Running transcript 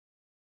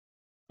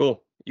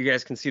Cool. You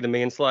guys can see the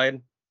main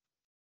slide.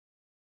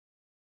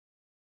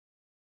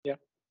 Yeah.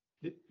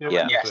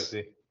 Yeah. Yes.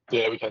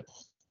 Yeah, we can.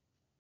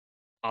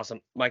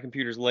 Awesome. My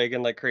computer's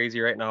lagging like crazy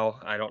right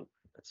now.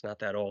 It's not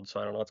that old, so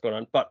I don't know what's going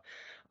on. But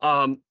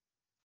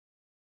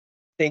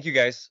thank you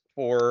guys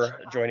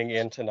for joining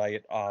in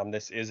tonight.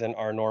 This isn't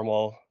our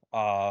normal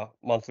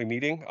monthly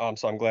meeting.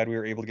 So I'm glad we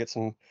were able to get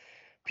some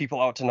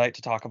people out tonight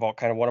to talk about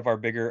kind of one of our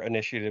bigger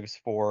initiatives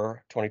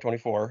for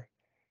 2024,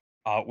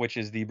 which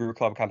is the Brew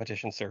Club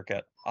competition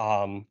circuit.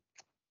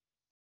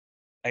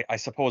 I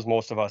suppose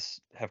most of us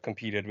have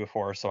competed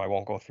before, so I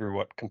won't go through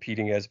what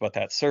competing is, but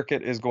that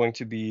circuit is going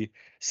to be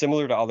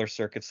similar to other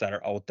circuits that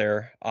are out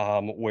there,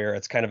 where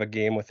it's kind of a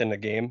game within the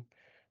game.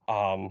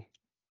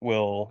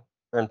 We'll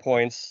earn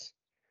points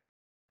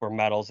for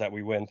medals that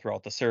we win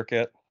throughout the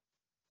circuit.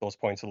 Those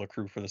points will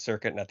accrue for the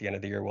circuit, and at the end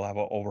of the year, we'll have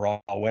an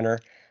overall winner.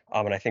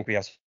 And I think we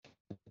have some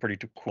pretty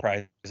cool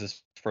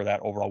prizes for that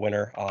overall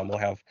winner. We'll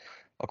have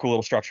a cool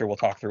little structure. We'll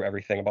talk through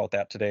everything about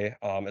that today,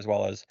 as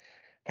well as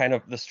kind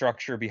of the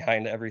structure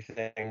behind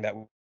everything that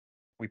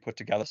we put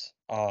together.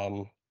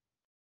 I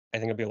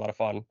think it'll be a lot of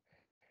fun.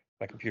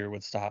 My computer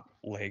would stop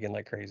lagging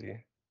like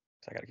crazy,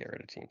 so I got to get rid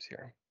of Teams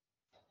here.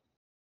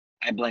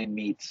 I blame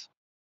meats.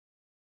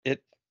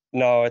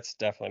 No, it's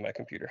definitely my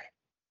computer.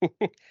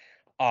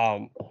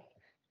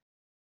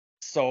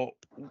 So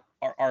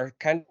our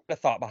kind of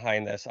thought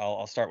behind this,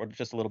 I'll start with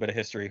just a little bit of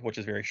history, which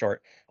is very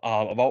short.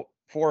 About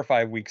 4 or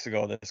 5 weeks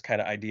ago, this kind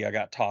of idea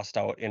got tossed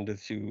out into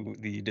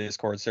the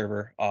Discord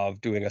server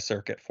of doing a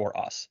circuit for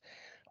us.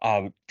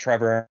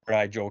 Trevor and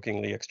I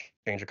jokingly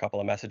exchanged a couple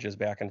of messages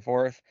back and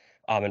forth,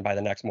 and by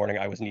the next morning,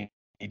 I was knee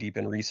deep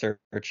in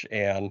research.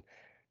 And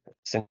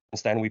since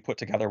then, we put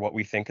together what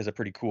we think is a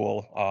pretty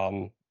cool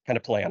kind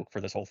of plan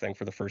for this whole thing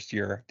for the first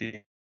year,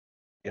 the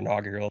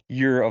inaugural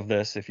year of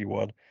this, if you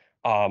would.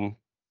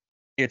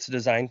 It's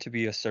designed to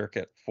be a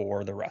circuit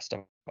for the rest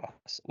of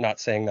us. Not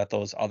saying that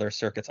those other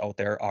circuits out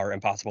there are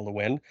impossible to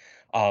win,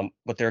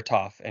 but they're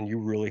tough, and you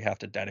really have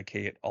to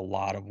dedicate a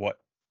lot of what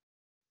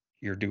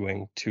you're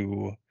doing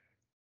to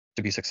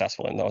be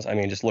successful in those. I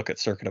mean, just look at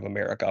Circuit of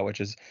America, which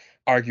is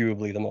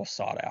arguably the most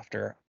sought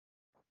after.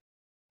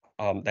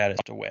 That is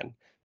to win.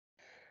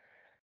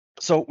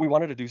 So we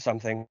wanted to do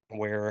something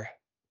where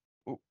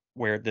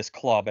this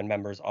club and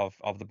members of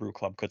the Brew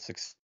Club could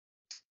succeed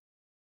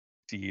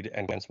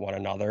and against one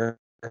another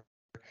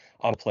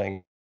on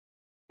playing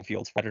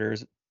fields,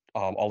 competitors,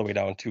 all the way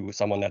down to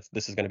someone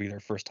this is going to be their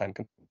first time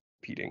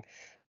competing.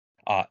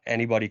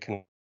 Anybody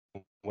can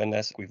win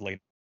this. We've laid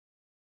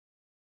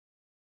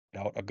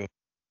out a good.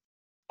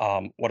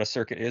 What a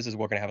circuit is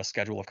we're going to have a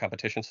schedule of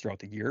competitions throughout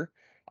the year,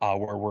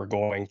 where we're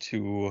going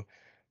to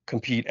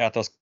compete at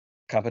those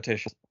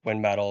competitions,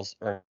 win medals,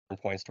 earn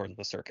points towards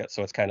the circuit.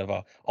 So it's kind of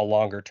a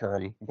longer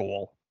term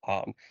goal,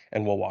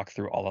 and we'll walk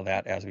through all of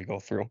that as we go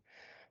through.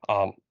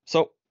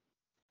 So,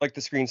 like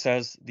the screen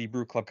says, the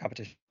Brew Club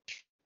competition.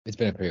 It's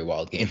been a pretty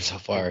wild game so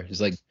far. It's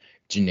like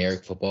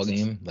generic football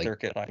game. Like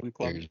circuit,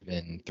 there's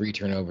been 3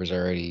 turnovers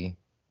already.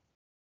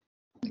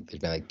 Like there's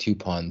been like 2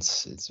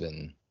 punts. It's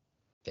been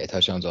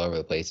touchdowns all over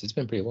the place. It's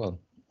been pretty wild.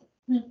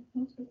 Yeah.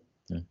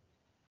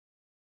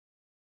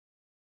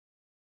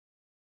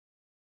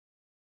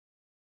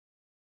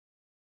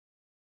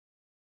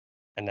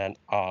 And then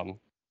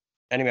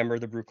any member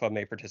of the Brew Club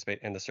may participate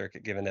in the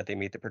circuit given that they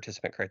meet the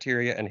participant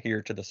criteria and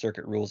adhere to the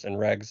circuit rules and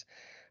regs.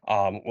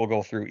 We'll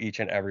go through each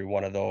and every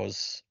one of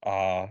those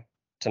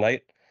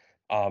tonight.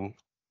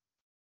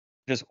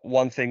 Just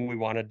one thing we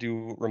want to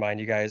do, remind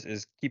you guys,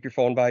 is keep your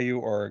phone by you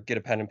or get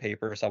a pen and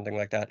paper or something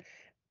like that.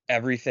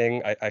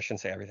 Everything, I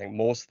shouldn't say everything,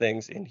 most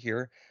things in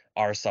here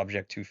are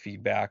subject to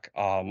feedback.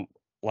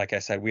 Like I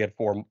said, we had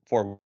four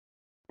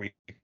weeks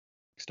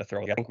to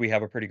throw. I think we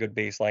have a pretty good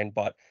baseline,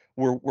 but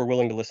we're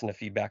willing to listen to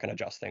feedback and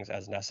adjust things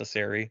as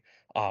necessary.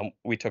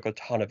 We took a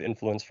ton of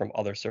influence from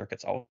other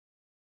circuits out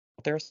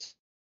there,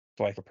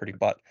 so I feel pretty,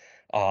 but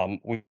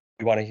we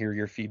want to hear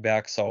your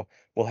feedback, so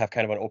we'll have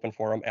kind of an open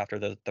forum after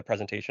the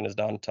presentation is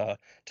done to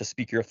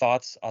speak your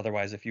thoughts.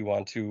 Otherwise, if you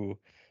want to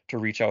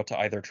reach out to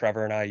either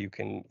Trevor and I, you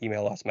can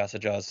email us,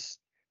 message us,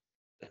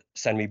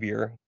 send me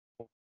beer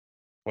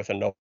with a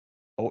note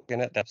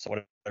in it. That's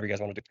whatever you guys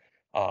want to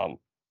do.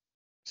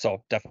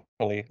 So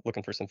definitely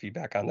looking for some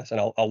feedback on this, and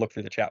I'll look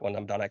through the chat when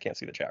I'm done. I can't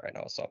see the chat right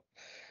now, so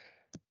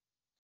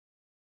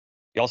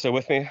y'all still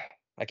with me?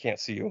 I can't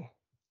see you.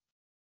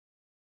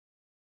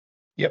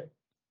 Yep.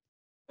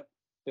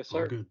 Yes,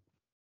 sir. Good.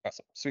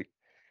 Awesome, sweet.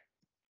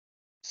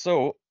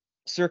 So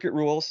circuit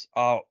rules.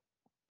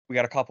 We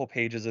got a couple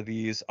pages of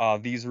these.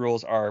 These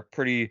rules are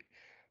pretty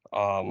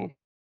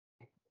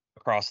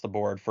across the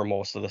board for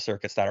most of the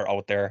circuits that are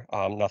out there.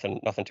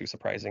 Nothing too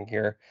surprising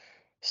here.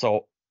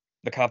 So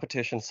the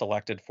competition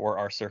selected for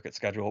our circuit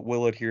schedule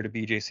will adhere to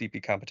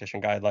BJCP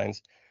competition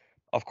guidelines.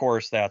 Of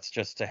course, that's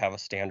just to have a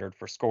standard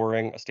for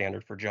scoring, a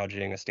standard for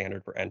judging, a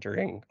standard for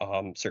entering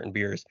certain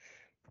beers.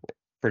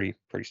 Pretty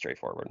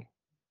straightforward.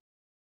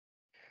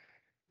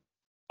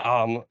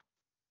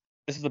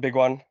 This is the big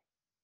one.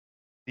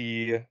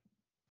 The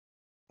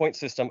point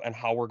system and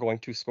how we're going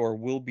to score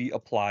will be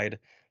applied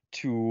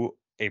to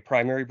a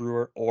primary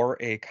brewer or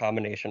a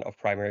combination of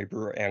primary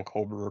brewer and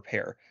co-brewer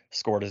pair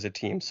scored as a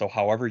team. So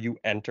however you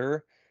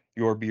enter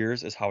your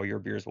beers is how your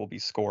beers will be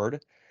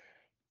scored.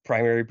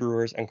 Primary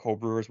brewers and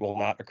co-brewers will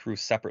not accrue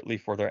separately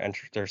for their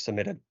entries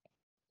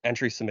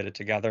submitted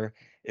together.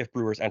 If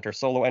brewers enter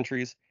solo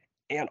entries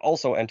and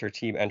also enter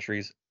team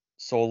entries,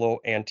 solo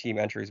and team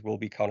entries will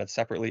be counted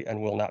separately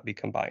and will not be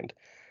combined.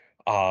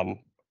 For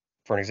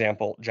an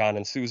example, John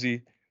and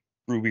Susie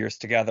brew beers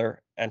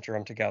together, enter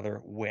them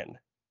together, win.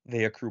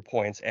 They accrue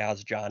points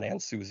as John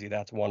and Susie.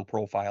 That's one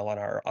profile on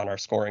our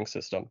scoring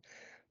system.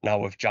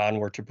 Now, if John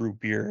were to brew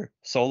beer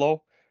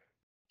solo,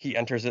 he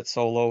enters it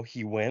solo,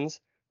 he wins.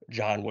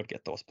 John would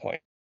get those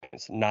points,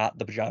 not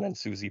the John and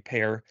Susie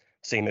pair.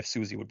 Same if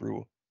Susie would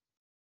brew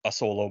a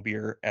solo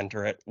beer,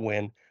 enter it,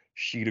 win.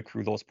 She'd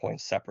accrue those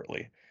points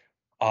separately.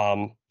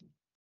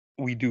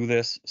 We do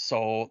this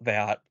so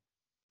that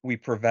we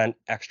prevent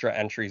extra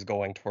entries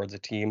going towards a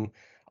team.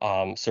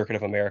 Circuit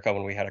of America,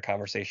 when we had a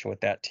conversation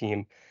with that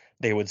team,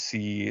 they would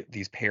see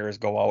these pairs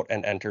go out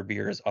and enter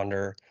beers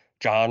under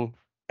John,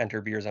 enter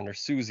beers under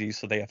Susie,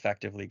 so they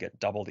effectively get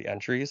double the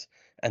entries,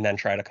 and then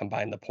try to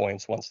combine the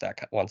points once that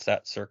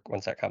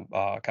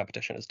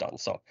competition is done.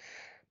 So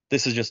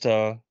this is just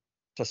to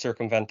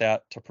circumvent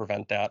that, to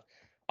prevent that.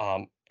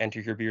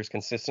 Enter your beers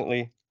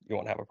consistently, you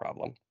won't have a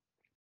problem.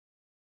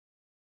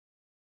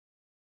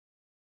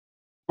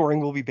 Scoring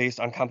will be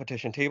based on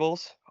competition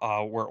tables,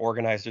 where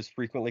organizers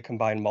frequently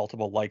combine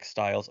multiple like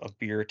styles of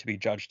beer to be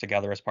judged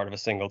together as part of a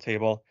single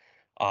table.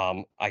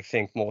 I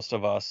think most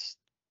of us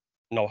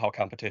know how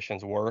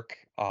competitions work,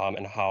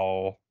 and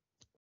how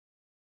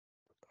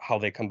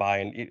they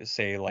combine,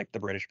 say, like the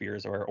British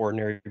beers or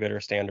ordinary bitter,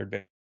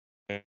 standard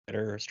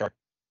bitter,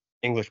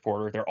 English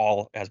porter. They're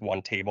all as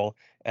one table,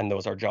 and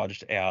those are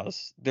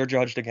they're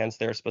judged against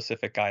their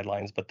specific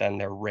guidelines, but then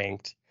they're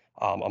ranked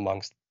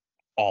amongst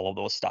all of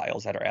those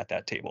styles that are at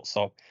that table.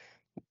 So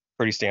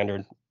pretty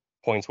standard.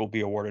 Points will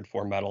be awarded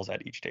for medals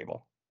at each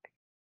table.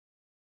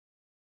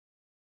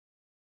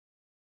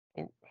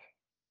 Oh,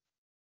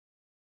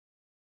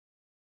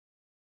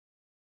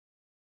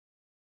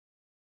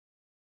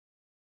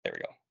 there we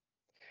go.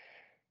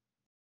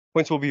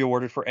 Points will be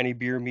awarded for any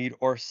beer, mead,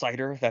 or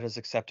cider that is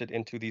accepted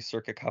into these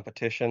circuit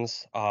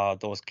competitions.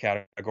 Those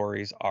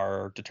categories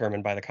are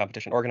determined by the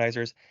competition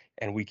organizers,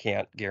 and we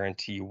can't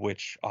guarantee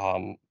which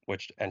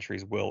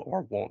entries will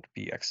or won't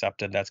be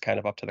accepted. That's kind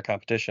of up to the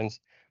competitions.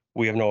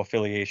 We have no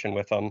affiliation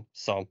with them,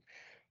 so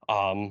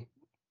um,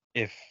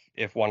 if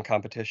one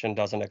competition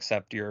doesn't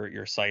accept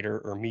your cider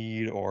or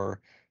mead or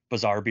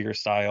bizarre beer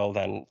style,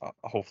 then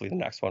hopefully the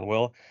next one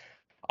will.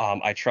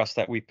 I trust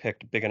that we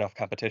picked big enough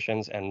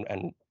competitions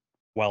and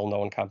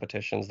well-known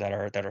competitions that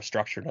are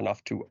structured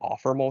enough to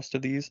offer most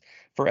of these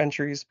for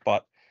entries,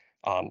 but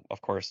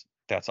of course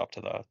that's up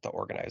to the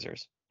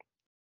organizers.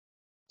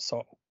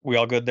 So we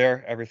all good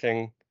there?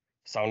 Everything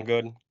sound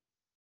good?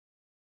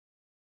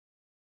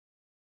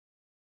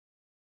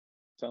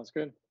 Sounds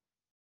good.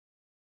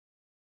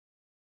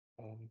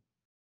 Um,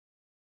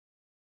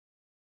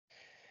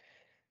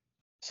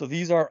 so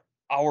these are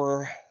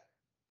our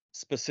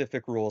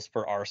specific rules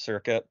for our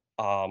circuit.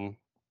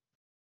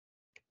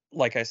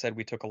 Like I said,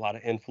 we took a lot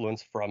of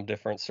influence from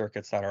different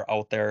circuits that are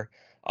out there,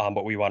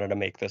 but we wanted to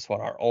make this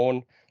one our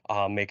own,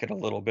 make it a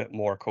little bit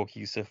more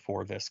cohesive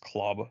for this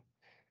club.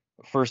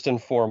 First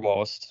and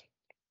foremost,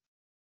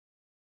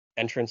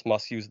 entrants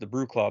must use the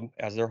brew club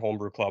as their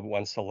homebrew club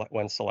when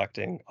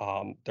selecting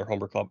their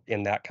homebrew club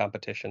in that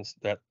competitions,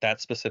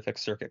 that specific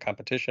circuit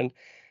competition.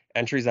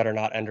 Entries that are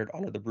not entered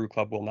under the brew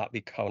club will not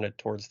be counted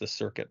towards the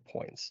circuit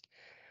points.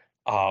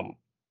 The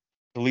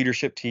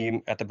leadership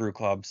team at the brew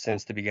club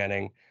since the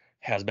beginning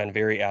has been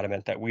very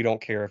adamant that we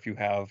don't care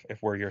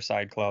if we're your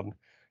side club,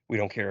 we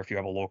don't care if you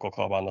have a local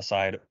club on the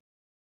side.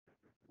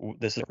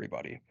 This is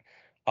everybody.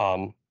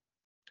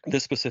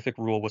 This specific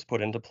rule was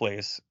put into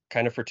place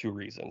kind of for two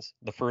reasons.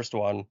 The first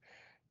one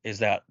is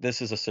that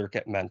this is a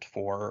circuit meant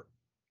for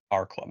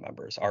our club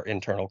members, our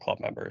internal club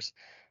members.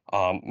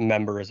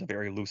 Member is a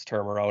very loose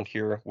term around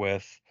here,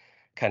 with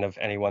kind of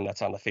anyone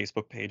that's on the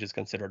Facebook page is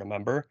considered a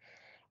member.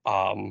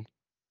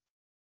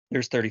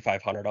 There's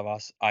 3,500 of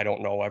us. I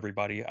don't know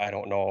everybody. I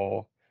don't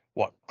know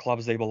what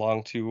clubs they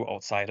belong to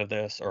outside of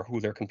this or who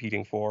they're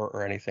competing for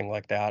or anything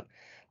like that.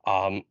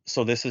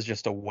 So this is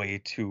just a way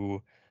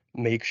to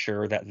make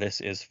sure that this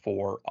is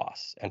for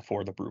us and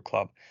for the brew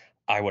club.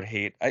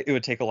 It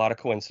would take a lot of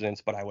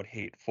coincidence, but I would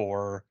hate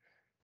for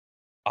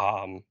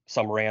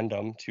some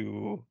random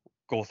to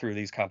go through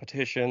these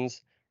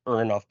competitions,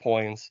 earn enough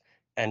points,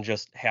 and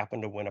just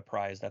happen to win a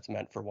prize that's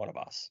meant for one of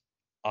us.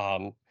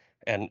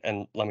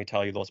 And let me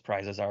tell you, those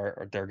prizes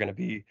they're going to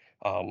be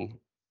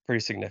pretty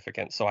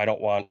significant. So I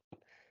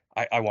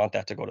want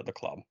that to go to the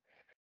club.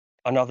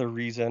 Another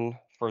reason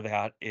for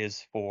that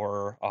is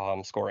for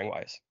scoring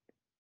wise.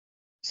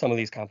 Some of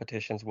these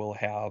competitions will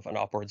have an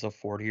upwards of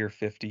 40 or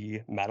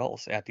 50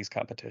 medals at these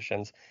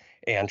competitions,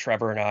 and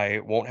Trevor and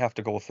I won't have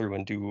to go through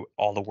and do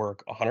all the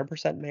work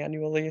 100%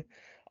 manually.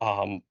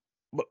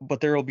 But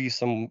there will be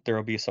some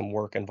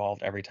work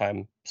involved every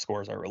time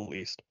scores are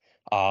released.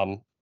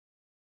 Um,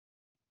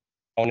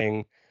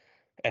 Owning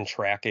and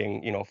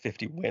tracking,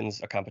 50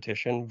 wins a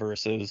competition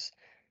versus,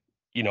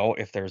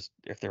 if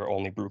they're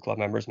only brew club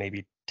members,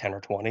 maybe 10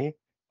 or 20,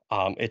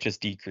 it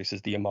just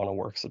decreases the amount of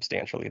work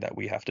substantially that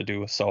we have to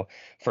do. So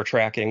for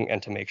tracking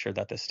and to make sure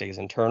that this stays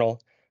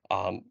internal,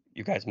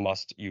 you guys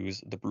must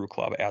use the brew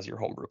club as your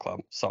home brew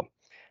club. So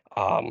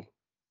um,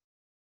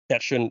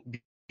 that shouldn't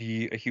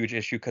be a huge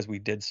issue because we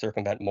did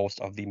circumvent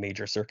most of the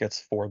major circuits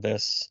for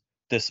this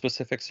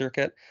specific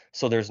circuit.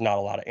 So there's not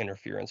a lot of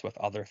interference with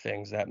other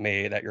things that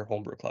your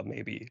homebrew club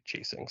may be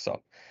chasing.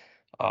 So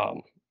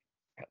um,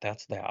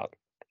 that's that.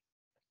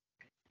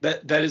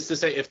 That is to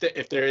say, if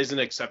there is an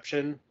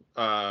exception,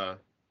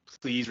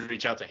 please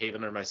reach out to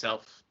Haven or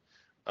myself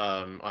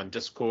on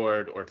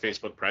Discord or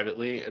Facebook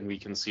privately, and we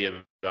can see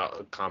about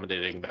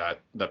accommodating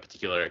that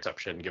particular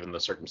exception given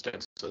the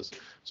circumstances.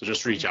 So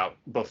just reach out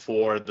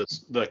before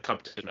the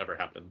competition ever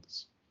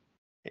happens.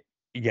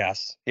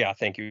 Yes. Yeah,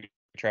 thank you,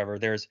 Trevor.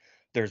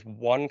 There's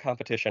one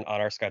competition on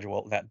our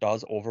schedule that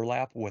does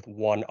overlap with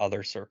one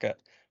other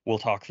circuit. We'll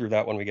talk through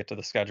that when we get to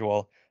the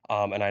schedule.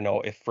 And I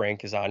know if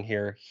Frank is on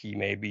here, he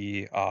may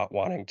be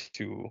wanting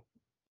to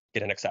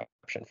get an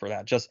exception for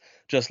that. Just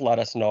let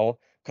us know,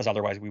 because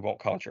otherwise we won't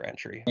count your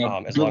entry.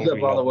 As Brew long as club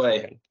we all know the way.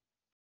 beforehand.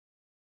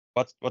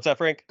 What's that,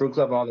 Frank? Brew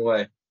club all the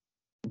way.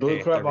 Brew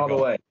Hey, club there we all the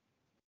go. way.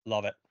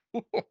 Love it.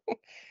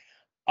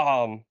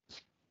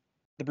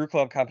 The brew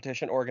club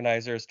competition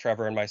organizers,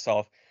 Trevor and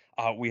myself,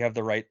 we have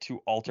the right to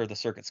alter the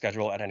circuit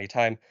schedule at any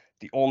time.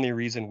 The only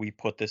reason we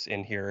put this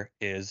in here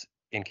is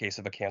in case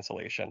of a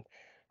cancellation.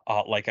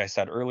 Like I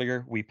said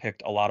earlier, we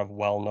picked a lot of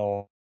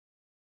well-known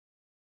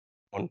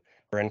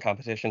in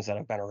competitions that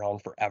have been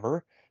around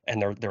forever,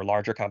 and they're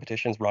larger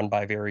competitions run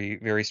by very,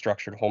 very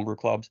structured homebrew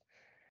clubs.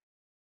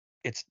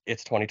 It's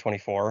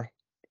 2024.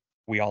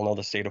 We all know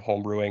the state of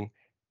homebrewing,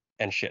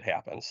 and shit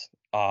happens.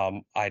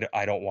 I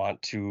don't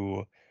want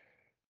to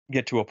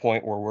get to a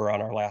point where we're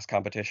on our last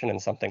competition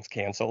and something's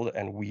canceled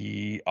and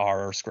we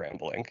are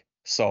scrambling.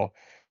 So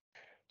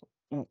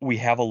we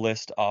have a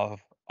list of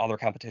other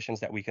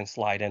competitions that we can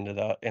slide into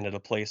the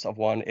place of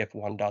one if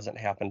one doesn't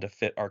happen to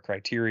fit our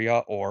criteria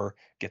or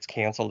gets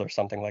canceled or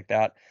something like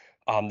that.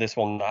 This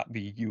will not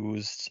be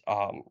used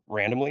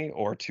randomly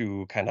or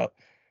to kind of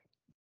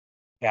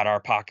at our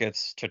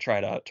pockets to try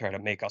to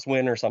make us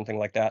win or something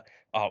like that.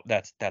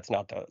 That's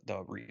not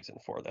the reason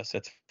for this.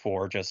 It's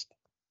for just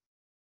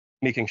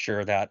making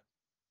sure that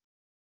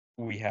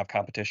we have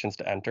competitions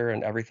to enter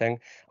and everything.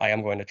 I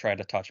am going to try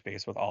to touch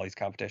base with all these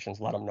competitions,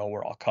 let them know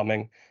we're all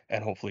coming,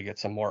 and hopefully get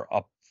some more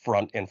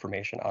upfront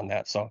information on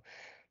that. So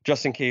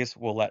just in case,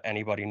 we'll let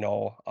anybody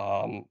know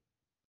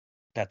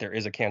that there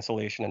is a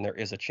cancellation and there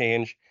is a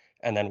change,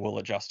 and then we'll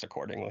adjust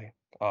accordingly.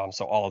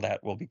 So all of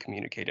that will be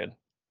communicated.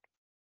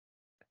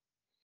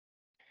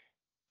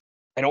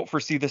 I don't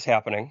foresee this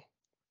happening,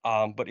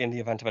 but in the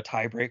event of a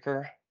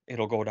tiebreaker,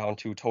 it'll go down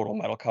to total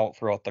medal count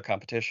throughout the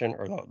competition,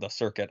 or the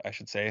circuit, I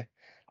should say.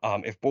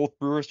 If both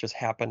brewers just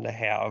happen to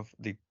have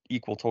the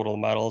equal total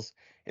medals,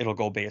 it'll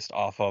go based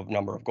off of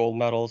number of gold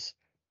medals,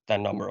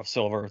 then number of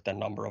silver, then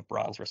number of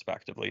bronze,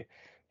 respectively.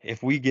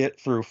 If we get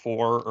through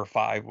 4 or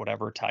 5,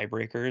 whatever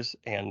tiebreakers,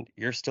 and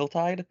you're still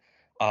tied,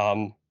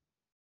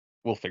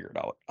 we'll figure it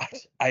out.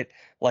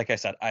 Like I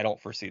said, I don't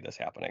foresee this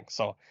happening,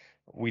 so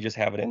we just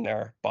have it in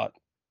there, but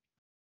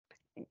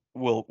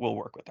we'll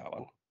work with that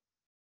one.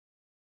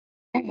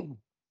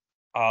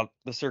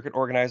 The circuit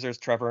organizers,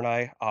 Trevor and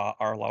I,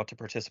 are allowed to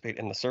participate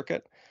in the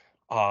circuit.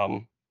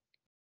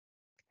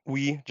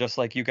 We, just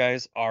like you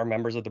guys, are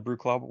members of the brew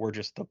club. We're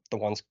just the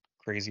ones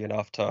crazy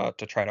enough to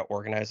try to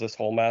organize this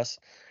whole mess.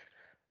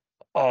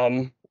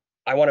 I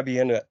want to be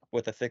in it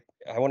with the thick.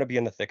 I want to be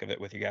in the thick of it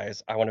with you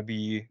guys. I want to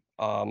be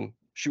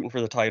shooting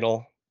for the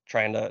title,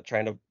 trying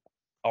to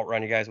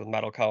outrun you guys with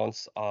medal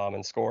counts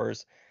and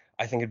scores.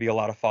 I think it'd be a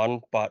lot of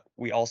fun, but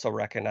we also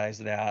recognize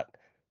that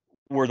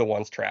we're the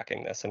ones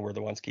tracking this and we're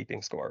the ones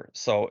keeping score.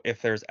 So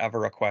if there's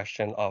ever a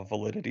question of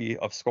validity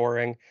of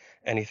scoring,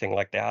 anything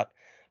like that,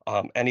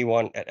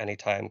 anyone at any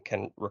time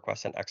can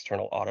request an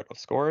external audit of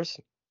scores.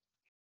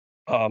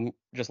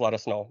 Just let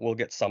us know. We'll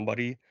get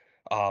somebody,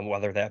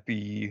 whether that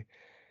be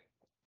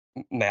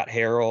Matt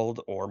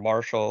Harold or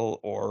Marshall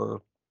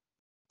or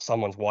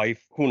someone's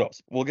wife, who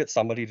knows? We'll get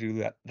somebody to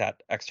do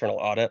that external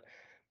audit.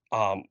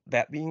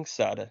 That being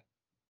said,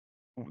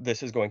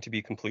 this is going to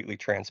be completely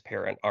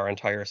transparent. Our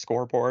entire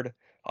scoreboard,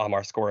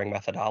 our scoring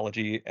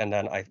methodology, and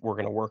then we're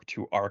going to work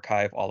to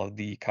archive all of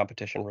the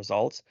competition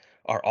results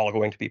are all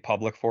going to be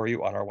public for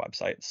you on our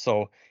website.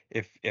 So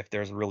if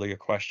there's really a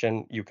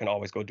question, you can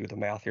always go do the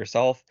math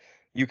yourself.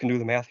 You can do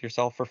the math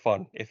yourself for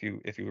fun if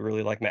you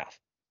really like math.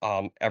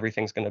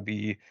 Everything's going to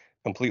be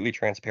completely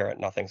transparent.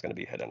 Nothing's going to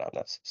be hidden on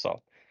this.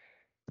 So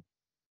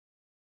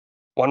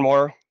one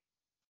more.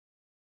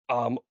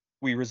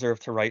 We reserve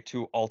the right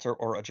to alter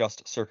or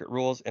adjust circuit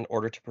rules in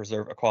order to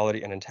preserve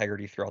equality and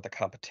integrity throughout the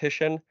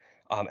competition.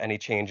 Any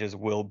changes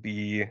will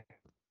be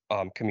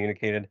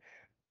communicated.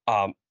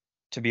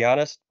 To be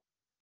honest,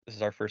 this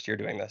is our first year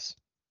doing this,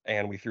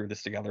 and we threw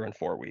this together in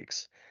 4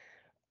 weeks.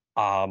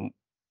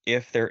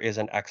 if there is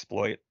an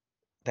exploit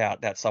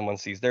that someone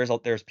sees,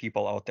 there's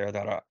people out there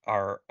that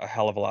are a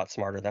hell of a lot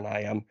smarter than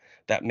I am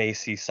that may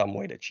see some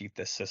way to cheat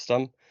this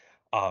system.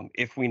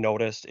 If we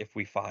noticed, if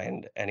we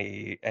find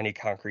any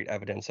concrete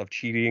evidence of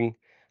cheating,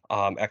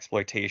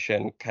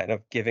 exploitation, kind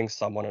of giving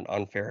someone an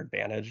unfair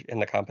advantage in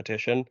the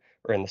competition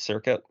or in the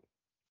circuit,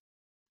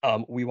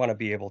 we want to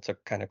be able to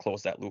kind of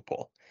close that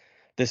loophole.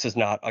 This is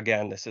not,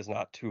 again, this is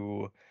not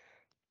to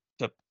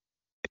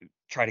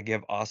try to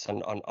give us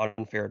an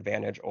unfair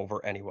advantage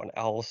over anyone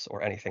else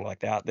or anything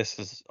like that. This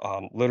is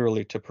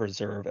literally to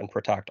preserve and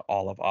protect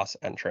all of us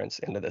entrants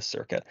into this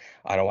circuit.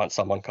 I don't want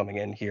someone coming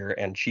in here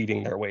and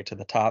cheating their way to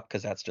the top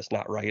because that's just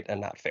not right and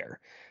not fair.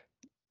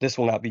 This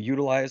will not be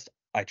utilized.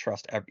 I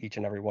trust each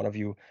and every one of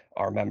you.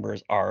 Our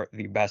members are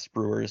the best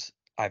brewers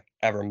I've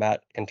ever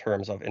met in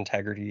terms of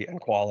integrity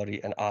and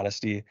quality and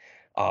honesty.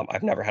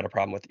 I've never had a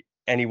problem with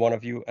any one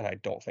of you, and I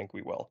don't think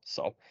we will.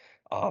 So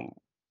um,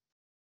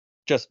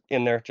 just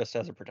in there, just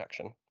as a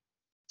protection.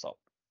 So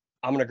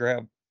I'm gonna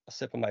grab a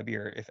sip of my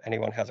beer if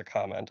anyone has a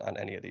comment on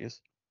any of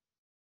these.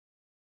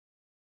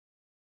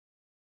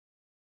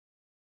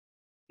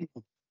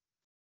 All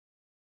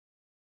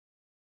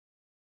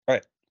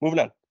right, moving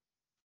on.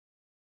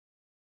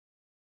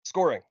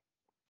 Scoring.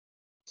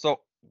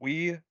 So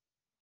I'm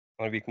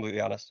gonna be completely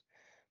honest.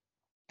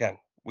 Again,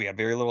 we had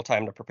very little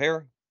time to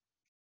prepare.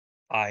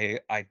 I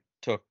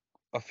took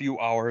a few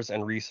hours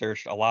and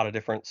researched a lot of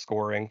different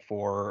scoring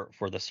for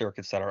the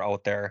circuits that are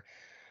out there,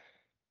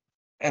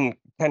 and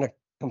kind of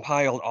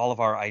compiled all of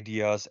our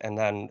ideas, and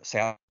then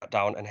sat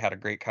down and had a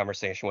great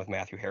conversation with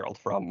Matthew Harold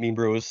from Mean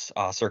Brews,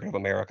 Circuit of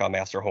America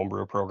Master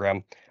Homebrew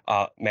Program.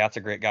 Matt's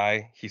a great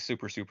guy. He's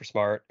super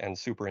smart and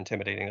super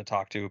intimidating to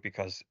talk to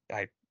because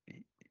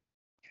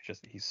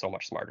he's so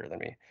much smarter than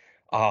me.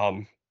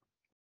 Um,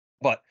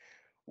 but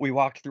we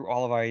walked through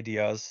all of our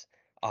ideas,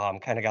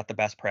 kind of got the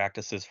best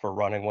practices for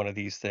running one of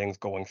these things,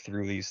 going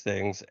through these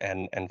things,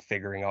 and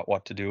figuring out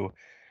what to do.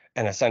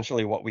 And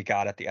essentially, what we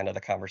got at the end of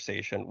the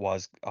conversation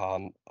was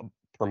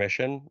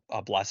permission,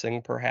 a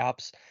blessing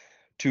perhaps,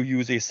 to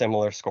use a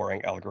similar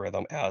scoring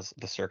algorithm as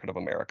the Circuit of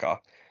America.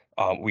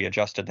 We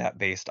adjusted that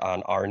based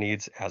on our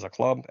needs as a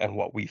club and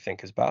what we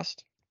think is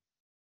best.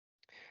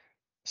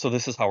 So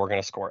this is how we're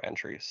going to score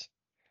entries.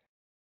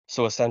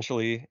 So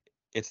essentially,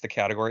 it's the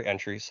category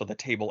entries, so the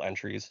table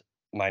entries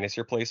minus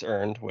your place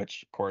earned,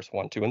 which of course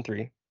 1, 2, and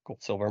 3,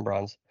 gold, silver, and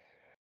bronze,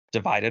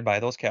 divided by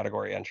those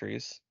category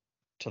entries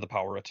to the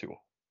power of 2.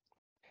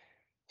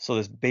 So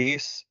this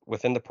base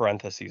within the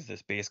parentheses,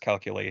 this base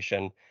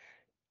calculation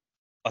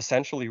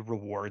essentially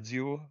rewards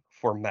you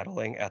for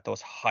meddling at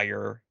those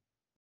higher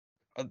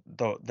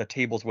the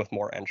tables with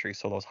more entries,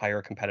 so those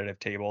higher competitive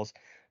tables.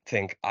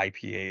 Think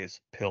IPAs,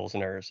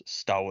 pilsners,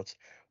 stouts,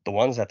 the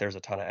ones that there's a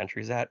ton of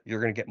entries at,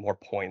 you're going to get more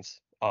points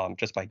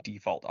just by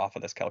default off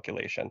of this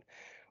calculation.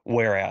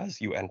 Whereas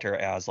you enter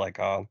as like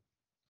a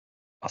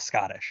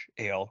Scottish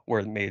ale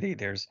where maybe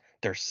there's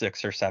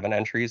 6 or 7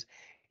 entries,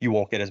 you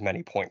won't get as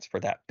many points for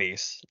that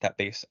base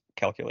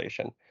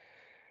calculation.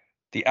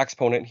 The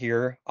exponent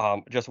here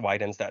just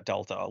widens that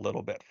delta a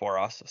little bit for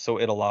us, so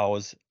it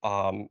allows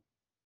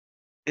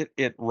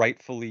it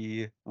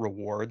rightfully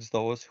rewards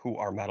those who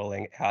are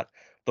meddling at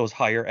those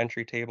higher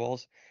entry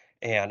tables,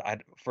 and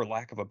for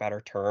lack of a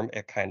better term,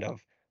 it kind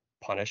of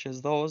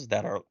punishes those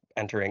that are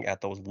entering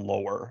at those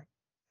lower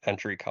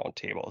entry count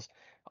tables.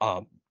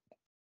 Um,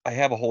 I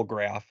have a whole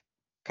graph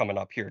coming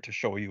up here to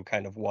show you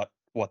kind of what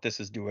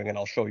this is doing, and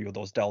I'll show you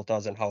those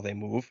deltas and how they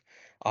move.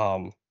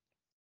 Um,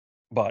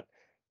 but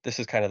this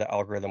is kind of the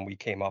algorithm we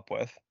came up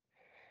with.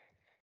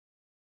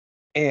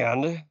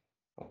 And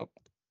oh,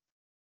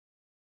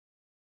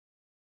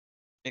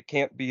 it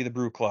can't be the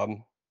brew club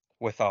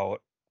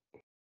without,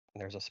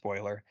 there's a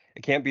spoiler,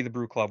 it can't be the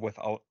brew club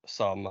without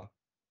some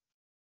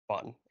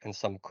fun and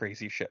some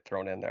crazy shit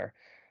thrown in there.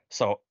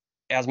 So,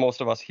 as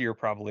most of us here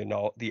probably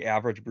know, the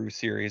Average Brew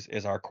series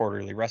is our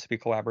quarterly recipe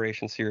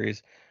collaboration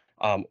series.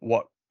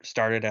 What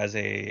started as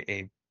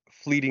a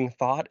fleeting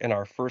thought in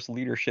our first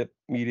leadership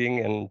meeting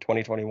in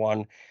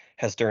 2021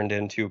 has turned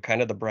into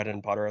kind of the bread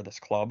and butter of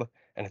this club,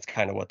 and it's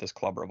kind of what this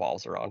club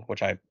revolves around,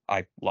 which I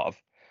love.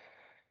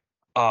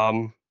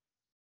 Um,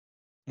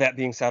 that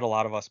being said, a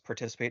lot of us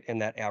participate in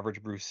that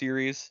Average Brew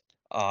series.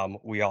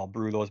 We all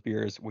brew those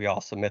beers. We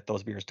all submit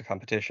those beers to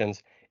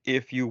competitions.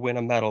 If you win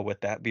a medal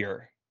with that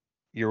beer,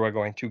 you are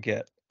going to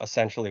get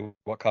essentially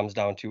what comes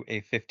down to a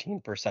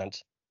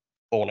 15%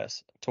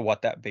 bonus to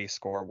what that base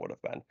score would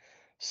have been.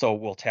 So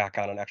we'll tack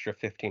on an extra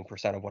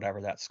 15% of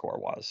whatever that score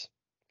was.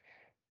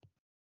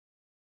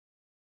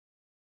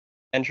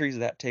 Entries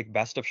that take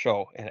best of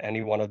show in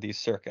any one of these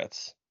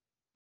circuits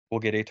will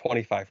get a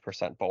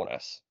 25%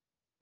 bonus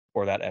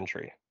for that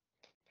entry.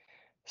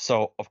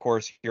 So, of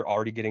course, you're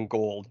already getting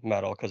gold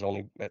medal because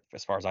only,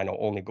 as far as I know,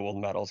 only gold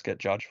medals get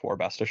judged for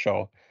best of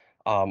show.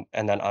 And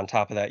then on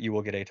top of that, you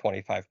will get a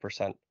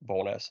 25%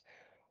 bonus.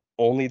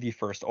 Only the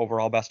first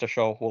overall best of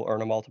show will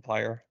earn a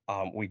multiplier.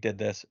 We did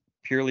this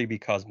purely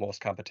because most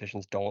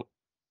competitions don't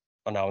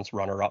announce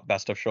runner-up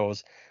best of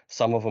shows.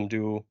 Some of them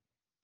do,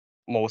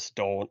 most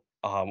don't.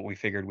 We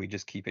figured we'd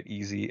just keep it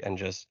easy and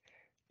just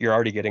you're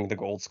already getting the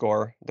gold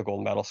score, the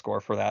gold medal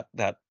score for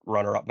that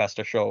runner-up best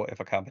of show if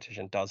a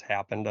competition does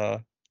happen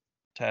to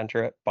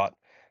enter it. But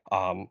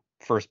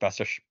first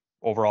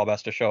overall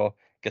best of show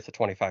gets a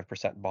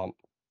 25% bump.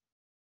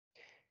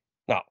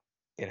 Now,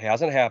 it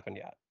hasn't happened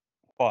yet,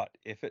 but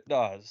if it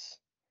does,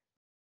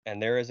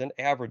 and there is an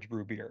average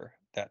brew beer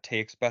that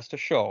takes best of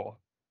show,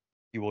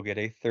 you will get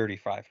a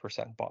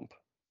 35% bump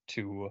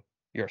to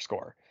your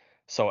score.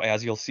 So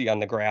as you'll see on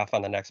the graph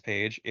on the next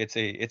page, it's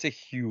a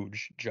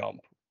huge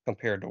jump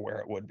compared to where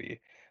it would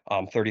be.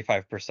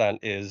 35%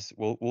 is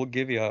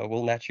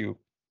will net you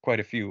quite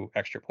a few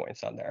extra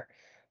points on there.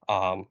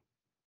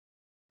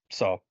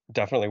 So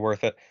definitely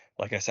worth it.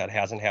 Like I said,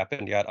 hasn't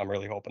happened yet. I'm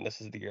really hoping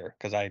this is the year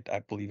because I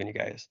believe in you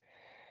guys.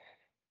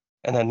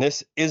 And then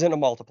this isn't a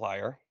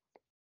multiplier,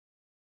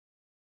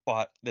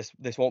 but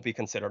this won't be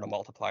considered a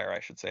multiplier, I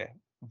should say.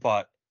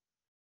 But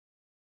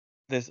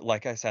this,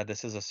 like I said,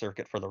 this is a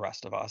circuit for the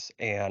rest of us.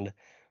 And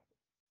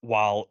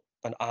while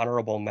an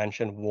honorable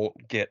mention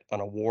won't get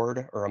an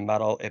award or a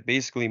medal, it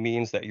basically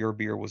means that your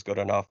beer was good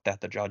enough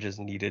that the judges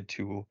needed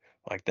to,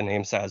 like the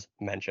name says,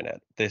 mention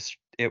it.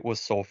 It was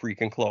so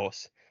freaking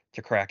close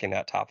to cracking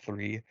that top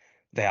three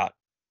that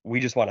we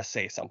just want to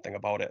say something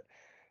about it.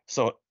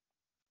 So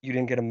you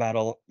didn't get a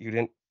medal, you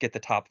didn't get the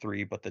top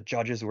three, but the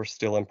judges were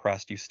still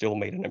impressed. You still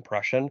made an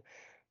impression.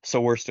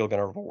 So we're still going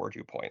to reward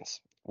you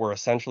points. We're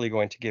essentially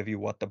going to give you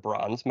what the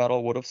bronze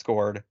medal would have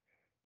scored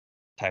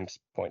times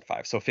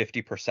 0.5. So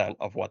 50%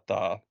 of what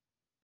the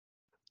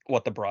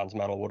bronze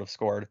medal would have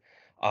scored.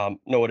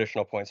 No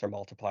additional points or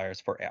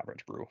multipliers for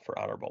average brew for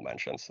honorable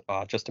mentions,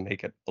 just to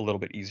make it a little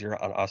bit easier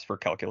on us for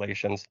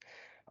calculations.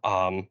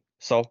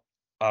 So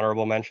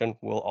honorable mention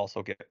will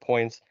also get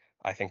points.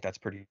 I think that's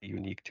pretty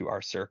unique to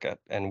our circuit.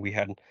 And we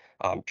had,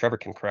 Trevor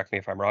can correct me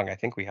if I'm wrong, I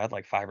think we had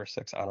like 5 or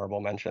 6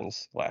 honorable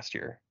mentions last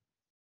year,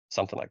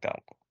 something like that.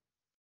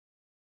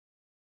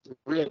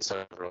 We had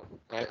several.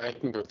 I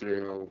can go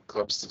through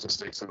club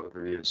statistics and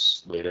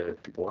reviews later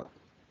if people want.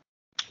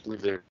 I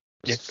believe there's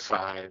Yeah.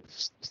 5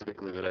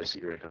 specifically that I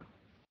see right now.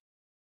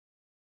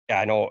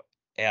 Yeah, I know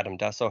Adam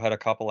Desso had a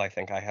couple. I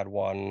think I had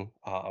one.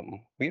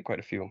 We had quite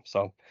a few.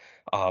 So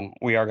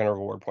we are going to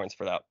reward points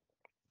for that.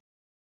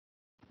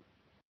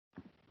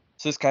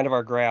 So this is kind of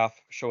our graph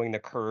showing the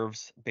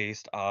curves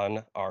based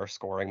on our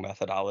scoring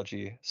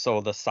methodology. So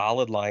the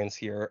solid lines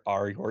here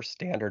are your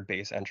standard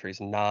base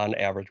entries,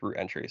 non-average brew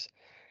entries.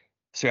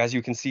 So as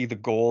you can see, the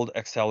gold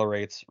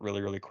accelerates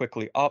really, really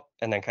quickly up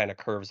and then kind of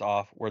curves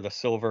off, where the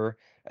silver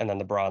and then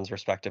the bronze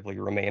respectively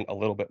remain a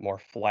little bit more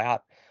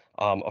flat.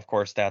 Of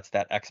course, that's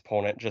that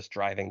exponent just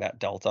driving that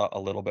delta a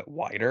little bit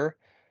wider.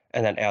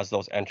 And then as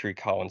those entry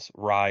counts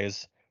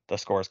rise, the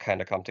scores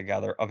kind of come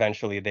together.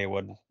 Eventually, they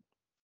would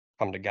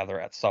come together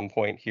at some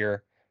point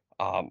here.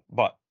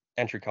 But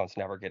entry counts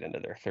never get into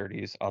their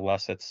 30s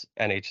unless it's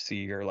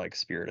NHC or like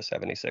Spirit of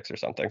 76 or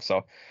something.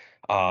 So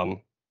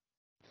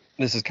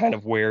this is kind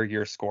of where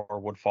your score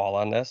would fall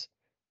on this.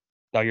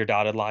 Now your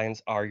dotted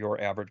lines are your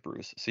average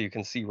brews. So you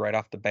can see right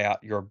off the bat,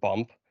 your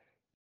bump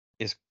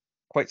is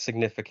quite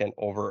significant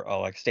over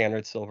like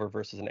standard silver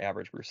versus an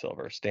average brew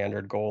silver,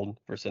 standard gold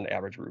versus an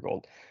average brew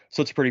gold.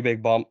 So it's a pretty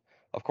big bump.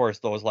 Of course,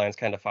 those lines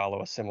kind of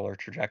follow a similar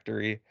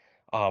trajectory.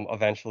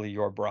 Eventually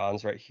your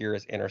bronze right here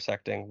is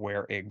intersecting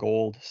where a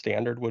gold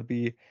standard would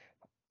be.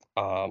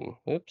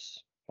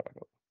 Oops,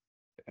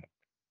 there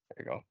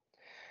you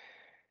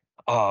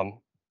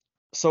go.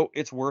 So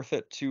it's worth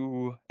it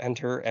to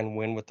enter and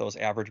win with those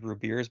average brew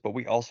beers, but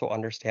we also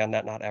understand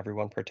that not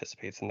everyone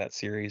participates in that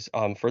series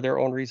for their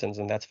own reasons,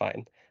 and that's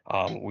fine.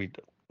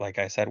 Like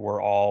I said,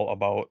 we're all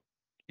about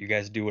you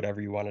guys do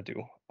whatever you want to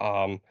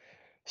do.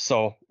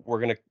 So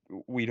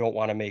we don't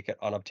want to make it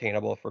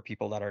unobtainable for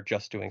people that are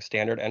just doing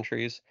standard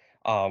entries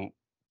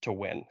to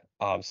win.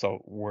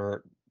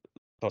 So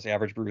those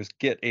average brews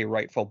get a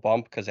rightful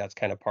bump because that's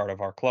kind of part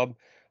of our club,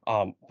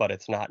 but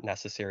it's not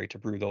necessary to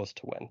brew those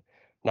to win.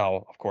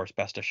 Now, of course,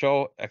 best of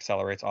show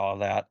accelerates all of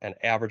that, and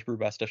average brew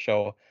best of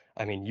show,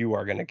 I mean, you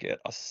are going to get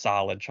a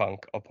solid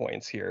chunk of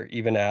points here.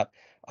 Even at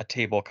a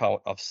table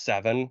count of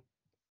 7,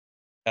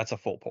 that's a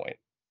full point.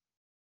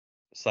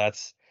 So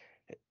that's,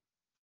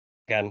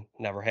 again,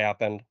 never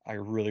happened. I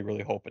really,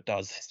 really hope it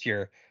does this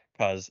year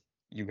because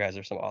you guys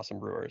are some awesome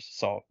brewers.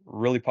 So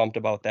really pumped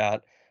about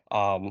that.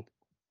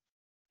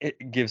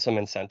 It gives some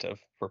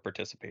incentive for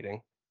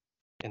participating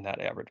in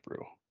that average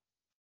brew.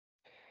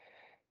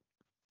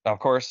 Now, of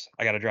course,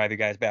 I got to drive you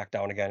guys back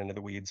down again into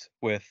the weeds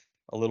with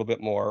a little bit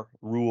more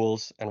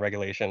rules and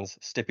regulations,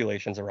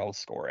 stipulations around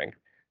scoring.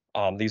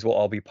 These will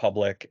all be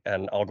public,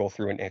 and I'll go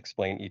through and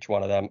explain each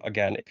one of them.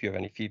 Again, if you have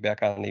any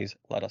feedback on these,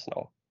 let us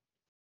know.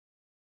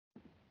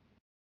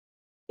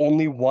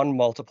 Only one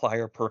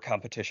multiplier per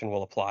competition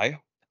will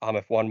apply.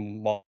 If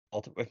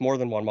more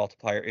than one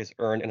multiplier is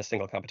earned in a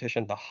single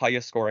competition, the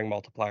highest scoring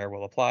multiplier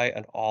will apply,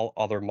 and all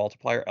other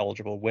multiplier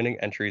eligible winning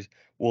entries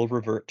will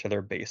revert to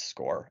their base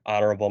score.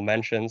 Honorable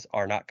mentions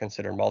are not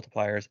considered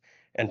multipliers,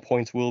 and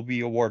points will be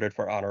awarded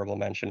for honorable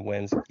mention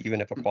wins, even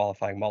if a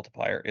qualifying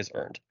multiplier is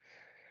earned.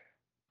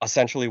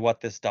 Essentially,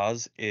 what this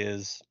does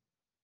is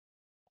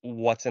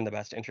what's in the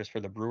best interest for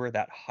the brewer,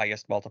 that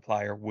highest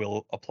multiplier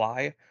will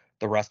apply.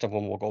 The rest of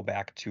them will go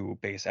back to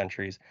base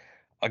entries.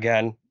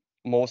 Again,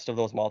 most of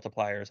those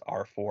multipliers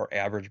are for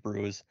average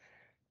brews.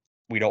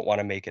 We don't want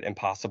to make it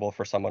impossible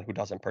for someone who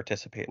doesn't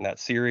participate in that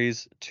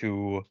series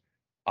to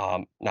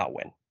not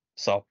win.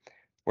 So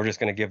we're just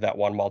going to give that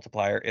one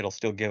multiplier. It'll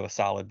still give a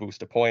solid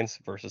boost of points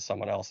versus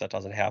someone else that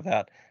doesn't have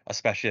that,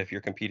 especially if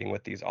you're competing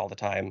with these all the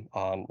time,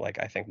 like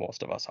I think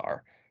most of us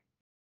are.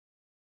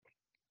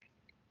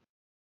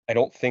 I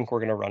don't think we're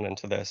going to run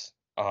into this,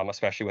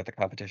 especially with the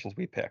competitions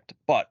we picked.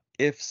 But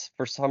if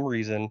for some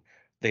reason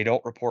they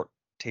don't report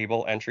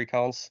table entry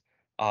counts,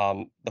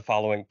 the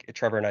following,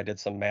 Trevor and I did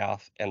some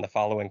math, and the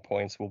following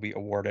points will be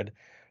awarded.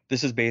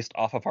 This is based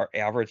off of our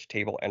average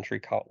table entry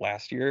count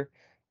last year,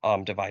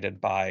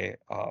 divided by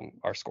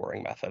our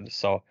scoring method.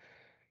 So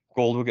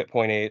gold would get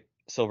 0.8,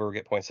 silver would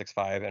get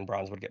 0.65, and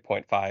bronze would get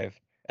 0.5.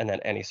 And then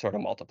any sort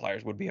of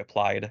multipliers would be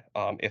applied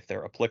if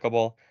they're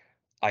applicable.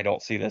 I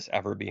don't see this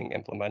ever being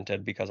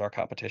implemented because our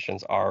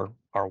competitions are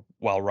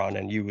well run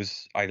and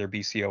use either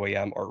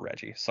BCOAM or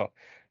Reggie. So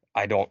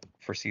I don't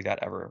foresee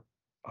that ever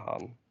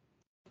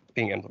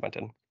being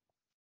implemented.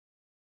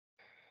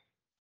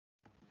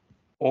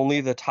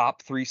 Only the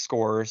top three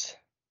scoring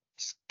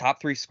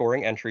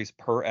entries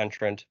per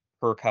entrant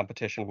per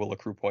competition will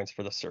accrue points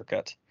for the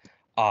circuit.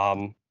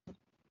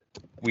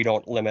 We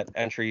don't limit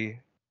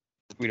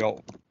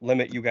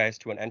you guys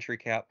to an entry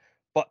cap,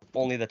 but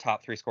only the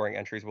top three scoring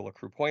entries will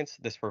accrue points.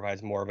 This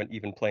provides more of an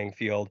even playing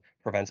field,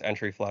 prevents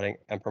entry flooding,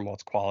 and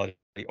promotes quality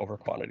over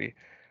quantity.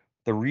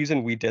 The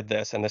reason we did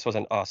this, and this was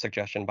a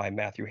suggestion by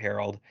Matthew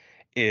Harold,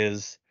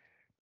 is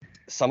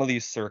some of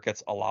these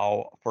circuits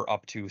allow for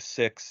up to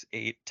 6,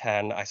 8,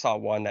 10. I saw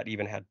one that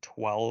even had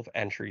 12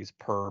 entries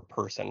per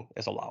person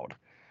is allowed.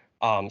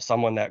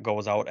 Someone that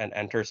goes out and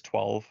enters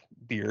 12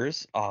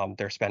 beers,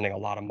 they're spending a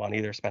lot of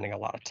money, they're spending a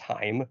lot of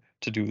time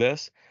to do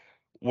this.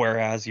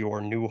 Whereas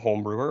your new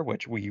home brewer,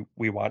 which we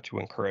want to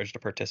encourage to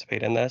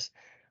participate in this,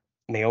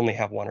 may only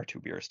have 1 or 2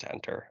 beers to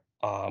enter.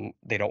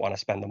 They don't want to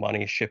spend the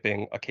money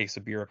shipping a case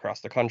of beer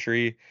across the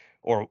country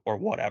or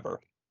whatever.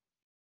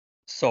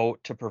 So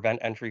to prevent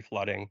entry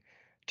flooding,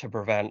 to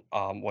prevent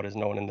what is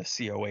known in the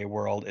COA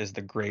world is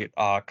the great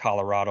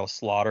Colorado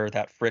slaughter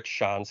that Fritz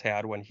Schanz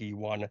had when he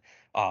won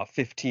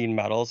 15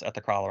 medals at the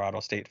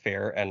Colorado State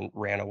Fair and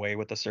ran away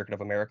with the Circuit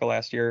of America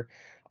last year.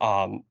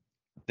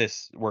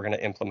 We're going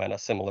to implement a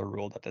similar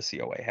rule that the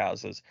COA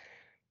has is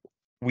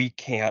we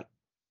can't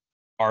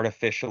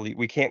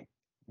we can't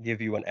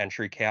give you an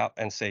entry cap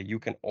and say you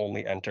can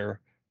only enter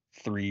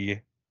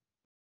three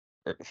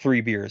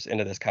beers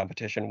into this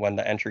competition when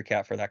the entry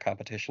cap for that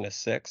competition is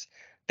 6.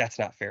 That's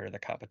not fair to the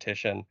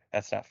competition.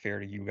 That's not fair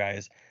to you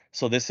guys.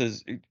 So this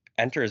is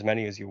enter as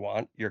many as you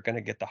want. You're going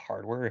to get the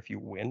hardware if you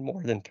win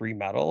more than 3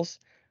 medals,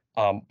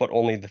 but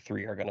only the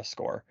 3 are going to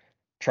score.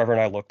 Trevor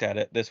and I looked at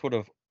it. This would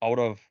have, out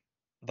of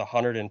the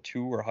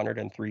 102 or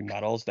 103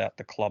 medals that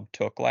the club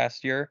took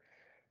last year,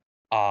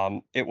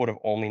 it would have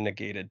only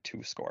negated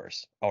 2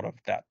 scores out of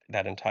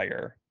that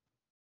entire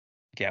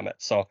gamut.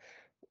 So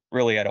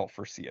really, I don't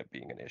foresee it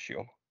being an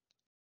issue.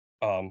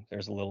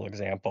 There's a little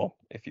example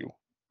if you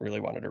really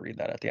wanted to read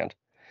that at the end.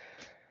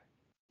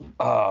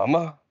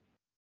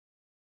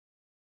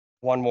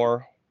 One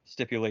more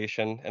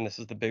stipulation, and this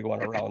is the big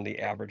one around the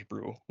average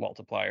brew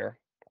multiplier.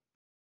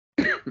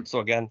 So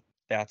again,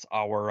 that's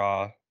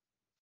our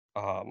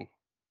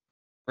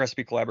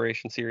recipe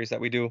collaboration series that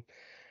we do.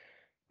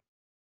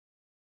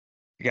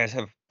 You guys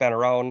have been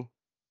around,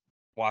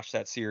 watched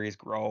that series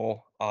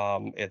grow.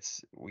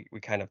 We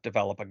kind of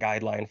develop a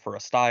guideline for a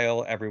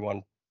style.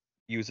 Everyone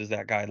uses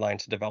that guideline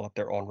to develop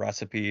their own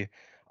recipe.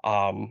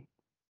 90%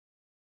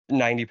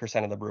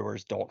 of the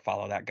brewers don't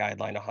follow that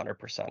guideline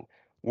 100%.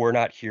 We're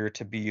not here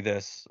to be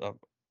this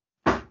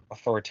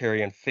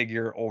authoritarian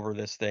figure over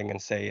this thing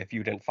and say if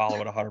you didn't follow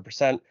it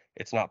 100%,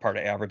 it's not part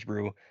of average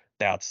brew.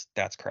 That's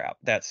crap.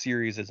 That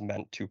series is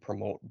meant to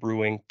promote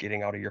brewing,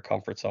 getting out of your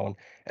comfort zone,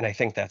 and I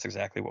think that's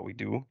exactly what we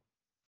do.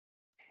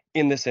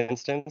 In this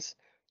instance,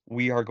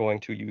 we are going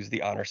to use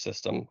the honor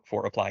system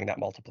for applying that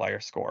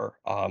multiplier score.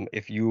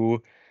 If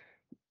you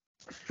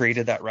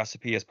created that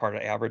recipe as part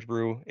of average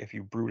brew, if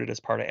you brewed it as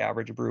part of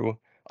average brew,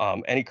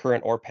 any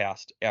current or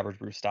past average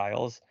brew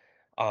styles,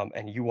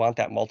 and you want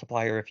that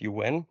multiplier if you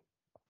win,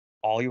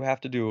 all you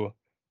have to do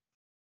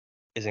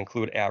is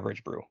include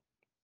average brew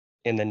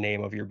in the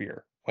name of your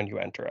beer when you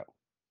enter it.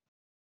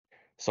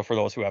 So for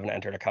those who haven't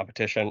entered a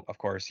competition, of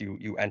course,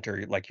 you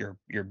enter like your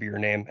beer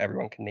name.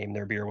 Everyone can name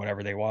their beer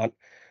whatever they want.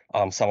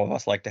 Some of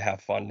us like to have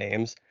fun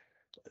names.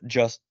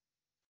 Just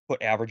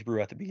put average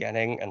brew at the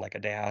beginning and like a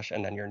dash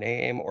and then your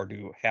name, or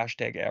do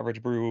hashtag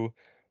average brew,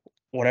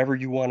 whatever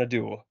you want to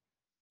do.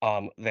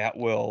 That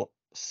will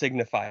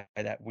signify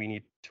that we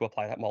need to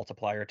apply that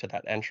multiplier to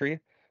that entry.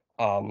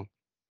 And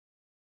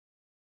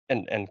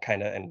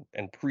kind of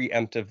and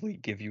preemptively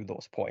give you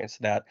those points.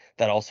 That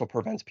also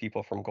prevents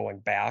people from going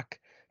back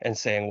and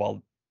saying,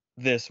 well,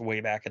 this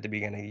way back at the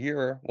beginning of the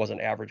year was an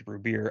average brew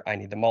beer. I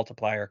need the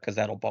multiplier because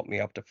that'll bump me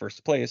up to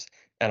first place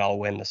and I'll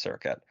win the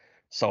circuit.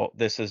 So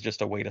this is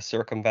just a way to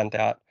circumvent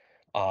that.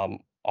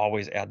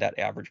 Always add that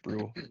average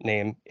brew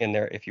name in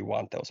there if you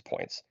want those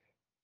points.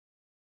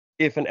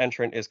 If an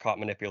entrant is caught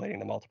manipulating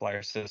the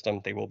multiplier system,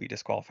 they will be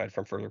disqualified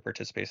from further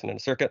participation in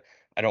the circuit.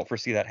 I don't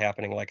foresee that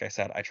happening. Like I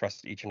said, I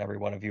trust each and every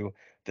one of you.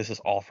 This is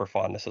all for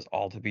fun. This is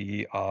all to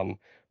be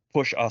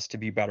push us to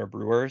be better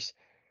brewers.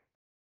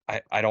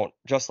 I don't,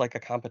 just like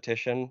a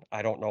competition,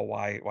 I don't know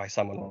why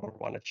someone would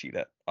want to cheat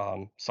it.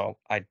 So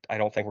I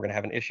don't think we're gonna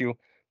have an issue,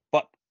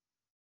 but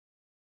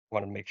I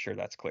want to make sure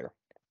that's clear.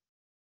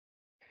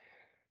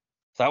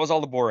 So that was all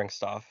the boring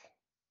stuff.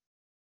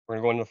 We're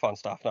gonna go into the fun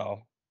stuff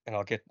now, and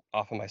I'll get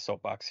off of my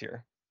soapbox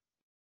here.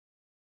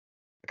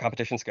 The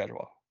competition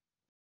schedule.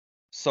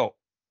 So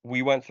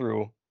we went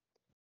through,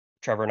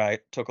 Trevor and I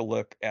took a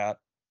look at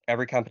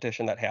every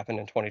competition that happened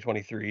in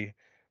 2023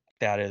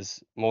 that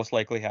is most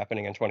likely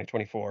happening in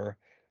 2024.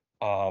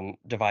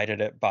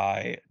 Divided it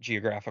by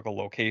geographical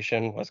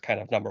location was kind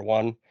of number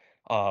one.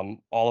 All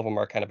of them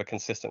are kind of a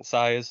consistent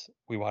size.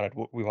 We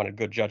wanted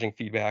good judging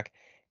feedback,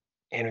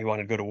 and we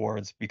wanted good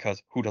awards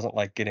because who doesn't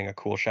like getting a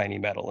cool shiny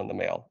medal in the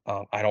mail?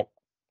 I don't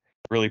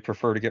really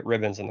prefer to get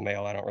ribbons in the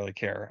mail. I don't really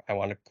care. I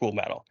want a cool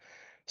medal.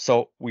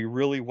 So we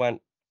really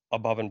went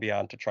above and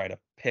beyond to try to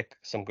pick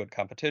some good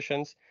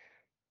competitions.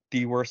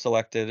 The were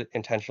selected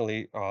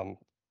intentionally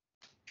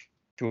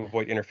to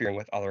avoid interfering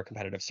with other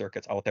competitive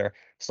circuits out there.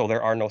 So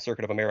there are no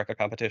Circuit of America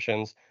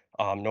competitions,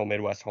 no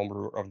Midwest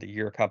Homebrew of the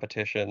Year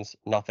competitions,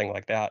 nothing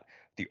like that.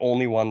 The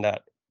only one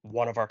that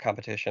one of our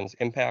competitions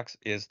impacts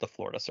is the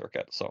Florida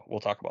circuit. So we'll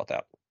talk about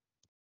that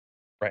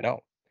right now.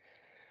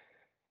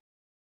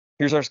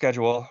 Here's our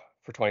schedule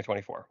for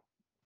 2024.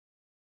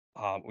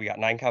 We got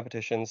 9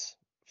 competitions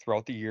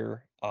throughout the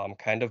year,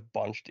 kind of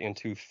bunched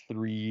into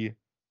three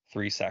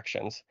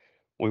sections.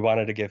 We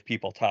wanted to give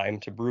people time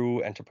to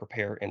brew and to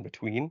prepare in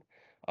between,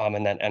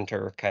 and then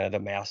enter kind of the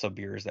mass of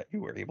beers that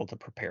you were able to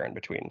prepare in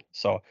between.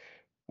 So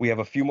we have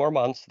a few more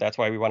months. That's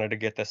why we wanted to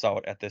get this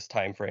out at this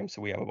time frame.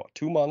 So we have about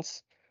 2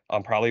 months,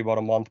 probably about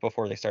a month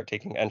before they start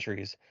taking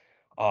entries.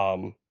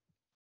 Um,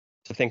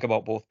 to think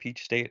about both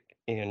Peach State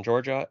in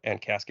Georgia and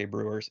Cascade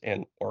Brewers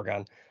in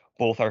Oregon.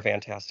 Both are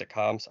fantastic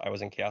comps. I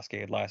was in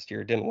Cascade last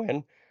year, didn't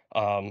win.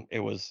 It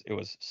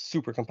was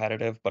super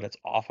competitive, but it's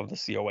off of the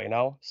COA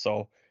now,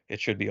 so it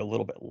should be a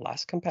little bit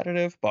less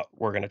competitive. But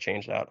we're going to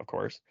change that, of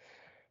course.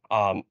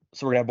 So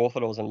we're gonna have both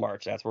of those in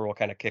March. That's where we'll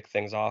kind of kick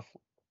things off.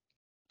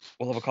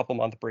 We'll have a couple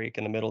month break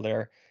in the middle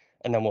there,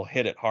 and then we'll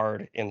hit it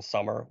hard in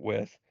summer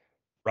with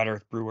Red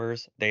Earth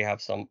Brewers. They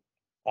have some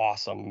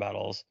awesome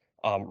medals,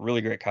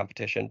 really great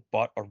competition,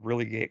 but a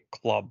really great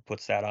club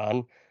puts that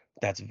on.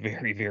 That's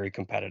very, very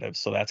competitive.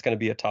 So that's going to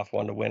be a tough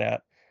one to win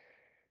at.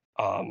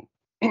 Um,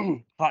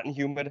 hot and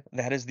humid,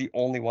 that is the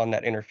only one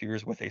that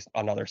interferes with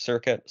another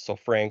circuit. So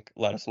Frank,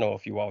 let us know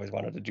if you always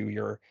wanted to do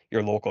your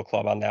local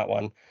club on that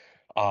one.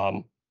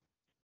 Um,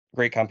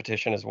 Great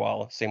competition as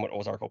well. Same with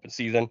Ozark Open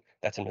Season.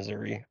 That's in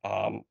Missouri.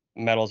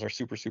 Medals are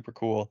super, super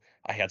cool.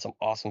 I had some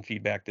awesome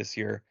feedback this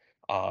year.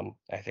 I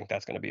think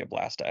that's going to be a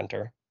blast to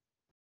enter.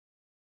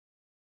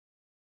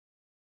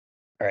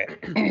 All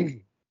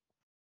right.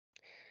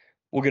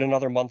 We'll get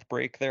another month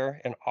break there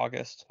in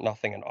August.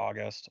 Nothing in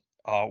August.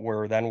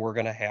 Where then we're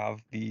going to have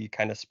the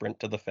kind of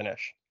sprint to the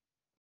finish.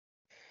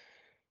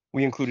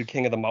 We included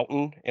King of the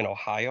Mountain in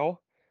Ohio.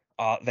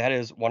 That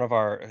is one of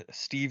our,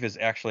 Steve is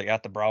actually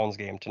at the Browns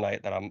game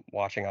tonight that I'm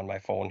watching on my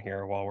phone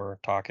here while we're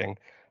talking.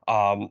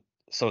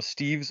 So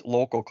Steve's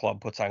local club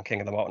puts on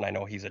King of the Mountain. I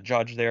know he's a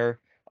judge there,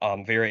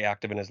 very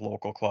active in his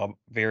local club,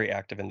 very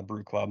active in the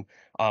brew club.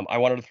 I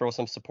wanted to throw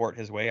some support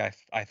his way.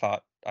 I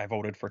thought I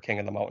voted for King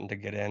of the Mountain to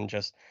get in.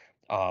 Just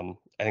I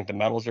think the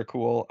medals are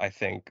cool. I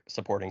think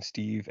supporting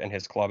Steve and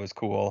his club is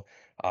cool.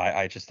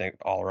 I just think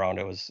all around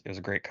it was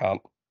a great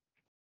comp.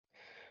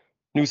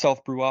 New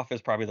South Brew Off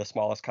is probably the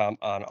smallest comp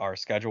on our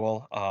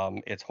schedule.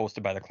 It's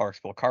hosted by the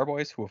Clarksville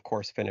Carboys, who of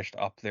course finished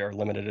up their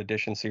limited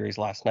edition series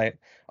last night,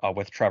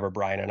 with Trevor,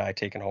 Bryan, and I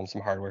taking home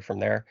some hardware from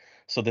there.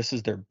 So this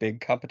is their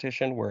big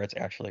competition where it's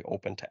actually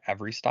open to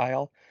every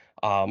style.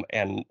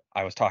 And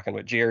I was talking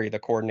with Jerry, the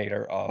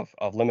coordinator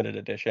of limited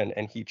edition,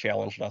 and he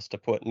challenged us to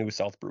put New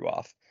South Brew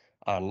Off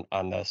on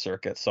the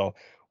circuit. So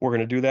we're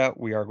going to do that.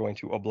 We are going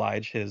to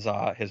oblige his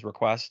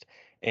request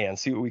and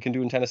see what we can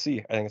do in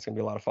Tennessee. I think it's going to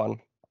be a lot of fun.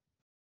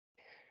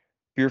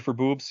 Beer for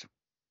Boobs,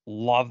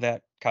 love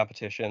that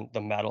competition. The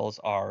medals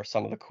are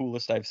some of the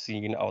coolest I've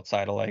seen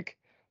outside of like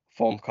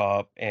Foam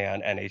Cup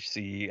and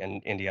NHC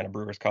and Indiana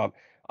Brewers Cup.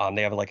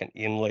 They have like an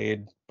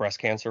inlaid breast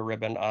cancer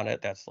ribbon on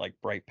it that's like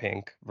bright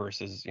pink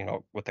versus,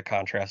 with the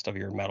contrast of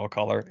your medal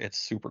color. It's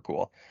super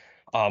cool.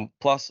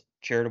 Plus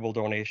charitable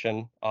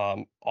donation.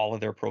 All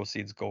of their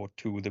proceeds go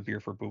to the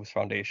Beer for Boobs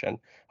Foundation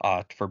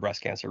for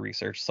breast cancer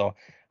research. So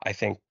I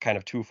think kind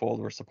of twofold,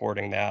 we're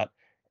supporting that,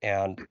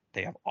 and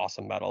they have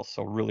awesome medals.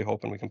 So really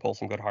hoping we can pull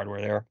some good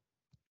hardware there.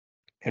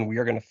 And we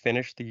are going to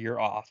finish the year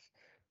off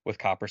with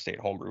Copper State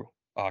Homebrew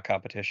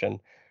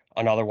competition.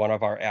 Another one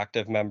of our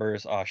active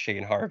members,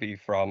 Shane Harvey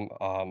from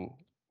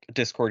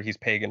Discord. He's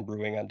Pagan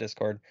Brewing on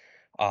Discord.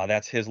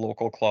 That's his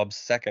local club's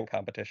second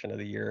competition of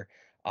the year.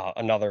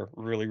 Another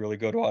really, really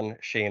good one.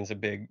 Shane's a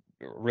big,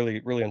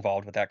 really, really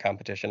involved with that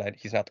competition.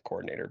 He's not the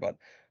coordinator, but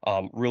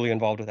really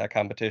involved with that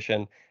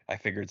competition. I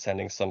figured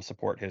sending some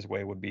support his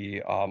way would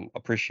be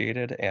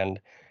appreciated,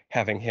 and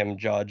having him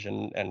judge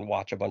and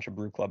watch a bunch of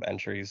brew club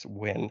entries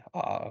win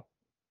will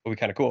be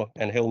kind of cool.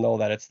 And he'll know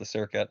that it's the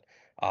circuit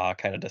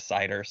kind of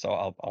decider. So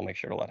I'll make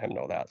sure to let him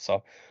know that.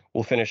 So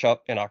we'll finish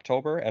up in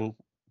October, and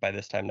by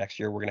this time next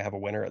year, we're gonna have a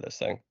winner of this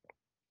thing.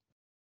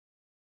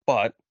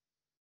 But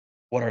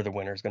what are the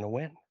winners gonna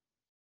win?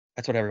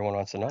 That's what everyone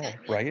wants to know,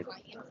 right?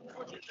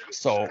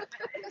 So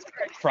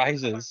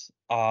prizes,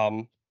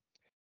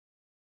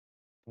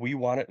 we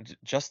want it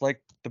just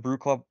like the brew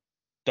club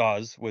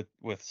does with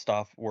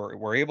stuff.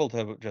 We're able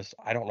to just,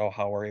 I don't know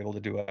how we're able to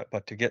do it,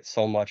 but to get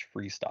so much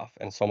free stuff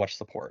and so much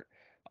support.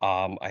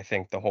 I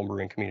think the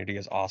homebrewing community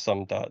is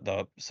awesome.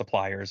 The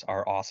suppliers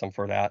are awesome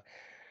for that.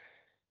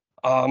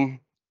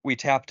 We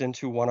tapped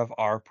into one of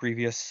our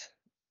previous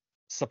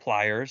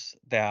suppliers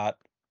that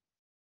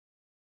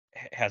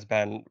has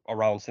been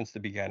around since the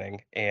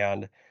beginning,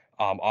 and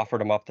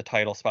offered them up the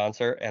title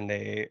sponsor. And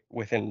they,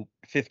 within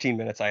 15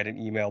 minutes, I had an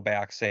email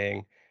back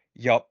saying,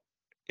 "Yup,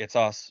 it's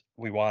us.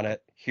 We want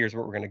it. Here's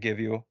what we're going to give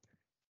you.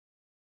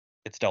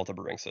 It's Delta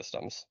Brewing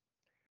Systems."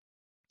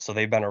 So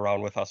they've been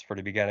around with us for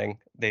the beginning.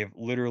 They've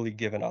literally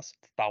given us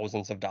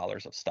thousands of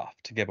dollars of stuff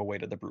to give away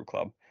to the brew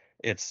club.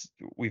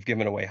 We've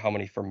given away how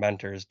many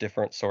fermenters,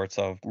 different sorts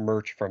of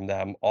merch from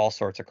them, all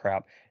sorts of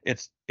crap.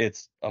 It's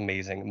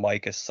amazing.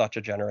 Mike is such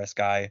a generous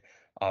guy.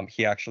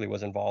 He actually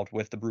was involved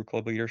with the brew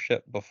club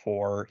leadership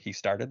before he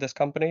started this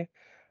company.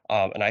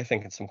 And I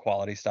think it's some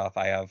quality stuff.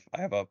 I have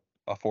a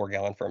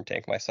 4-gallon firm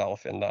tank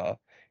myself in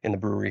the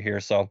brewery here.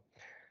 So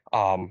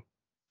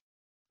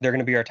they're going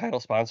to be our title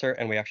sponsor,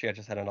 and we actually I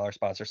just had another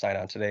sponsor sign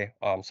on today.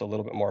 So a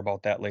little bit more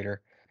about that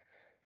later.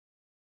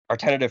 Our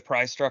tentative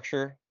prize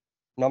structure: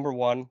 number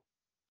one,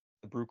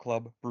 the Brew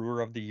Club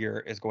Brewer of the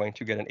Year is going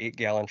to get an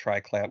 8-gallon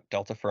tri-clamp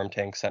Delta firm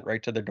tank sent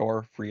right to their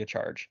door, free of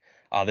charge.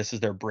 This is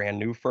their brand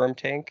new firm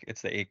tank.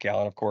 It's the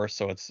 8-gallon, of course,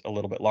 so it's a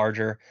little bit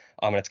larger.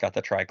 And it's got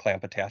the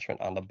tri-clamp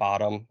attachment on the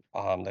bottom,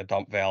 the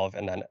dump valve,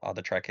 and then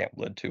the tri-clamp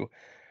lid too.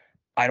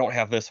 I don't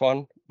have this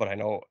one, but I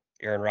know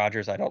Aaron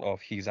Rodgers. I don't know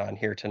if he's on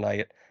here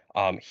tonight.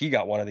 He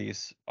got one of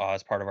these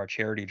as part of our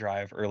charity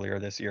drive earlier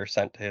this year,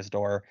 sent to his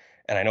door,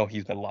 and I know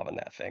he's been loving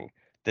that thing.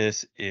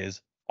 This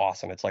is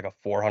awesome. It's like a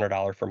 $400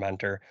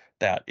 fermenter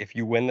that if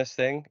you win this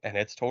thing, and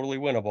it's totally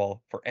winnable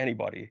for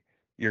anybody,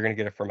 you're going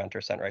to get a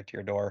fermenter sent right to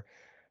your door.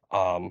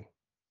 Um,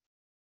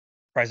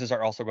 Prizes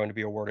are also going to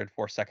be awarded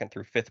for second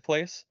through fifth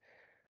place.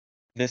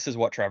 This is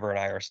what Trevor and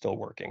I are still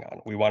working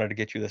on. We wanted to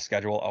get you the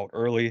schedule out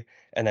early,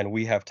 and then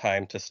we have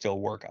time to still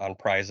work on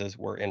prizes.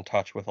 We're in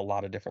touch with a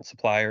lot of different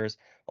suppliers,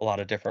 a lot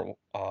of different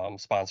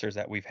sponsors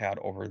that we've had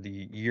over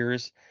the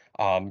years,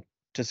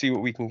 to see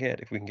what we can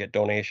get, if we can get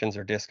donations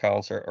or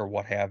discounts or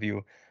what have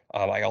you.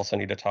 I also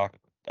need to talk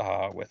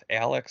with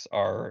Alex,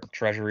 our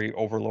treasury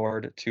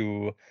overlord,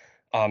 to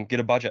get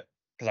a budget,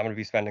 because I'm going to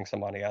be spending some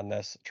money on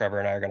this. Trevor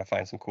and I are going to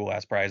find some cool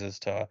ass prizes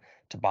to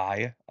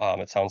buy.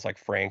 It sounds like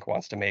Frank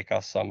wants to make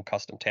us some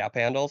custom tap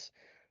handles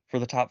for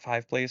the top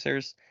 5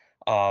 placers.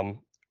 Um,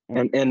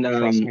 And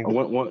Trust me.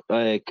 one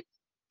like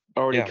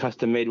already Yeah,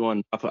 custom made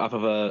one off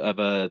of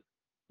a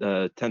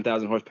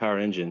 10,000 horsepower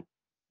engine.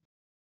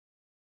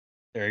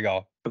 there you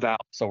go. Valve.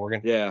 So we're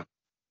gonna Yeah.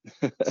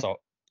 so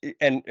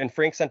and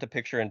Frank sent a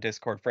picture in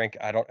Discord. Frank,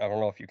 I don't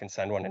know if you can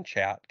send one in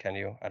chat. Can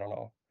you? I don't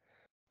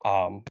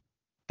know.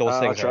 Those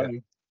I'll things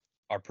try.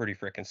 are pretty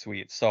freaking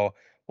sweet. So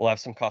we'll have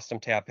some custom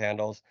tap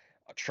handles.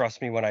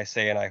 Trust me when I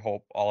say, and I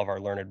hope all of our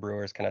learned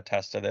brewers can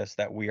attest to this,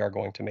 that we are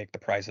going to make the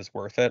prizes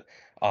worth it.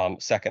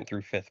 Second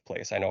through fifth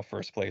place. I know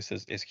first place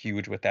is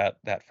huge with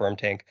that firm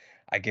tank.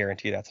 I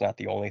guarantee that's not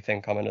the only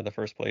thing coming to the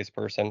first place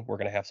person. We're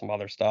gonna have some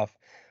other stuff.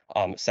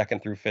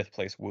 Second through fifth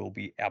place will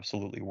be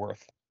absolutely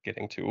worth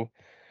getting to.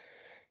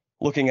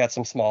 Looking at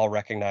some small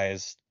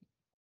recognized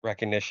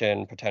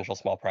recognition, potential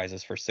small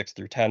prizes for 6th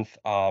through 10th.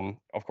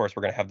 Of course,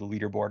 we're going to have the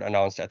leaderboard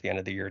announced at the end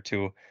of the year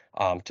too,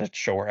 to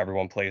show where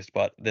everyone placed.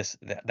 But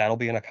that'll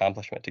be an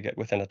accomplishment to get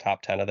within the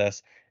top 10 of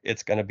this.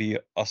 It's going to be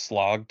a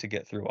slog to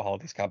get through all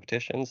of these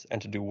competitions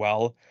and to do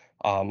well,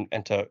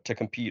 and to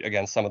compete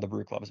against some of the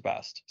brew club's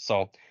best.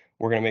 So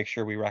we're going to make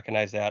sure we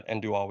recognize that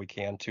and do all we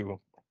can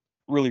to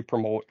really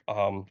promote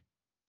and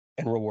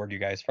reward you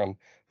guys for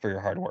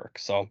your hard work.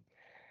 So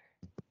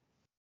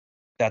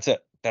that's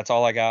it. That's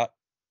all I got.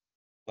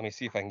 Let me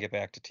see if I can get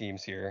back to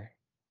teams here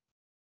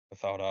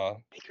without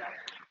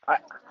I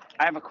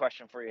I have a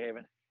question for you,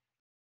 Haven.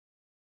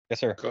 yes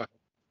sir. Go ahead.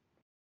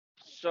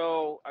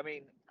 So, I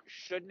mean,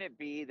 shouldn't it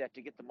be that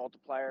to get the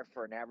multiplier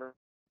for an average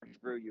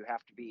brew, you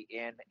have to be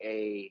in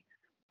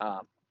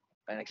an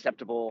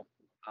acceptable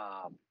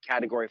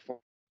category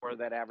for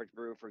that average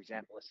brew? For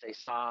example, a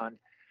saison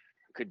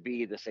could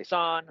be the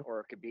saison, or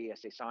it could be a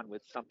saison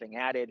with something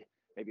added,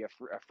 maybe a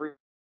fruit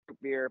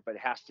beer, but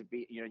it has to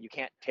be, you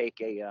can't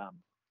take a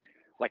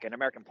like an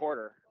American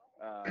Porter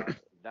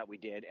that we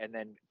did, and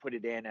then put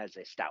it in as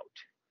a stout.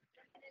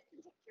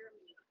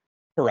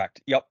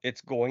 Correct. Yep,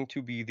 it's going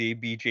to be the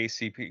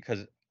BJCP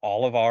because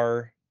all of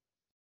our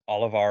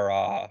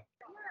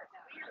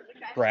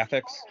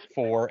graphics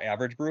for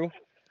Average Brew.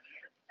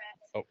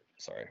 Oh,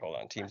 sorry, hold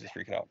on. Teams is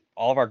freaking out.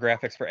 All of our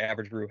graphics for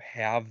Average Brew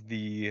have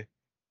the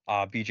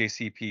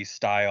BJCP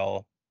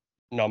style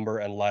number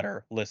and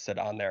letter listed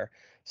on there.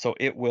 So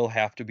it will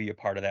have to be a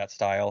part of that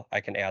style.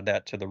 I can add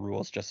that to the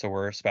rules just so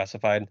we're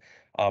specified.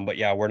 But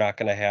yeah, we're not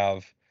going to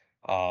have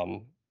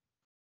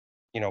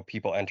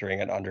people entering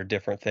it under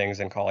different things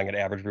and calling it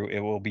Average Brew. It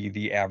will be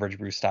the Average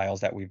Brew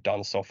styles that we've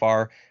done so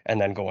far, and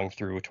then going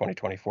through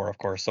 2024, of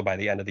course. So by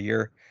the end of the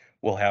year,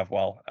 we'll have,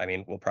 we'll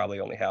probably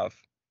only have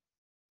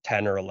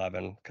 10 or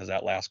 11 because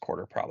that last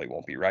quarter probably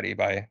won't be ready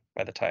by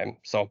the time.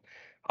 So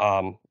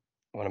I'm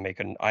going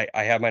to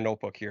I have my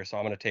notebook here, so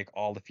I'm going to take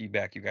all the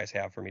feedback you guys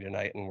have for me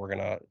tonight, and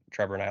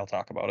Trevor and I will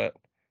talk about it.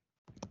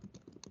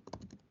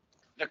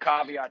 The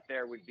caveat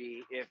there would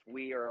be if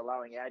we are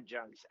allowing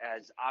adjuncts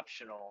as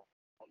optional,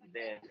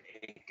 then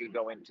it could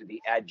go into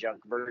the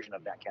adjunct version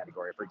of that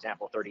category. For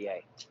example,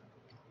 30A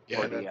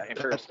for the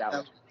Imperial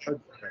Stout.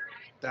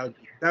 That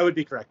would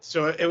be correct.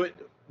 So it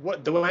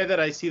would the way that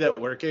I see that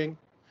working,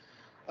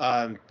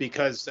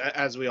 because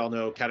as we all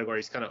know,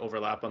 categories kind of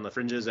overlap on the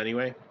fringes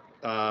anyway.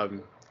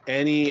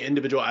 Any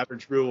individual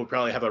Average Brew will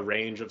probably have a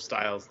range of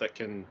styles that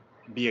can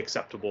be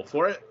acceptable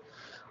for it,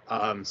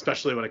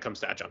 especially when it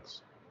comes to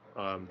adjuncts.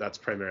 That's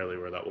primarily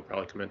where that will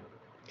probably come in.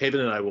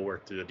 Haven and I will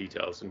work through the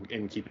details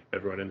and keep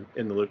everyone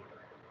in the loop.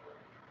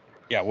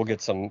 Yeah, we'll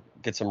get some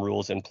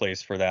rules in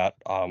place for that,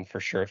 for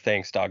sure.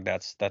 Thanks, Doug.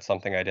 That's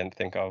something I didn't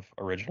think of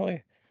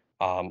originally.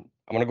 I'm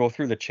gonna go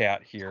through the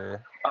chat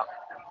here.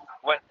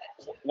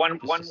 One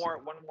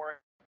more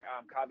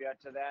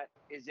caveat to that.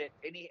 Is it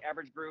any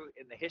Average Brew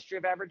in the history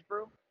of Average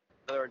Brew?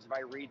 In other words, if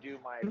I redo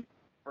my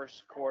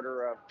first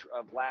quarter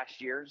of last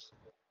year's,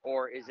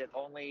 or is it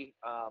only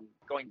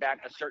going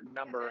back a certain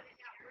number?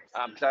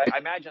 So I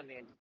imagine the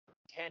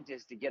intent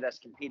is to get us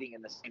competing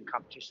in the same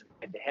competition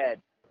head to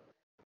head,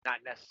 not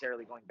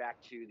necessarily going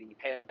back to the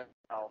pale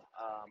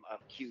of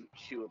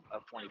Q2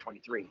 of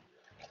 2023.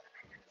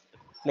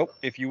 Nope.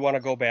 If you want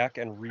to go back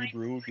and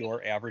rebrew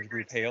your Average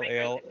Brew Pale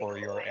Ale or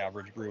your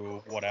Average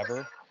Brew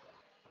whatever,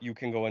 you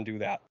can go and do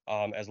that.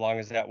 As long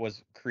as that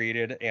was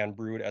created and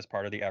brewed as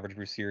part of the Average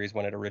Brew series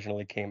when it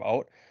originally came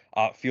out,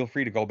 feel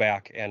free to go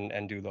back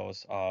and do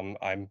those. I'm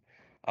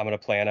going to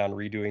plan on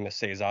redoing the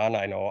Saison.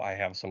 I know I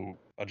have some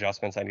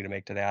adjustments I need to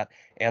make to that,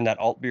 and that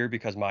alt beer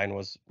because mine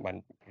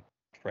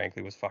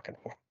frankly was fucking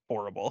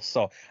horrible.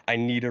 So I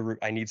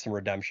need some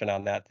redemption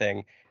on that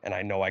thing, and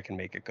I know I can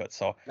make it good.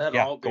 So that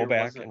yeah, alt go beer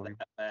back wasn't and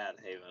that bad,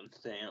 Haven.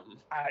 Damn.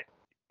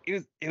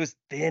 it was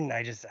thin.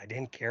 I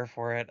didn't care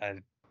for it.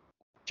 You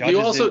Judges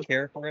also didn't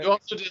care for it. You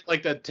also did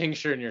like that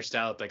tincture in your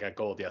stout that got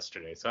gold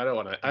yesterday. So I don't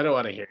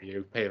want to hear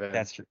you, Haven.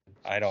 That's true.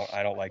 I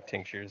don't like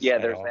tinctures. Yeah,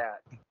 there's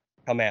that.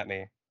 Come at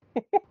me.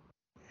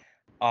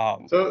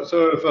 So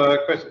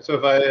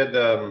if I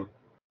had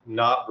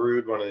not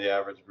brewed one of the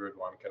Average Brewed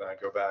one, can I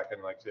go back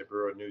and say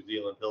brew a New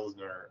Zealand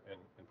Pilsner and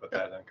put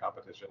that in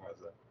competition as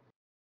an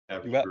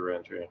Average Brew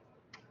entry?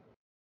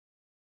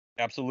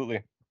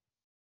 Absolutely.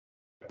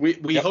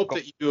 We hope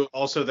that you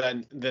also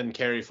then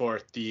carry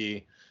forth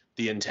the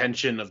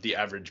intention of the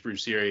Average Brew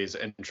series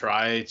and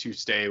try to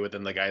stay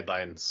within the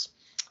guidelines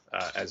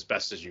as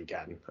best as you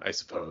can, I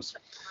suppose.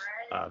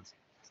 Or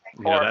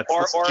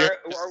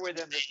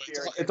within the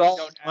spirit. It's all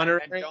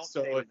honorary. Don't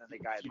stay within the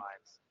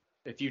guidelines.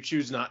 If you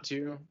choose not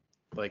to,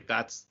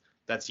 that's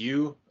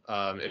you.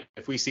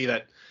 If we see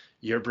that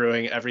you're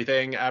brewing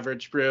everything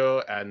Average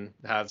Brew and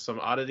have some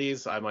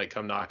oddities, I might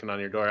come knocking on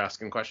your door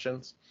asking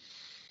questions.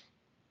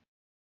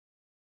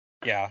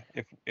 Yeah,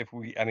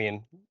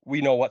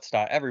 we know what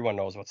style. Everyone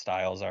knows what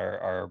styles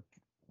are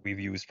we've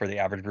used for the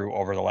Average Brew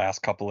over the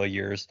last couple of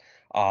years.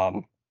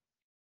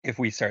 If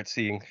we start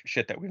seeing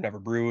shit that we've never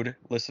brewed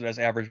listed as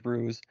Average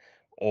Brews,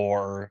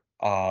 or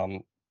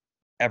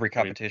every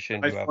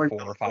competition you have 4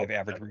 or 5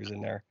 Average Brews in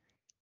there.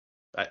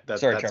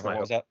 Sorry, Trevor,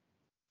 what was that?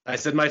 I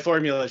said my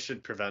formula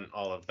should prevent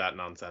all of that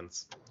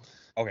nonsense.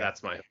 Okay,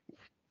 that's my.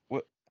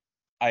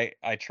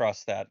 I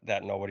trust that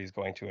nobody's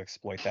going to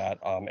exploit that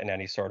in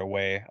any sort of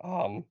way.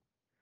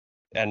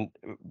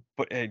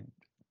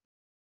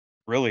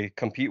 Really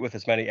compete with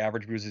as many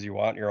Average Brews as you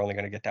want. You're only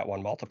going to get that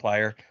one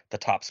multiplier. The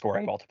top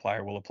scoring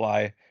multiplier will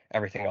apply.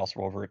 Everything else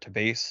will revert to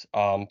base.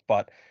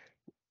 But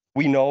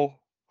we know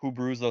who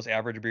brews those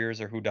average beers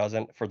or who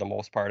doesn't, for the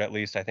most part, at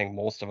least. I think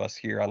most of us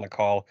here on the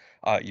call,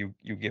 you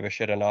give a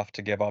shit enough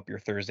to give up your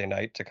Thursday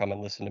night to come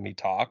and listen to me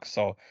talk.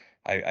 So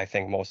I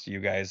think most of you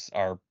guys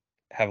are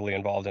heavily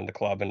involved in the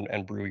club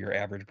and brew your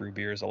Average Brew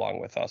beers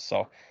along with us.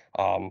 So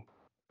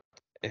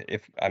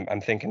if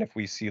I'm thinking if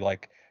we see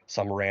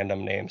some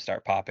random name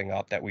start popping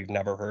up that we've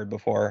never heard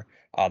before,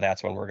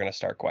 that's when we're going to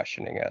start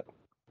questioning it.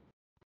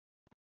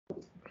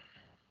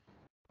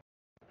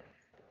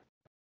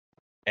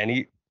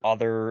 Any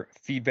other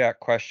feedback,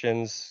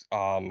 questions,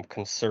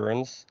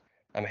 concerns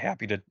I'm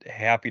happy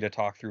to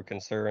talk through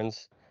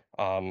concerns.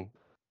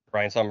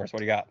 Brian Summers, what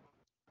do you got?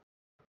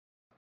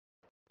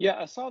 Yeah,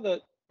 I saw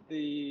that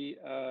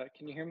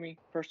can you hear me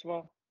first of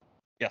all?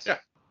 Yes. Yeah.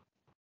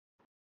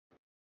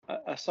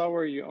 I saw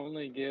where you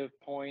only give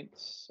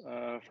points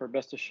for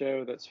best of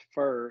show that's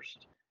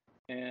first.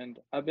 And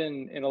I've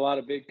been in a lot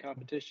of big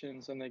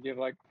competitions and they give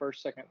like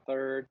first, second,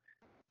 third.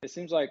 It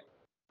seems like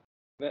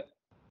that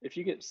if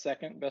you get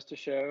second best of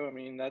show, I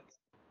mean,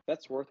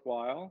 that's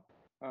worthwhile.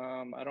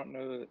 I don't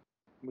know that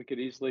we could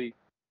easily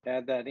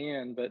add that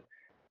in, but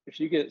if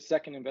you get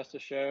second in best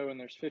of show and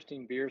there's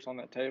 15 beers on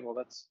that table,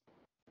 that's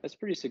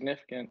pretty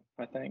significant,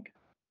 I think.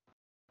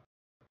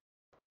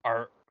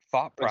 Our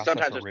thought But process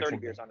sometimes there's 30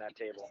 originally. beers on that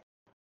table.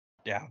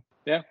 Yeah.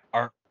 Yeah.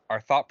 Our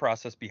thought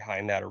process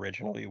behind that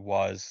originally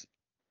was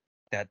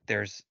that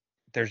there's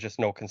just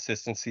no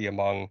consistency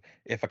among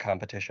if a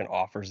competition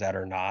offers that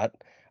or not.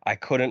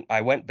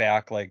 I went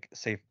back, like,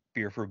 say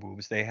Beer for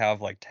Boobs, they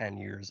have like 10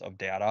 years of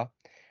data.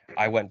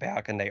 I went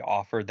back and they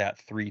offered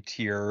that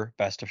 3-tier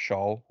best of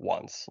show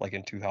once, like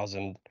in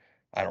 2000.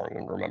 I don't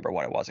even remember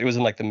what it was. It was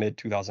in like the mid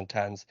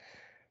 2010s.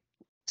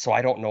 So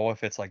I don't know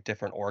if it's like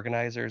different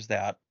organizers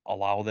that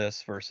allow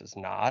this versus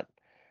not.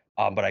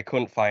 But I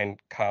couldn't find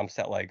comps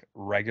that like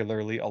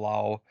regularly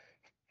allow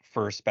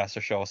first best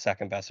of show,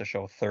 second best of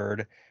show,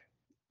 third,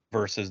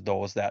 versus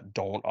those that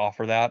don't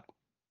offer that.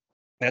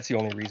 That's the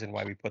only reason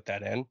why we put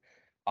that in.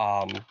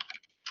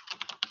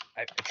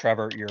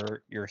 Trevor,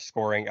 your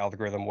scoring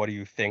algorithm, what do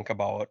you think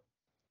about,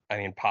 I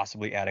mean,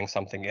 possibly adding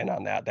something in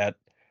on that? That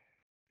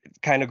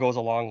kind of goes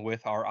along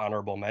with our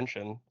honorable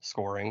mention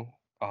scoring.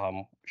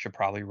 Should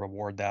probably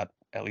reward that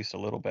at least a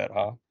little bit,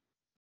 huh?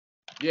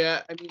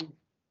 Yeah, I mean,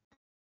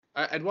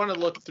 I'd want to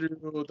look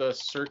through the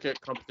circuit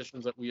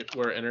competitions that we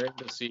were entering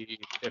to see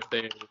if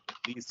they at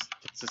least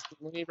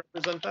consistently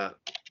represent that,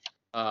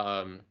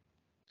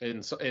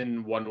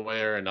 in one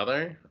way or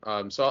another.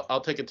 So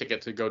I'll take a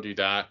ticket to go do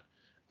that.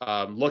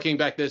 Looking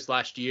back this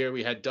last year,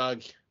 we had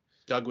Doug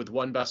with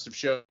one best of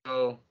show.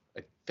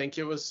 I think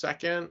it was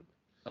second.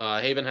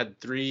 Haven had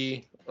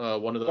 3.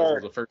 One of those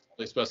was the first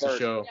place best of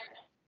show.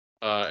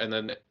 And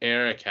then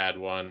Eric had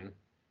one.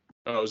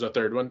 Oh, it was a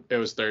third one. It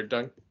was third,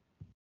 Doug.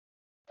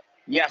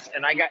 Yes,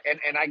 and I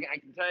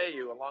can tell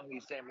you along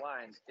these same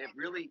lines, it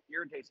really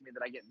irritates me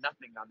that I get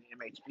nothing on the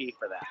MHP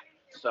for that.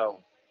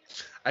 So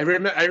I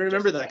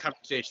remember that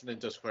conversation in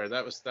Discord.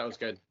 That was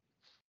good.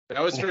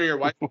 That was for your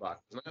wife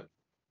box, wasn't it?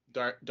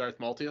 Darth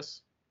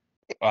Maltius.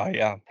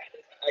 Yeah.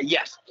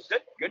 Yes,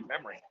 good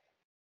memory.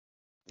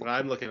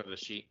 I'm looking at the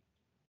sheet.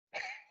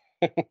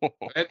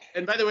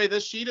 and by the way,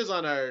 this sheet is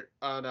on our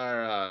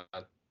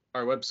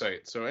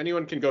website, so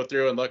anyone can go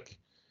through and look.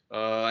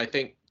 I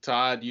think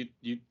Todd,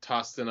 you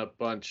tossed in a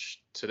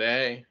bunch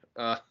today,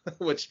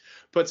 which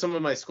put some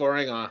of my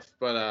scoring off.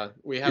 But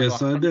we have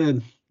yes, I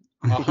did.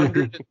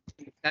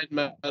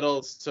 110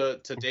 medals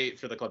to date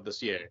for the club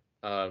this year.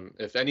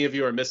 If any of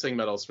you are missing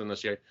medals from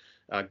this year,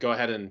 go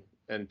ahead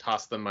and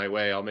toss them my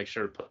way. I'll make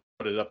sure to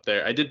put it up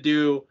there. I did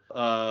do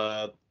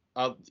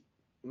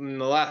in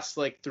the last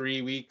like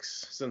 3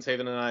 weeks since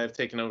Haven and I have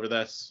taken over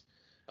this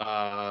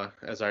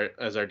as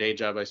our day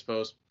job, I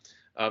suppose.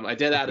 I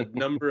did add a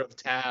number of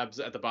tabs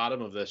at the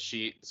bottom of this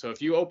sheet. So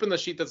if you open the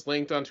sheet that's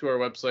linked onto our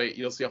website,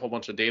 you'll see a whole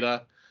bunch of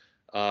data.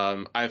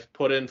 I've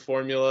put in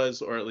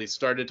formulas, or at least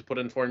started to put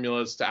in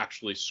formulas to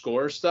actually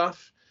score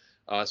stuff.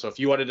 So if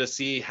you wanted to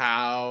see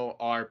how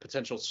our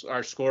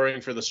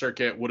scoring for the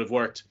circuit would have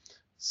worked,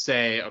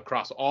 say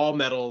across all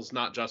medals,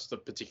 not just the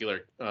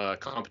particular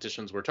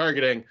competitions we're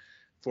targeting,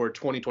 for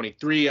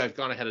 2023, I've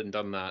gone ahead and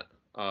done that.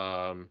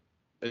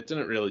 It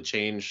didn't really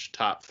change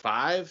top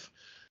 5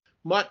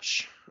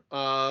 much.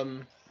 How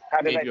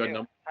did I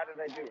do? How did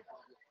I do?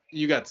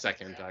 You got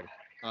second,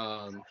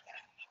 Doug.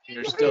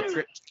 You're still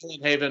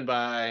killing Haven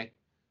by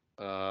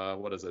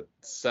what is it,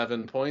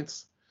 7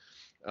 points?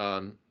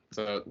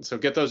 So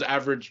get those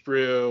average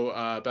brew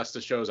best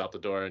of shows out the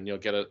door, and you'll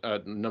get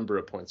a number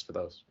of points for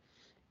those.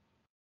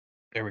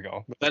 There we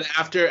go. But then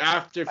after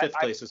 5th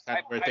place is kind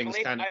of where things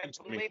kind of.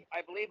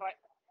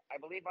 I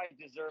believe I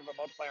deserve a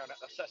multiplier.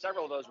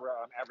 Several of those were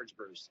average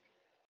brews.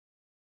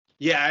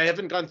 Yeah, I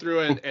haven't gone through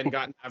and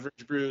gotten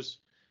average brews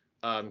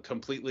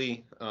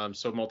completely.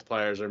 So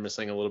multipliers are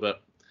missing a little bit.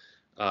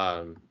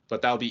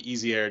 But that'll be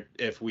easier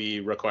if we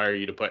require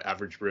you to put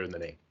average brew in the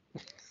name.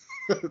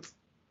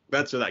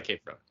 That's where that came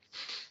from.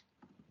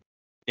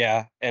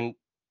 Yeah, and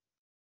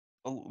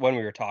when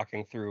we were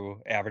talking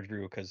through average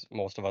brew, because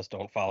most of us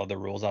don't follow the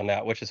rules on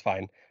that, which is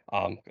fine,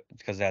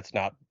 because that's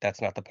not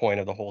the point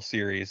of the whole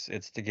series.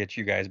 It's to get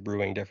you guys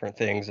brewing different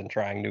things and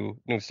trying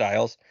new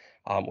styles,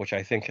 which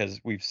I think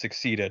we've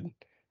succeeded.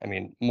 I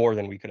mean, more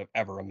than we could have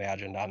ever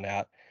imagined on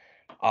that.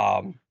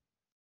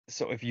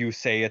 So if you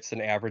say it's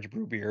an average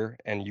brew beer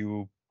and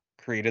you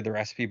created the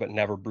recipe but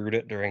never brewed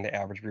it during the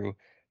average brew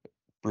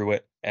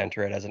it,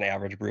 enter it as an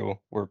average brew,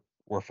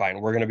 we're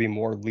fine. We're going to be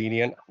more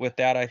lenient with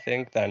that, I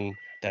think, than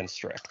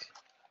strict.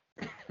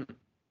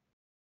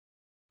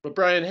 But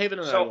Brian, Haven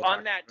and I will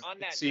on that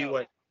see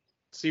note,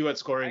 what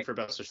scoring for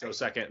best of show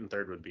second and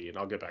third would be, and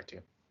I'll get back to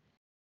you.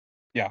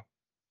 Yeah.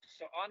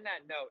 So on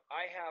that note,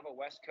 I have a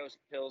West Coast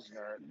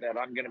Pilsner that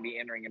I'm going to be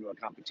entering into a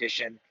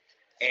competition,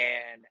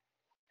 and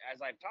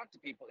as I've talked to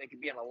people, it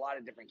could be in a lot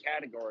of different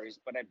categories,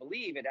 but I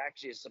believe it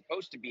actually is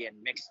supposed to be in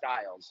mixed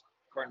styles,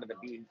 according to the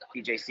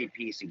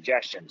BJCP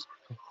suggestions.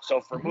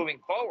 So for moving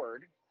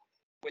forward,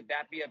 would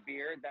that be a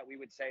beer that we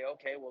would say,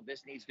 okay, well,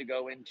 this needs to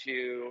go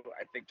into,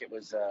 I think it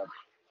was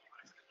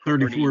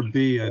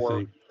 34B, I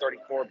think.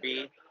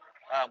 34B,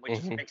 which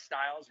is Mhm. mixed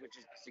styles, which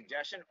is the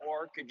suggestion,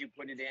 or could you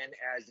put it in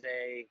as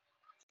a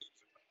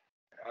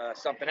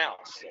something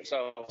else?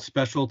 So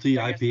Specialty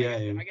I guess,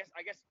 IPA.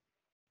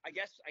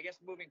 I guess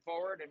moving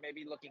forward and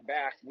maybe looking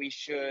back, we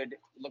should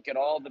look at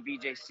all the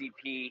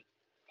BJCP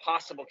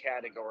possible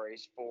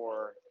categories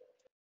for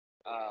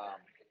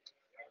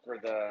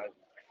the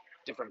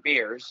different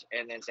beers,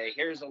 and then say,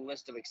 here's a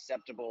list of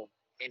acceptable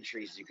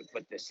entries you could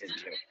put this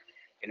into.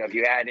 You know, if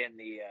you add in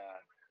the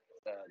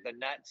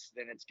nuts,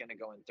 then it's going to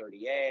go in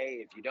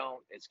 30A. If you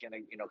don't, it's going to,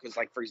 you know, because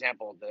like for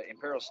example, the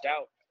Imperial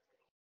Stout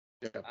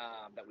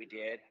that we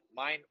did,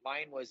 mine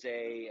was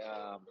a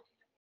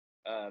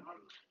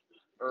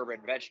herb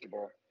and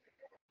vegetable,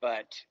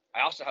 but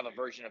I also have a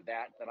version of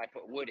that I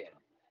put wood in.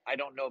 I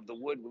don't know if the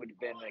wood would have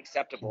been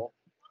acceptable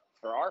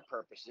for our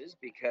purposes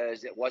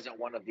because it wasn't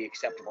one of the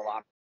acceptable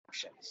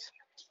options.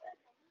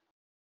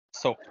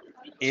 So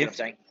See what I'm if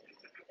saying?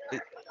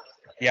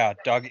 yeah,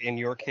 Doug, in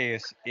your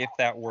case, if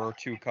that were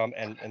to come,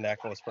 and that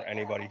goes for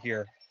anybody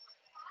here,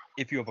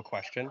 if you have a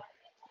question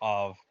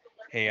of,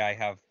 hey, I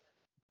have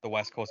the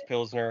West Coast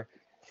Pilsner,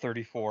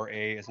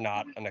 34A is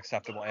not an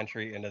acceptable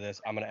entry into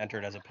this, I'm going to enter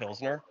it as a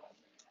Pilsner,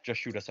 just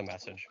shoot us a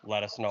message.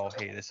 Let us know,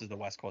 hey, this is the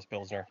West Coast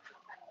Pilsner.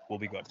 We'll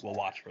be good. We'll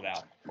watch for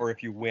that. Or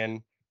if you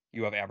win,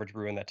 you have Average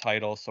Brew in the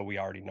title, so we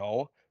already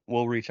know.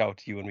 We'll reach out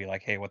to you and be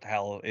like, hey, what the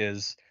hell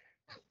is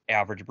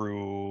Average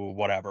Brew,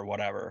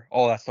 whatever.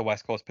 Oh, that's the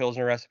West Coast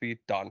Pilsner recipe.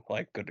 Done.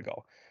 Like, good to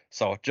go.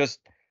 So just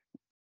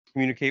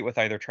communicate with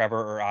either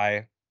Trevor or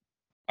I.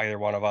 Either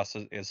one of us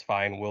is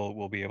fine.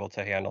 We'll be able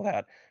to handle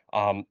that.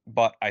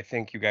 But I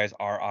think you guys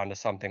are onto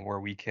something where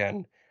we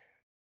can,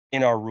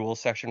 in our rules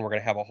section, we're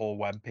gonna have a whole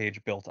web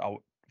page built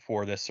out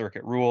for this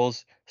circuit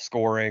rules,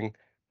 scoring,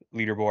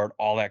 leaderboard,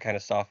 all that kind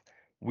of stuff.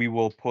 We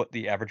will put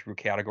the average brew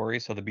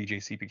categories, so the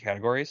BJCP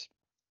categories,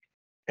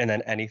 and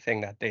then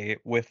anything that they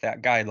with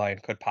that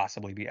guideline could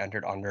possibly be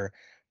entered under.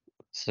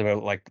 So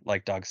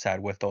like Doug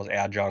said, with those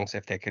adjuncts,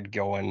 if they could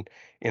go in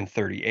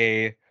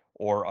 30A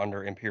or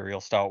under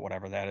Imperial Stout,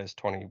 whatever that is,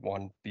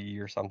 21B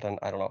or something.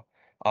 I don't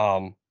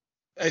know.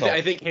 So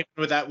I think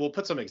with that, we'll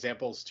put some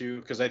examples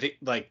too, because I think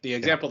like the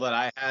example that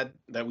I had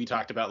that we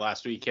talked about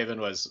last week, Kevin,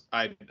 was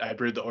I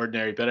brewed the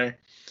ordinary bitter.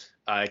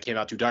 It came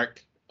out too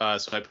dark,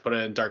 so I put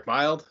it in dark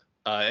mild.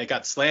 It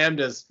got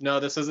slammed as no,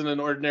 this isn't an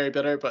ordinary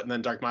bitter, but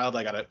then dark mild,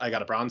 I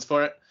got a bronze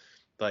for it.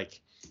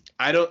 Like,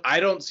 I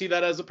don't see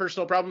that as a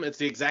personal problem. It's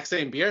the exact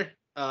same beer.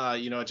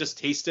 It just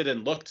tasted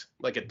and looked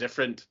like a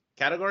different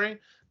category.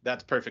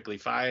 That's perfectly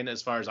fine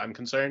as far as I'm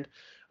concerned.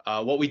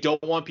 What we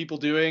don't want people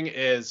doing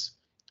is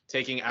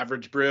taking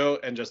average brew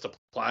and just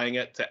applying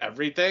it to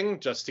everything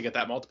just to get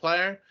that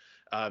multiplier.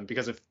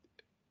 Because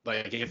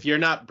if you're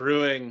not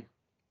brewing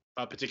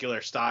a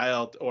particular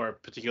style or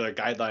particular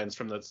guidelines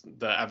from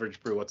the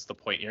average brew, what's the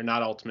point? You're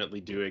not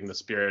ultimately doing the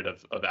spirit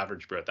of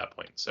average brew at that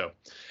point. So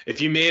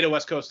if you made a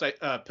West Coast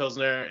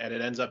Pilsner and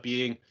it ends up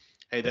being,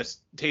 hey, this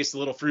tastes a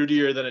little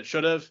fruitier than it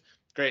should have,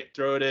 great,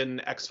 throw it in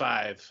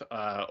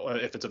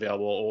X5 if it's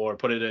available, or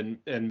put it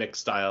in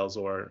mixed styles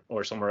or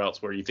somewhere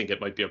else where you think it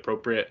might be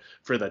appropriate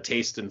for the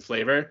taste and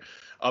flavor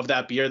of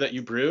that beer that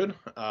you brewed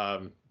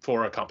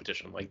for a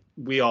competition. Like,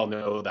 we all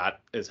know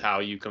that is how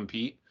you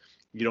compete.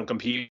 You don't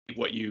compete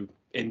what you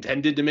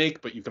intended to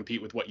make, but you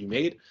compete with what you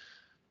made.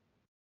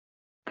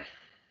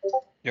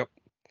 yep,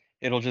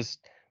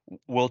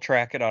 we'll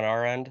track it on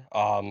our end.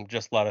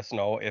 Just let us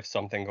know if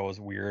something goes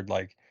weird,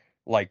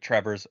 like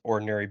Trevor's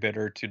ordinary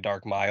bitter to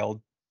dark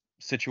mild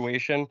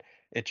situation.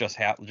 It just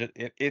happens.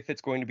 If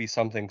it's going to be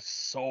something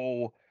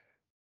so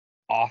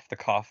off the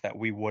cuff that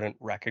we wouldn't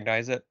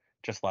recognize it,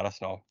 just let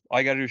us know. All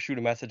you gotta do is shoot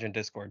a message in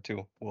Discord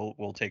too.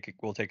 We'll take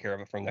care of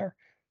it from there.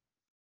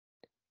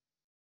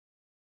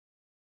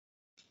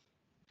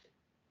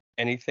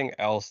 Anything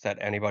else that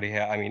anybody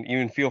I mean,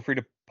 even feel free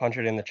to punch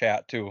it in the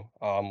chat too.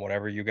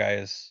 Whatever you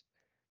guys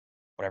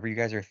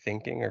are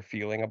thinking or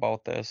feeling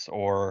about this,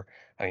 or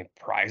I mean,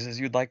 prizes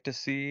you'd like to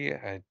see.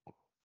 I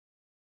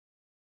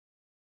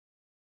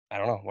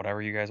don't know,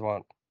 whatever you guys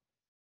want.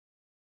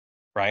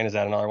 Brian, is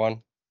that another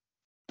one?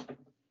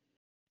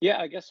 Yeah,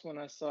 I guess when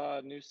I saw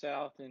New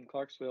South in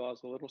Clarksville, I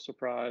was a little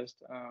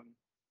surprised. I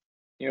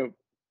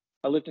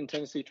lived in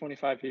Tennessee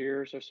 25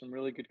 years. There's some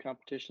really good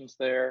competitions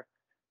there.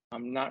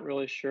 I'm not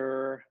really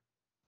sure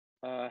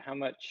how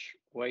much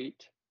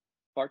weight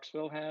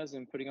Clarksville has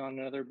in putting on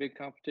another big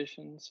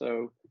competition.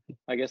 So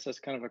I guess that's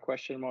kind of a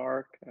question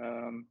mark.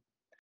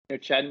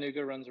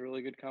 Chattanooga runs a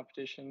really good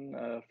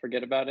competition.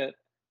 Forget about it.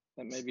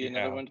 That may be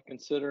another one to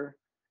consider.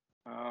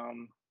 I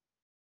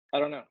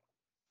don't know.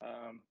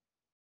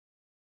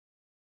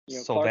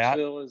 So that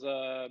Clarksville is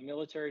a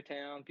military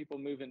town. People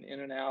moving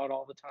in and out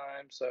all the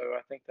time. So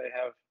I think they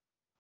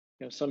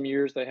have, some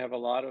years they have a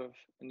lot of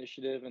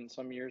initiative and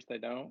some years they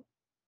don't.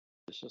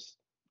 It's just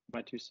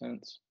my 2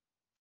 cents.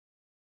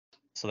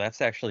 so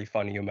that's actually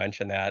funny you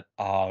mentioned that.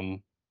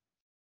 When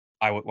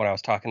I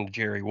was talking to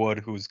Jerry Wood,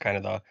 who's kind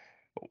of the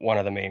one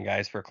of the main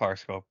guys for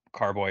Clarksville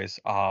Carboys,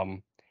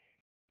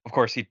 of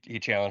course he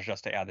challenged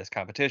us to add this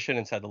competition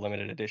and said the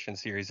limited edition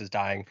series is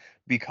dying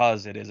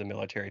because it is a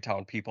military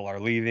town. People are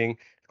leaving,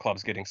 the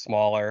club's getting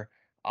smaller.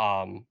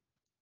 Um,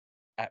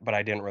 but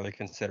I didn't really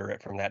consider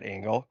it from that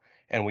angle.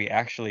 And we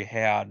actually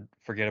had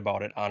Forget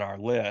About It on our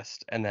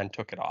list and then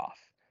took it off.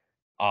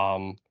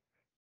 Um,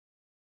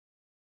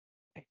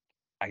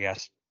 I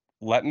guess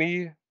let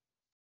me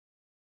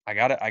I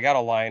got a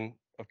line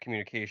of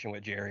communication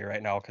with Jerry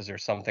right now because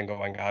there's something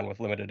going on with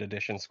limited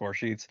edition score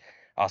sheets.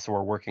 So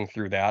we're working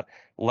through that.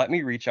 Let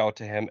me reach out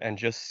to him and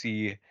just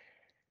see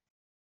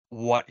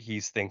what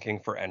he's thinking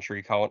for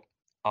entry count.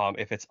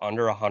 If it's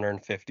under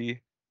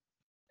 150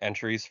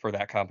 entries for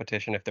that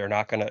competition, if they're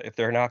not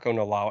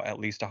gonna allow at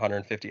least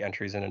 150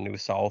 entries in a New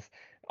South,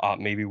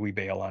 maybe we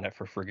bail on it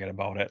for Forget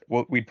About It.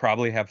 We'd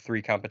probably have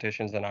 3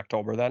 competitions in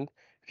October then,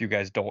 if you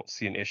guys don't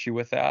see an issue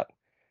with that.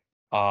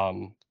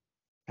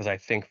 Because I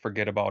think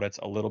Forget About It's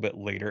a little bit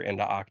later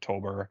into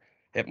October.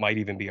 It might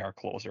even be our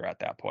closer at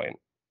that point.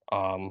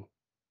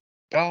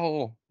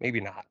 Oh, maybe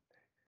not.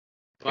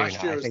 Maybe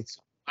not. I think.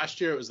 Last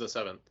year it was the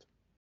 7th.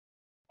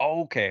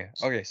 Okay.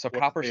 So What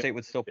Copper they- State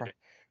would still.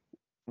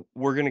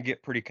 We're gonna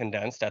get pretty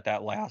condensed at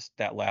that last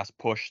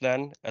push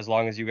then, as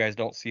long as you guys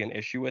don't see an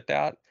issue with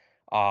that.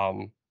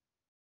 Um,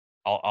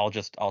 I'll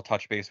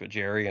touch base with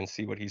Jerry and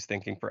see what he's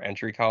thinking for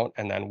entry count,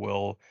 and then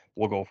we'll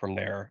go from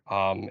there.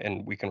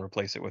 And we can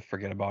replace it with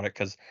Forget About It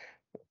because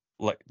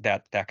like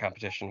that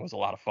competition was a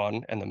lot of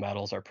fun and the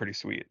medals are pretty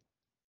sweet.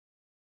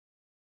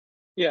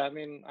 Yeah, I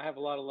mean, I have a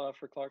lot of love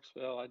for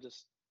Clarksville. I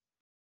just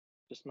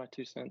my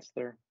 2 cents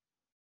there.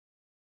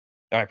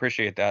 I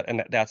appreciate that,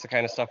 and that's the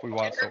kind of stuff we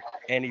want. So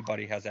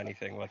anybody has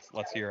anything,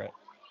 let's hear it.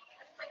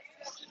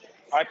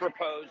 I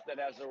propose that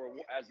as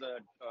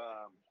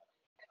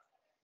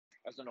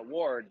an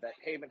award, that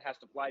Haven has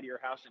to fly to your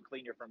house and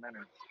clean your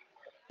fermenter.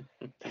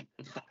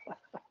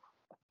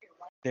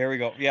 There we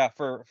go. Yeah,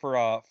 for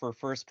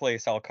first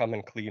place, I'll come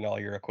and clean all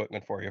your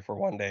equipment for you for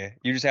one day.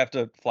 You just have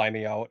to fly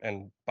me out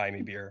and buy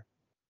me beer.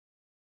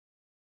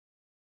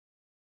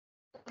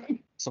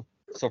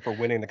 So for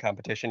winning the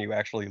competition, you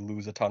actually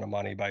lose a ton of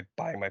money by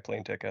buying my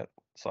plane ticket.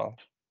 So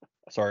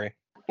sorry.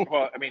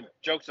 Well, I mean,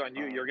 joke's on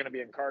you. You're going to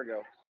be in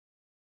cargo.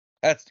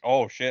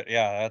 Oh shit,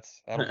 yeah,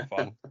 that'll be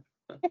fun.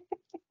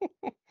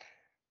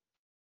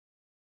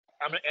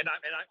 I'm going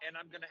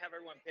to have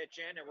everyone pitch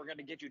in, and we're going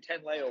to get you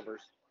 10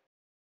 layovers.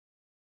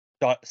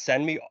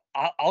 Send me.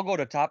 I'll go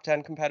to top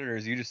 10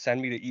 competitors. You just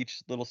send me to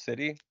each little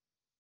city.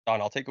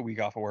 Done. I'll take a week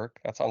off of work.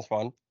 That sounds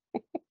fun.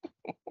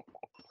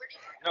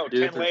 No,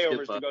 10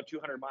 layovers to go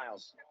 200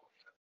 miles.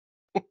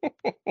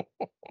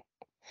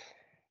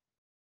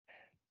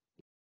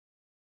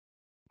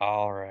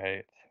 All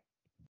right.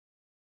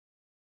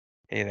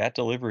 Hey, that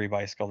delivery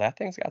bicycle, that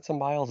thing's got some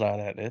miles on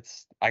it.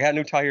 I got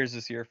new tires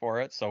this year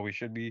for it, so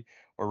we're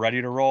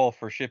ready to roll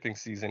for shipping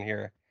season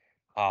here.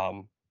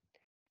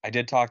 I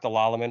did talk to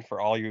Lalaman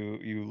for all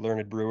you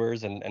learned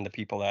brewers and the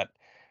people that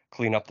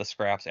clean up the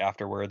scraps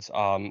afterwards.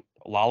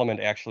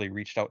 Lalaman actually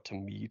reached out to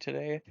me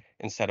today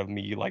instead of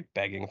me like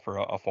begging for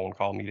a phone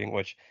call meeting,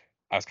 which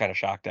I was kind of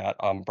shocked at.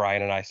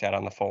 Brian and I sat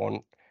on the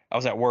phone. I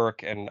was at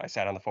work and I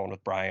sat on the phone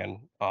with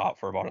Brian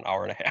for about an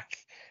hour and a half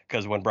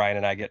because when Brian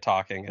and I get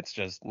talking, it's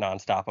just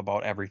nonstop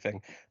about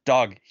everything.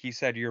 Doug, he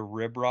said your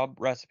rib rub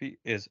recipe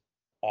is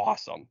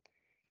awesome.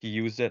 He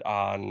used it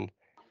on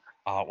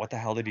what the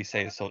hell did he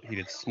say? So he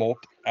did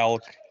smoked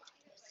elk,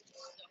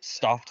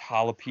 stuffed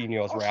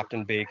jalapenos wrapped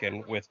in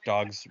bacon with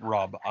Doug's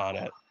rub on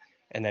it.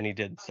 And then he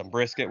did some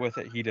brisket with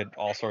it. He did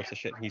all sorts of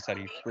shit. And he said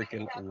he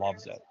freaking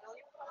loves it.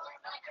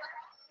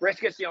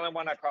 Brisket's the only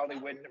one I probably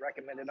wouldn't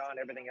recommend it on.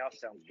 Everything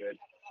else sounds good.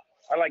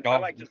 I like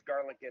just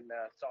garlic and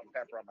salt and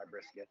pepper on my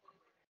brisket.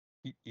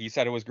 He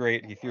said it was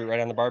great. He threw it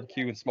right on the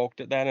barbecue and smoked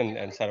it then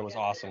and said it was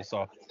awesome.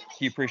 So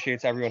he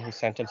appreciates everyone who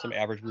sent him some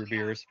average brew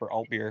beers for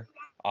alt beer.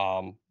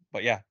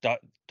 But yeah,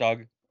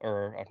 Doug,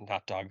 or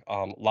not Doug,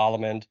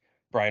 Lalamond,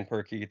 Brian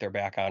Perky, they're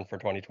back on for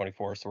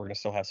 2024. So we're going to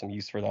still have some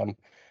use for them.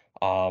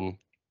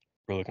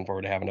 We're looking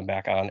forward to having them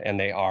back on, and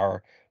they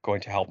are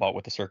going to help out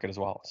with the circuit as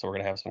well. So we're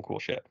going to have some cool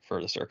shit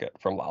for the circuit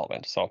from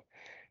Lalamond. So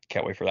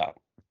can't wait for that.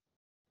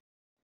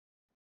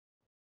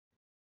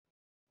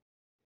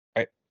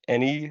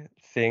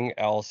 Anything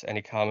else?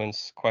 Any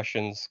comments,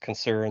 questions,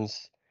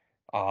 concerns?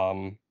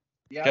 Yeah,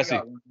 Jesse. I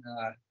got one.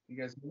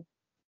 You guys know?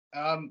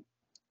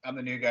 I'm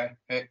the new guy.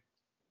 Hey.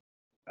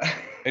 How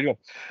you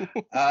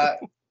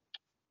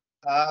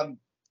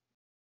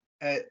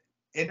doing?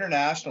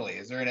 Internationally,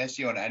 is there an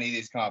issue on any of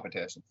these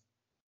competitions?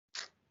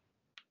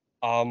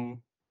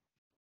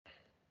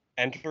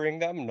 Entering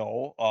them,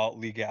 no.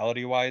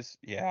 Legality wise,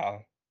 yeah.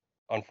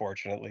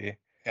 Unfortunately.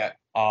 Okay.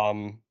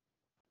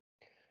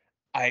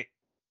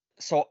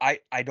 So I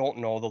don't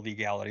know the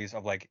legalities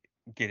of like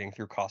getting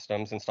through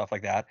customs and stuff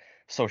like that.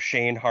 So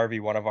Shane Harvey,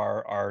 one of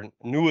our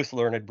newest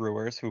learned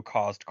brewers, who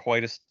caused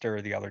quite a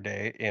stir the other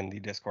day in the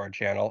Discord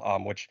channel,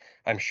 which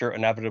I'm sure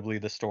inevitably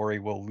the story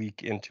will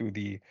leak into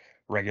the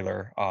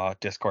regular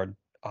Discord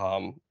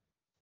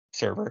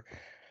server.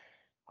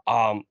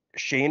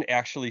 Shane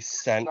actually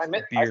sent I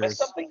missed beers.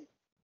 something.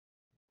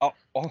 Oh,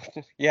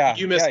 yeah,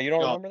 You yeah. missed You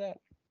don't it all. remember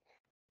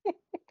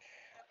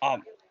that?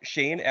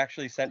 Shane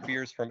actually sent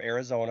beers from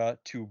Arizona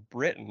to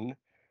Britain,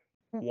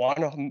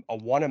 won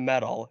a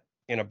medal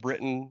in a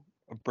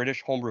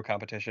British homebrew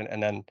competition,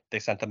 and then they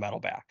sent the medal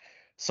back.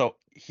 So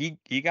he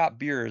got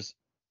beers.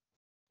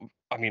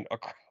 I mean,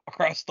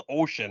 across the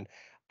ocean.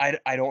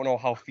 I don't know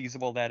how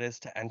feasible that is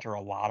to enter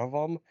a lot of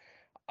them.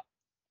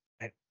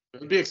 It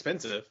would be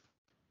expensive.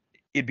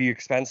 It'd be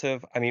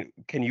expensive. I mean,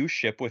 can you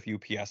ship with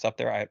UPS up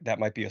there? That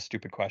might be a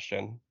stupid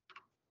question.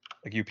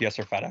 Like UPS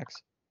or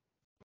FedEx?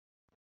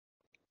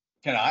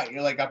 Can I?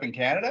 You're like up in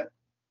Canada?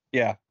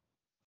 Yeah.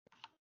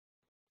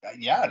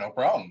 Yeah, no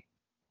problem.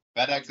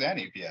 FedEx and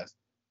UPS.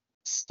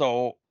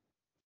 So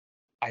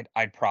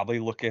I'd probably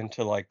look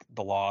into like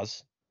the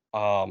laws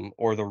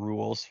or the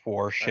rules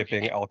for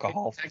shipping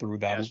alcohol through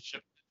them.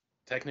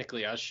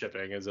 Technically, us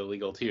shipping is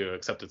illegal too,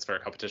 except it's for a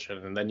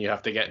competition, and then you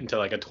have to get into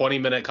like a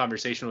 20-minute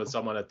conversation with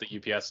someone at the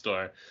UPS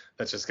store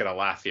that's just gonna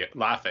laugh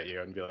at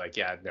you and be like,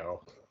 "Yeah,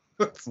 no."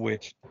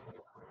 Which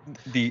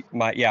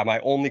my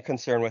only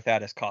concern with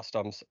that is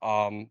customs.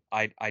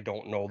 I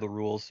don't know the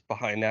rules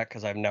behind that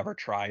because I've never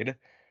tried.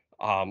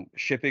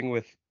 Shipping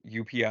with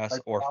UPS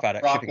Like or drop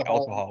FedEx, shipping the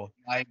whole alcohol.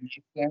 live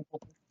meat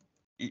sample.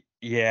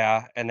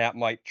 Yeah, and that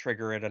might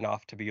trigger it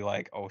enough to be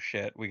like, oh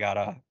shit, we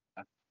gotta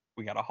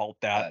halt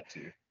that. That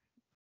too.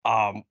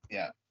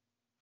 Yeah.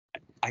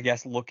 I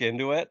guess look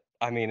into it.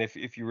 I mean,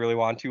 if you really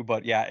want to,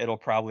 but yeah, it'll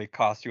probably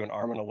cost you an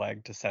arm and a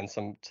leg to send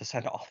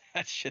all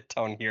that shit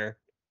down here.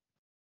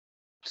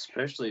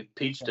 Especially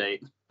Peach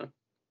State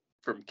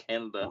from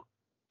Canada.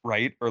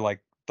 Right? Or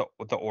like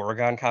the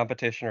Oregon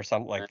competition or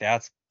something like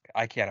that.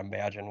 I can't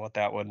imagine what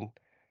that would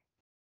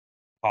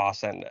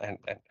cost, and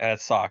it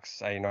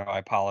sucks. I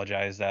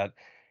apologize that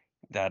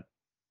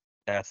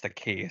that's the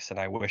case, and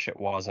I wish it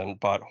wasn't,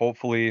 but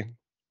hopefully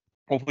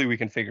we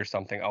can figure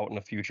something out in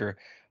the future.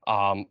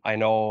 I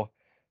know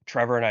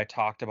Trevor and I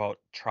talked about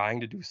trying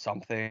to do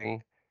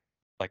something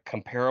like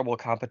comparable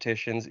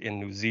competitions in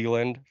New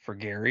Zealand for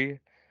Gary,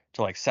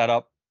 to like set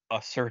up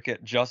a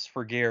circuit just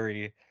for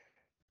Gary,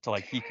 to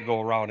like he could go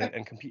around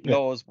and compete in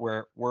those,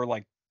 where we're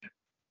like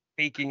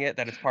faking it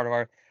that it's part of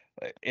our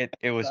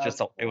it was just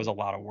it was a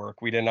lot of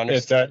work. We didn't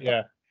It's understand.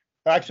 yeah.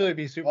 Actually, it'd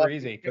be super Well,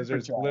 easy because good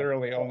there's for John.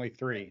 literally only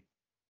 3.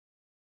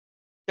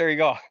 There you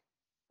go.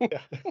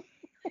 Yeah.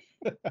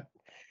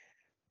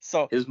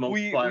 So His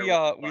we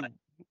multiplier we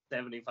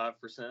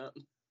 75%.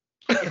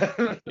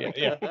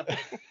 Yeah.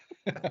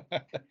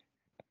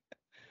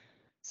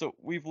 so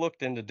we've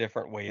looked into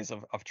different ways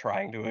of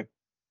trying to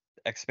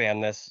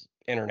expand this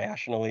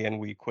internationally, and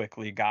we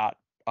quickly got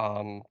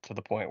to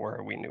the point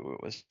where we knew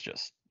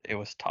it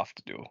was tough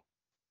to do.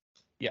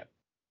 Yeah.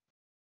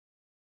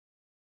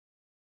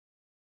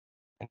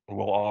 And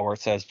Will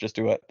Allworth says just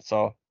do it.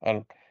 So I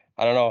don't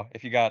know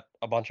if you got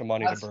a bunch of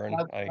money to burn.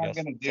 That's I what I'm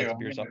guess gonna set do. some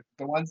beers up.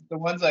 The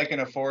ones I can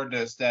afford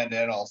to send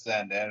in, I'll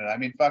send in. And I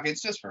mean, fuck,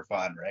 it's just for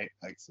fun, right?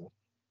 Like, so.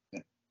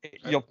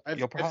 You'll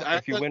probably,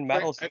 if you win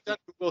medals. I've done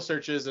Google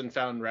searches and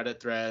found Reddit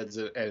threads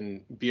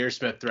and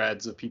Beersmith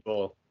threads of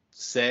people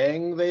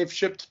saying they've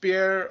shipped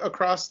beer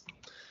across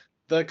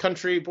the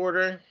country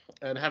border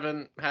and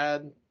haven't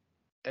had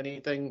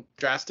anything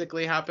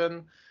drastically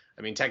happen.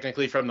 I mean,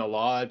 technically, from the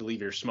law, I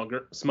believe you're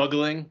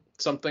smuggling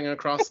something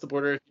across the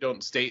border if you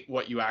don't state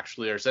what you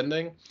actually are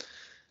sending,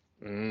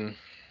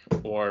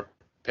 or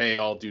pay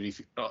all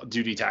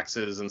duty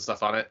taxes and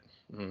stuff on it.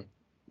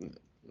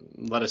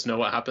 Let us know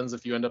what happens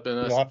if you end up in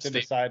a You'll have to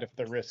state. decide if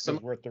the risk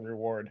is worth the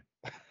reward.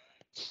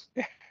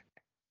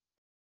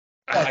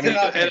 I mean,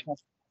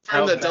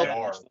 firm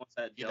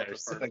that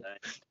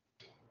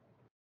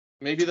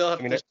maybe they'll have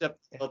to ship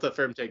Delta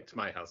firm tank to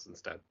my house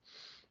instead.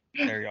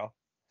 There you go.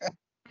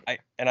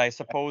 I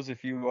suppose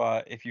if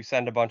you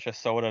send a bunch of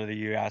soda to the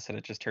U.S. and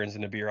it just turns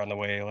into beer on the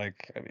way,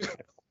 like, I mean,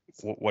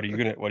 what are you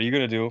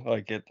gonna do?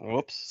 Like,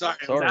 whoops.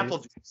 Sorry. Apple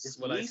juice. It's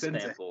yeast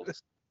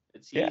samples.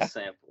 It's yeast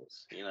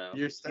samples. You know.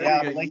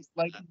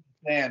 Like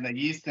saying the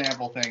yeast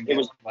sample thing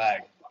gets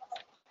flagged.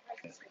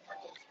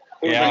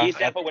 It was a yeast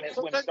sample when it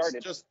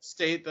started. Just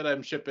state that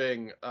I'm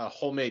shipping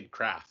homemade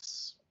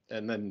crafts,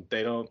 and then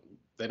they don't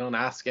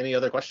ask any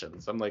other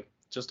questions. I'm like,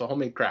 just a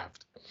homemade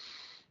craft.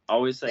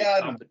 Always say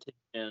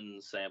competition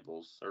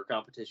samples or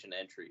competition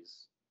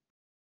entries.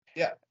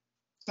 Yeah,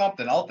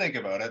 something. I'll think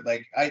about it.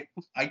 Like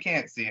I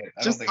can't see it.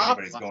 I don't think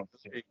anybody's going to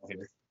see it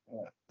here.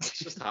 Yeah. It's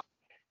just hot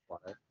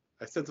water.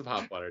 I sent some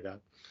hot water down.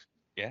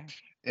 Yeah.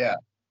 Yeah.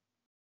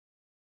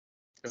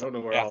 I don't know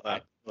where all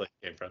that really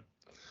came from.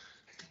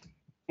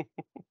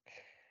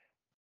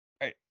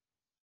 Right.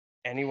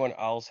 Anyone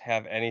else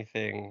have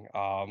anything?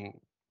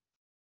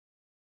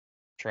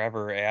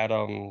 Trevor,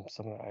 Adam,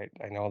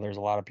 I know there's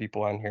a lot of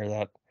people on here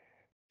that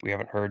we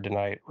haven't heard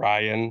tonight.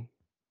 Ryan,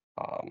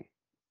 um,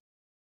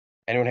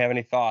 anyone have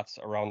any thoughts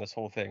around this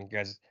whole thing? You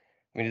guys,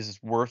 I mean, is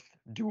this worth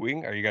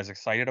doing? Are you guys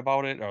excited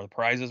about it? Are the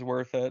prizes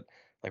worth it?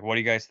 Like, what are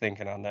you guys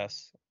thinking on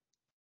this?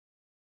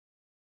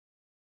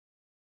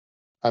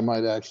 I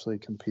might actually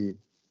compete.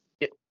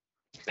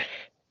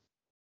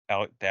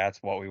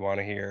 That's what we want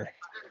to hear.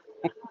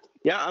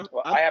 Yeah,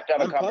 Well, I have to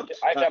have I'm pumped.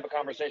 I have to have a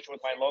conversation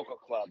with my local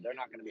club. They're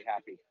not going to be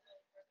happy.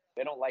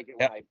 They don't like it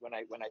when Yeah.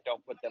 I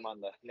don't put them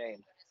on the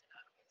name.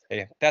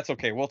 Hey, that's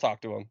okay. We'll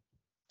talk to them.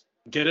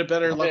 Get a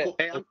better That's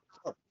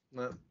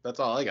local. That's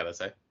all I gotta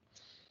say.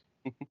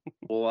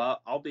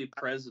 Well, I'll be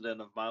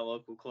president of my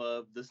local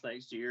club this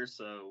next year,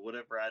 so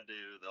whatever I do,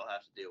 they'll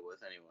have to deal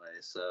with anyway.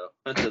 So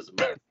it doesn't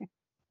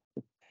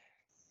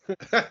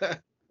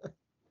matter.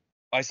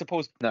 I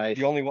suppose Nice.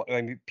 the only one,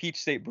 I mean, Peach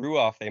State Brew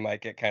Off, they might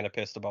get kind of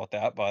pissed about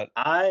that, but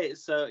I'll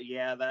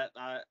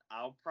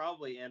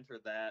probably enter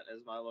that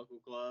as my local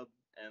club,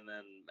 and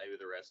then maybe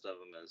the rest of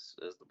them as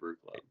the brew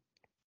club.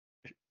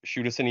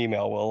 shoot us an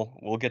email.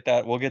 We'll get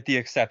that. We'll get the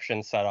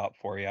exception set up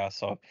for you.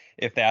 So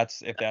if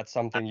that's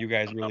something you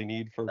guys really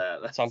need for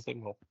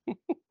something,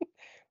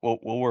 we'll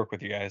work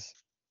with you guys.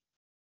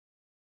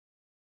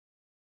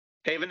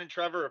 Haven and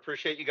Trevor,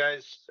 appreciate you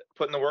guys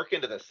putting the work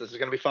into this. This is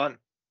going to be fun.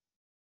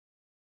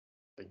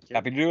 Thank you.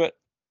 Happy to do it.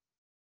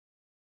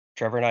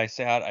 Trevor and I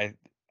sat. I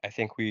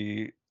think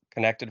we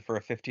connected for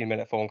a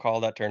 15-minute phone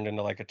call that turned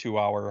into like a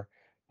 2-hour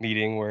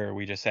meeting where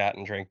we just sat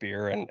and drank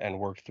beer and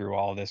worked through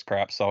all of this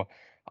crap. So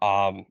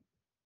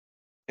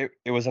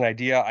it was an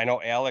idea. I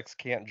know Alex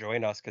can't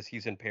join us because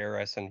he's in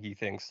Paris and he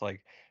thinks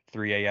like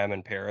 3 a.m.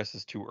 in Paris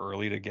is too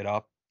early to get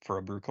up for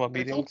a brew club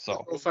meeting.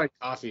 So go find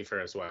coffee for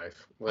his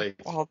wife. Like,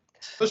 well,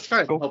 let's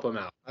try to help him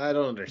out. I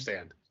don't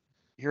understand.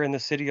 You're in the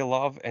city you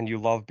love and you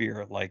love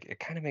beer. Like, it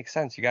kind of makes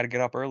sense. You got to get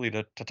up early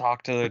to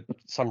talk to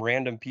some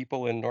random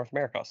people in North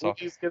America. So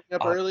he's getting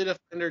up early to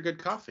find her good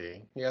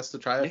coffee. He has to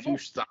try a few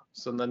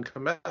stops and then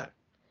come back.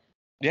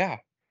 Yeah.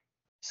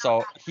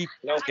 So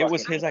it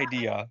was his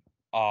idea.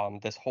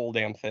 This whole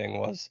damn thing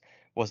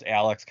was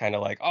Alex kind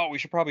of like, oh, we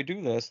should probably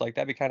do this. Like,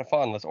 that'd be kind of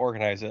fun. Let's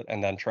organize it.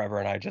 And then Trevor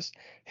and I just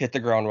hit the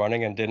ground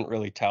running and didn't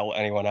really tell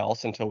anyone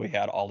else until we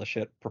had all the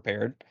shit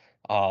prepared.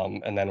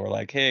 And then we're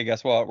like, hey,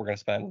 guess what? We're gonna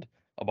spend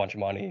a bunch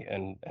of money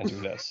and do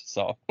this.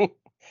 So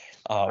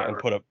and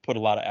put a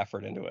lot of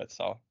effort into it.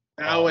 So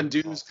now when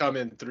dues come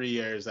in 3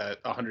 years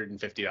at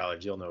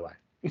 $150, you'll know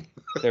why.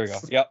 There we go.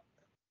 Yep.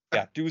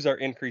 Yeah, dues are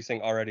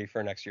increasing already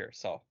for next year.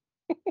 So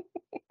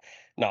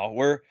no,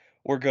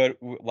 we're good.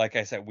 Like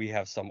I said, we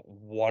have some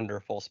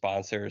wonderful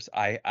sponsors.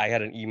 I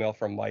had an email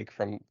from Mike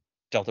from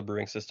Delta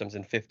Brewing Systems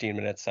in 15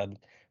 minutes, said,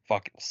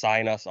 fuck,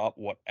 sign us up,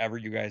 whatever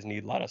you guys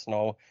need, let us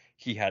know.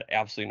 He had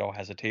absolutely no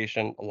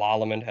hesitation.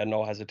 Lalaman had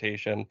no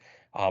hesitation.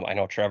 I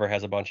know Trevor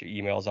has a bunch of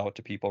emails out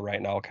to people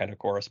right now, kind of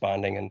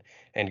corresponding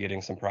and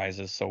getting some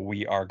prizes. So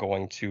we are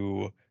going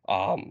to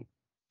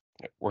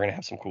we're gonna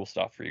have some cool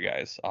stuff for you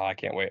guys. I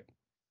can't wait.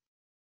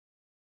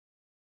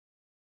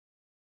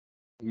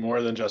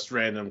 More than just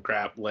random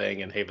crap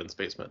laying in Haven's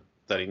basement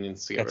that he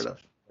needs to get rid of.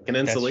 Like an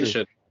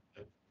insulation.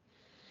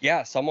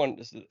 Yeah,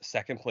 someone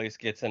second place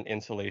gets an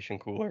insulation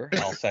cooler.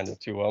 I'll send it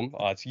to them.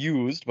 It's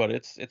used, but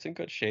it's in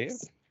good shape.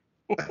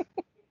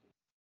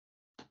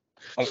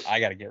 I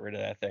got to get rid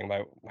of that thing.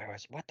 My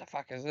wife's, what the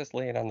fuck is this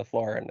laying on the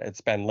floor? And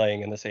it's been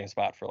laying in the same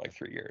spot for like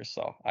 3 years.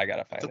 So I got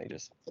to finally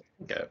just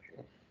get it.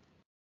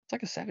 It's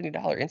like a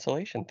 $70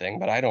 insulation thing,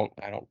 but I don't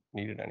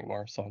need it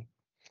anymore. So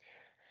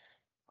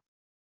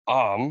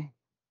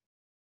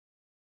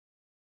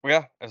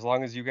yeah, as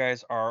long as you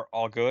guys are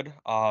all good.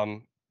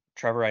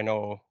 Trevor, I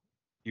know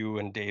you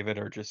and David,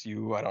 or just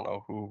you, I don't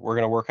know who, we're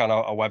gonna work on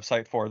a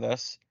website for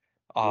this.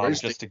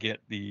 Just to get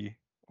the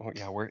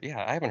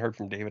I haven't heard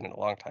from David in a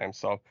long time.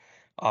 So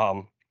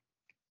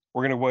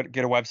we're gonna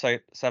get a website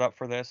set up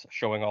for this,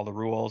 showing all the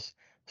rules,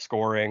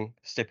 scoring,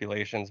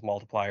 stipulations,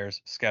 multipliers,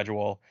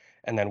 schedule,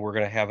 and then we're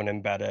gonna have an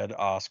embedded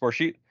score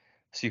sheet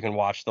so you can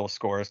watch those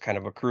scores kind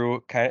of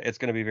accrue. It's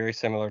gonna be very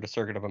similar to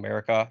Circuit of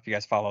America if you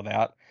guys follow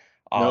that.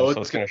 No,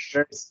 so it's going to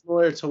very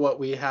similar to what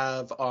we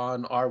have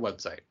on our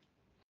website.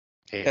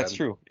 Hey, that's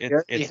true.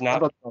 It's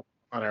not on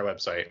our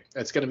website.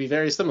 It's going to be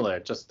very similar,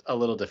 just a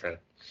little different.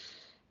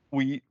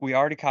 We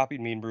already copied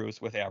Mean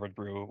Brews with Average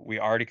Brew. We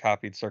already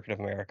copied Circuit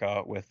of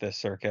America with this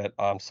circuit.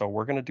 So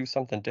we're going to do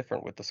something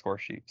different with the score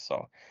sheet.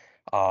 So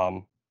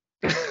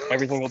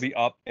everything will be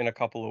up in a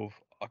couple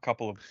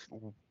of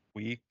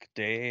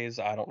weekdays.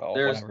 I don't know.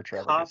 There's whenever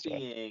Trevor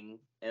copying,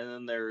 and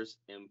then there's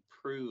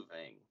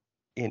improving.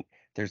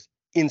 There's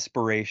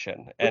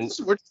inspiration, and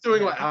we're just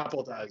doing what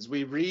Apple does.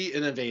 We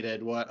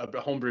re-innovated what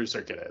a homebrew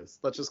circuit is.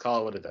 Let's just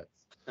call it what it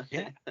is.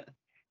 Yeah,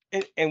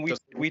 and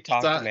we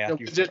talked to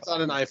Matthew. Widgets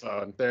on an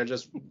iPhone. They're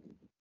just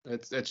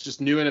it's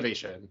just new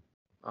innovation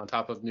on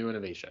top of new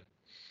innovation.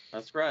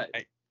 That's right.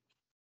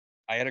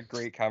 I had a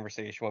great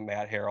conversation with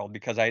Matt Harold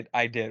because I'm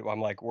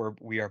like,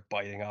 we are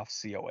biting off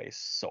COA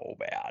so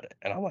bad,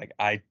 and I'm like,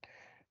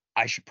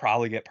 I should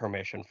probably get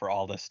permission for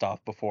all this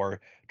stuff before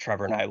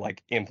Trevor and I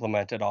like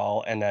implement it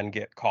all and then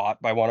get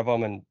caught by one of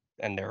them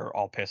and they're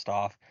all pissed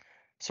off.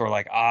 So we're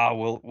like,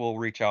 we'll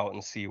reach out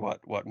and see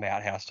what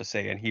Matt has to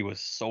say. And he was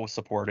so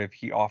supportive.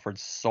 He offered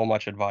so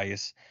much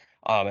advice,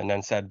 and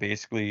then said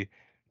basically,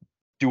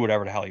 do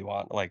whatever the hell you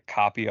want. Like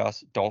copy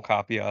us, don't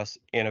copy us,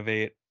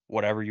 innovate,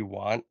 whatever you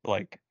want.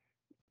 Like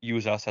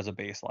use us as a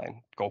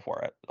baseline. Go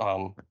for it.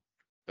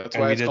 That's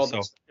And why we it's did called so.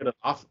 the Circuit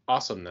of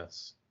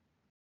Awesomeness.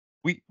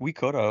 We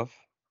could have.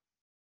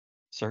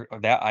 Sir,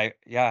 that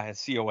at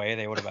COA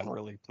they would have been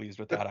really pleased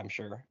with that, I'm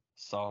sure.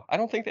 So I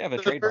don't think they have a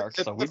trademark.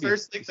 So It's the we'd be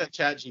first thing that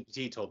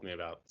ChatGPT told me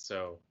about.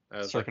 So I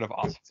was Circuit like, of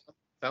Awesome.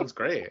 sounds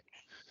great.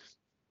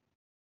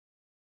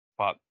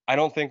 But I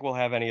don't think we'll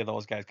have any of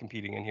those guys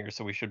competing in here,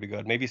 so we should be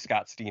good. Maybe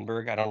Scott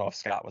Steenberg. I don't know if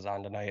Scott was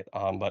on tonight,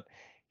 but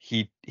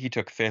he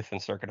took 5th in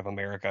Circuit of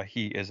America.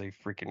 He is a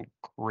freaking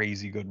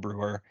crazy good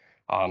brewer.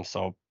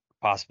 So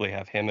possibly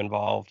have him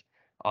involved.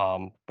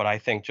 But I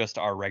think just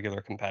our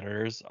regular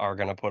competitors are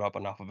going to put up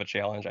enough of a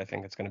challenge. I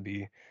think it's going to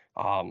be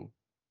a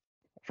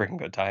freaking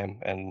good time,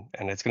 and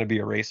it's going to be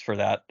a race for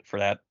that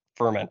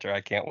fermenter.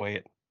 I can't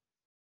wait.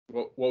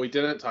 What we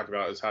didn't talk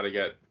about is how to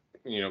get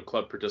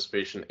club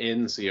participation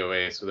in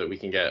COA so that we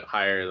can get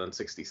higher than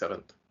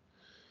 67th.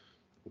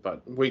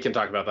 But we can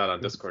talk about that on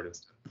Discord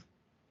instead.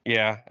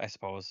 Yeah, I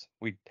suppose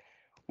we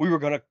were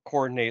gonna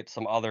coordinate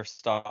some other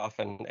stuff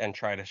and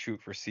try to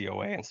shoot for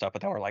COA and stuff,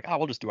 but then we're like,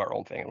 we'll just do our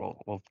own thing and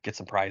we'll get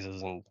some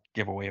prizes and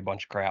give away a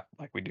bunch of crap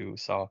like we do.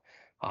 So,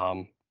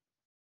 I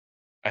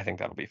think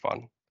that'll be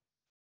fun.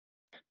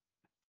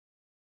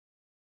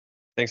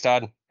 Thanks,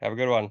 Todd. Have a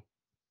good one.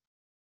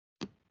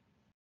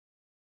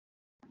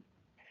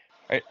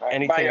 All right,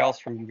 anything else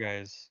from you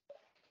guys?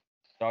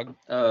 Doug?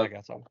 I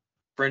got some.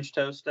 French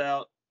toast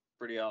out,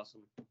 pretty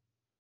awesome.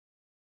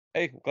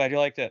 Hey, glad you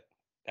liked it.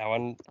 That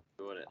one,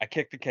 I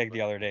kicked the keg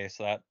the other day,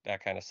 so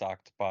that kind of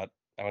sucked. But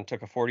that one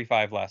took a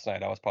 45 last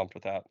night. I was pumped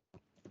with that.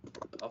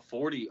 A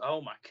 40?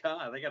 Oh my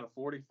god, they got a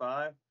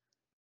 45.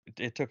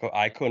 It took.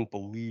 I couldn't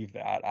believe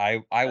that.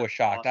 I was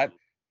shocked. Awesome.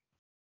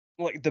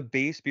 Like the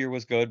base beer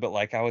was good, but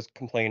like I was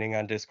complaining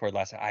on Discord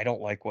last night, I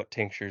don't like what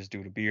tinctures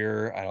do to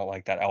beer. I don't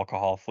like that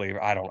alcohol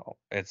flavor. I don't know.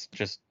 It's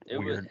just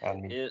weird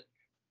on me.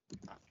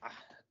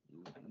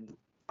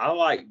 I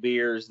like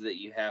beers that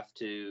you have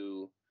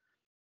to.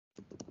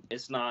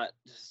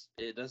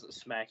 It doesn't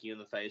smack you in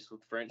the face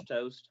with French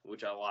toast,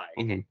 which I like.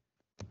 Mm-hmm.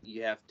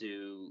 You have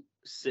to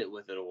sit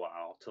with it a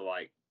while to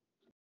like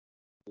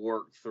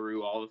work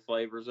through all the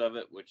flavors of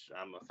it, which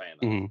I'm a fan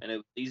of. Mm-hmm. And it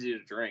was easy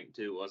to drink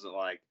too. It wasn't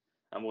like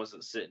I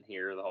wasn't sitting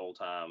here the whole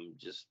time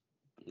just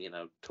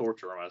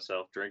torturing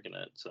myself drinking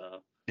it.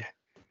 So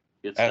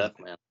good stuff,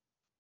 man.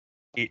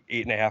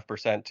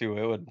 8.5%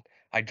 too.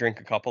 I'd drink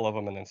a couple of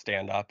them and then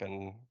stand up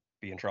and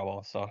be in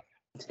trouble. So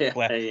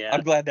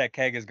I'm glad that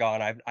keg is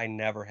gone. I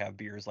never have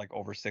beers like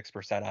over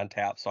 6% on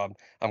tap, so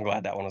I'm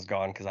glad that one is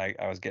gone because I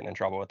was getting in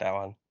trouble with that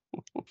one.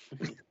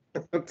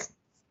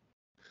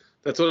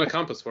 That's what a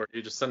comp is for.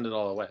 You just send it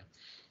all away.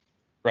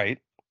 Right.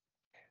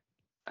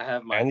 I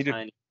have my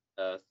tiny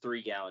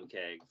 3-gallon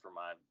keg for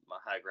my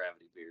high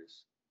gravity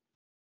beers.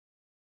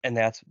 And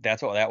that's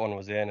what that one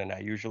was in. And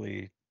I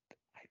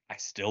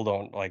still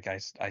don't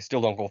I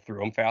still don't go through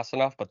them fast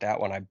enough, but that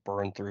one I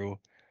burned through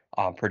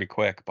pretty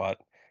quick. But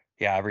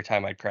yeah, every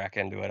time I'd crack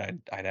into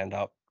it, I'd end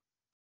up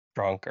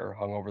drunk or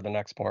hungover the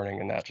next morning,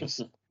 and that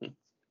just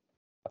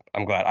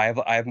I'm glad I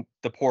have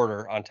the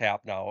porter on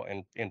tap now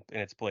in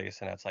its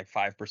place, and it's like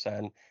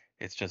 5%.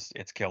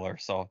 It's killer.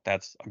 So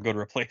that's a good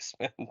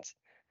replacement.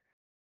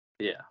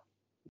 Yeah.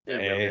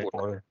 Hey,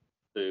 porter.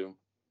 Too.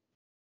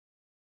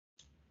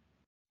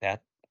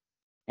 That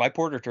my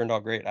porter turned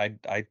out great.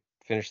 I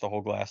finished the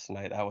whole glass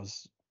tonight. I'm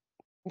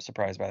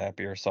surprised by that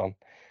beer. So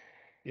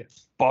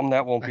yes, bummed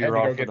that won't I be had to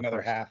around go for get the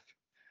another first. half.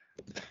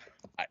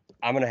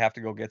 I'm gonna have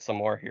to go get some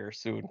more here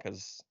soon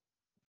because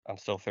I'm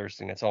still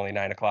thirsty. And it's only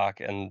 9 o'clock,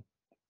 and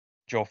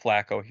Joe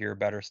Flacco here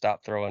better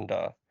stop throwing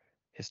to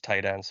his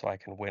tight end so I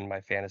can win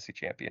my fantasy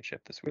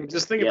championship this week.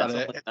 Just think about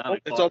it.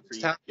 It's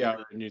almost happy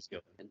hour in New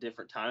Zealand. In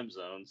different time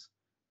zones.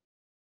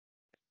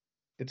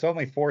 It's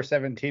only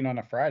 4:17 on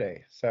a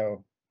Friday,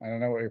 so I don't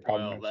know what your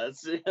problem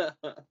is. That's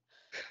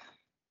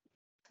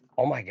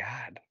Oh my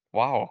God!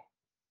 Wow.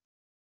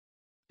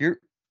 Yeah,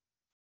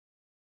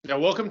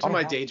 welcome to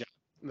my day job.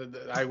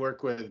 I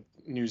work with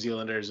New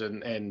Zealanders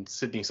and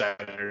Sydney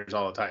Siders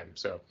all the time.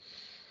 So,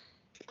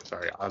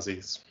 sorry,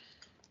 Aussies.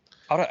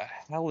 How the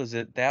hell is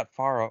it that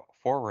far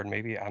forward?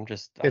 Maybe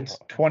It's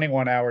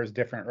 21 hours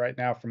different right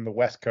now from the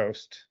West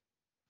Coast,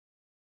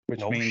 which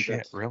means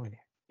it's really.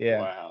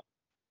 Yeah. Wow.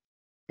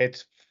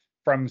 It's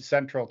from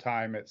Central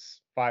Time.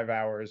 It's 5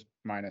 hours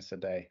minus a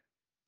day.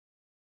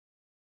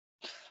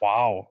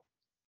 Wow.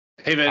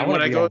 Hey man,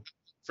 when I go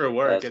for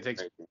work, it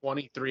takes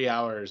 23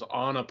 hours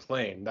on a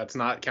plane. That's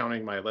not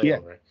counting my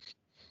layover.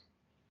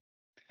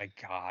 My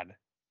God.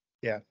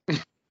 Yeah.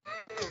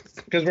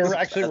 Because we're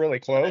actually really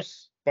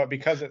close, but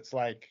because it's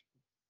like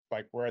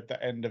we're at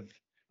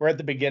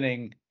the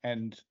beginning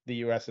and the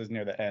US is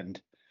near the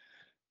end.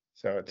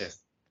 So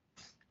it's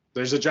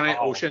there's a giant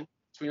ocean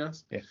between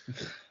us. Yeah.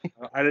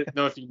 I didn't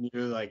know if you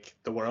knew like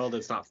the world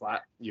is not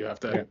flat. You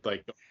have to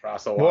like go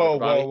across the water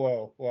body.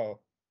 Whoa.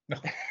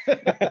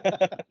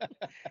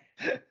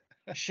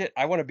 Shit,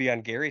 I want to be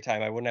on Gary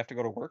time. I wouldn't have to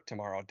go to work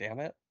tomorrow. Damn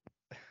it.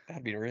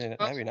 That'd be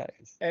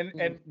nice.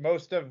 And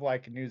most of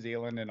like New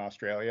Zealand and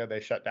Australia, they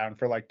shut down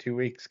for like 2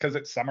 weeks because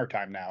it's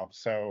summertime now.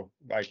 So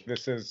like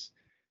this is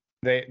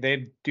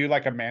they do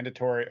like a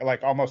mandatory,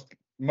 like almost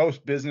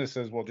most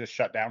businesses will just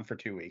shut down for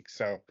 2 weeks.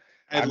 So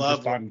I'm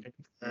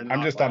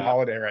just on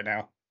holiday right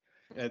now.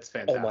 It's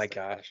fantastic. Oh my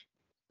gosh.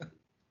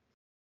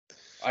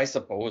 I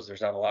suppose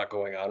there's not a lot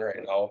going on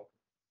right now.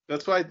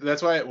 That's why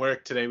at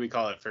work today we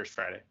call it First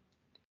Friday,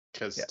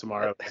 because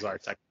tomorrow is our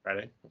Second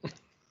Friday.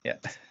 Yeah.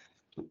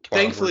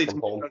 Thankfully,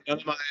 none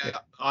of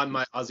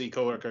my Aussie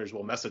coworkers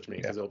will message me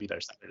because it'll be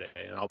their Saturday,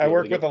 and I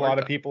work with a lot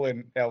of people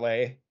in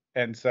LA,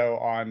 and so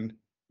on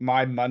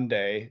my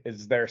Monday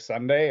is their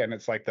Sunday, and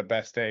it's like the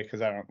best day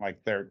because I don't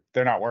like they're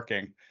not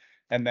working,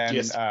 and then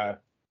Yes.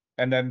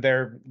 And then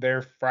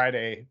their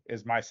Friday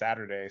is my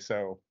Saturday,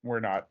 so we're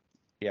not.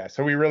 Yeah,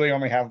 so we really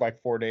only have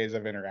like 4 days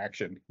of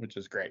interaction, which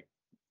is great.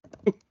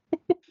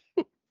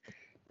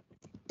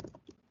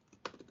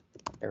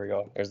 There we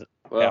go. There's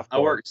Well, I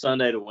work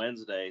Sunday to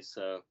Wednesday,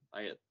 so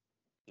I get,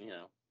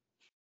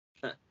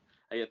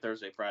 I get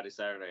Thursday, Friday,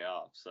 Saturday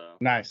off. So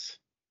nice.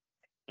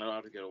 I don't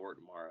have to go to work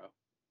tomorrow.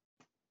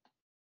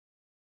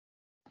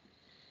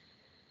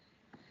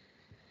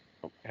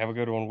 Have a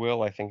good one,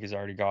 Will. I think he's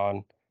already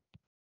gone.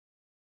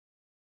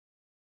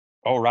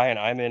 Oh, Ryan,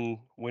 I'm in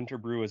Winter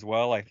Brew as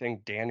well. I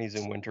think Danny's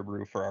in Winter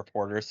Brew for our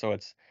porter, so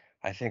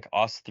I think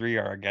us three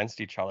are against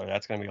each other.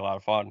 That's going to be a lot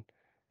of fun.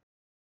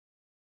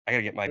 I got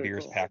to get my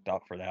beers packed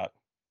up for that.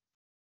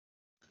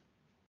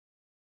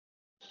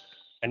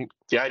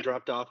 Yeah, I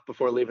dropped off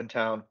before leaving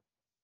town.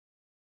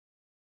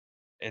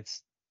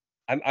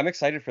 I'm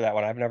excited for that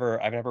one. I've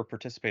never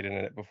participated in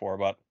it before,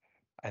 but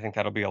I think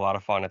that'll be a lot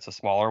of fun. It's a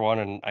smaller one,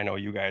 and I know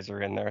you guys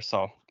are in there,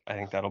 so I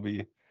think that'll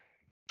be.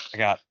 I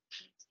gotta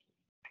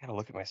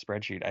look at my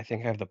spreadsheet. I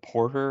think I have the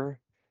porter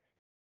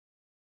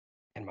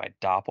and my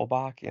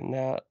Doppelbock in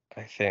that.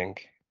 I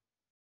think.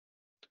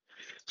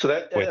 So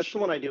that's the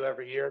one I do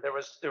every year. There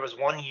was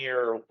 1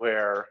 year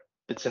where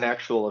it's an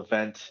actual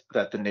event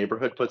that the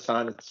neighborhood puts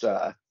on. It's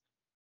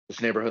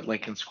this neighborhood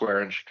Lincoln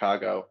Square in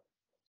Chicago,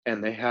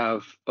 and they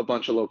have a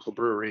bunch of local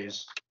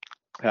breweries,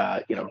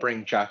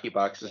 bring jockey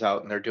boxes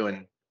out, and they're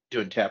doing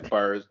tap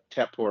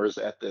pours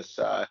at this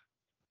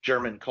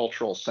German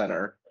cultural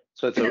center.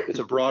 So it's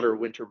a broader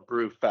winter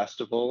brew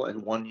festival,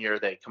 and 1 year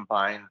they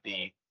combined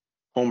the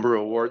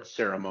homebrew awards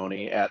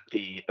ceremony at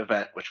the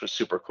event, which was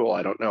super cool.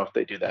 I don't know if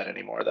they do that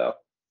anymore though.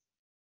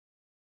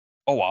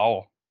 Oh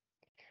wow.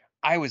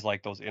 I always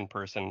like those in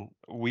person.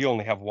 We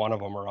only have one of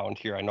them around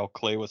here. I know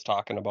Clay was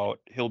talking about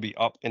he'll be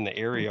up in the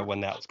area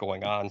when that's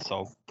going on.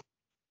 So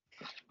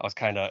I was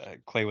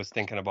Clay was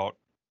thinking about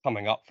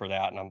coming up for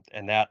that,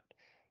 and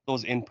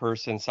those in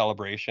person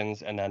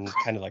celebrations, and then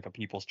kind of like a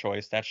people's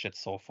choice. That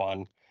shit's so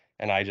fun,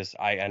 and I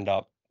end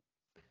up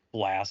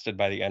blasted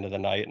by the end of the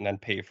night, and then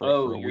pay for it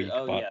for a week.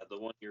 Yeah, the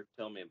one you're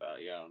telling me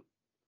about, yeah.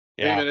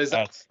 Yeah, David,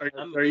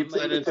 are you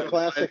planning It's a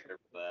classic.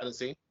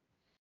 Tennessee?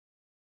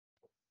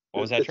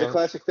 What was that, It's Trevor? a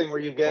classic thing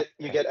where you get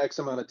X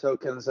amount of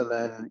tokens, and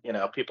then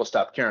people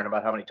stop caring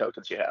about how many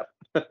tokens you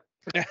have.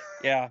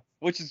 Yeah,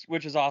 which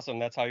is awesome.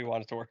 That's how you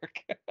want it to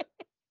work.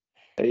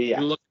 Yeah.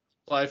 You look to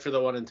apply for the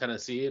one in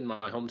Tennessee in my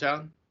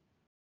hometown.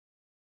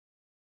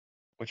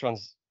 Which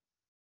one's?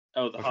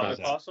 Oh, the Hot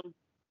Possum.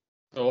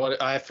 Oh,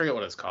 I forget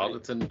what it's called.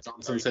 It's in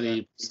Johnson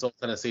City, still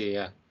Tennessee.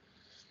 Yeah.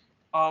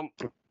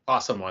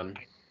 Awesome one.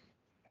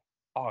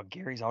 Oh,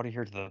 Gary's out of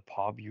here to the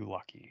pub. You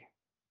lucky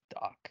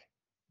duck.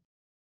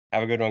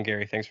 Have a good one,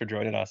 Gary. Thanks for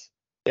joining us.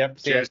 Yep.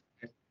 Cheers.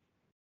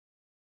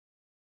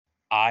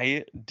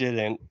 I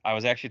didn't. I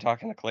was actually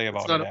talking to Clay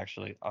about it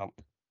actually.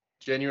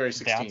 January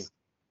 16th.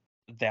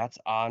 That's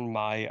on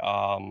my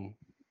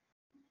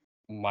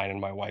mine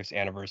and my wife's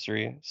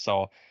anniversary.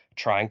 So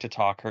trying to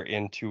talk her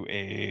into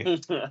a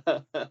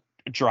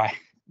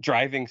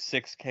driving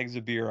 6 kegs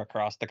of beer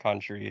across the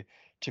country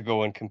to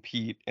go and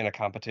compete in a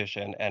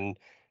competition and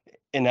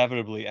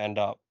inevitably end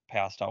up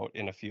passed out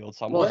in a field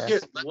somewhere.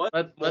 Well,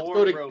 let's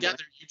go together.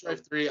 You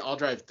drive 3, I'll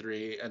drive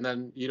 3, and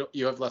then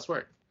you have less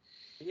work.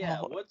 Yeah,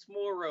 what's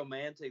more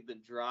romantic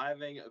than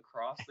driving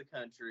across the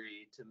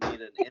country to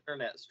meet an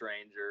internet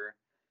stranger,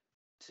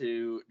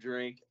 to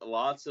drink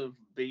lots of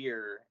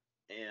beer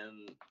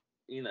and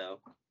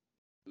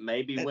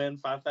maybe win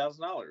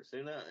 $5,000?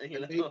 Who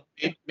knows?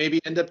 Maybe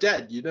end up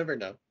dead. You never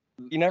know.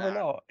 You never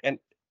know. And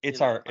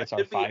it's our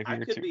 5-year.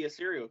 I could be a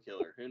serial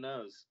killer. Who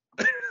knows?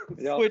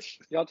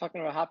 Y'all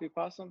talking about Happy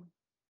Possum?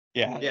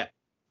 Yeah.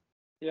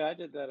 Yeah, I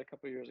did that a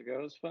couple years ago.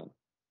 It was fun.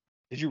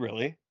 Did you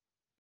really?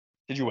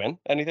 Did you win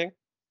anything?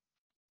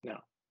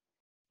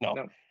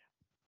 No.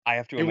 I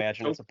have to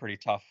imagine it's a pretty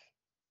tough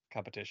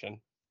competition.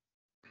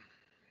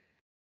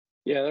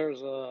 Yeah, there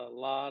was a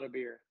lot of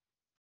beer.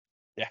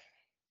 Yeah.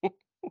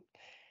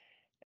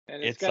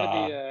 And it's got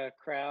to be a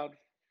crowd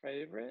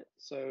favorite.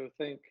 So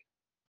think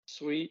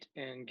sweet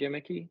and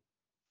gimmicky.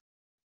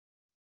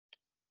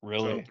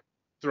 Really? So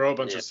throw a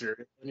bunch of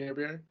cereal in your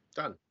beer.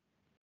 Done.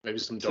 Maybe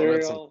some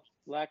donuts.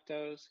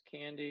 lactose,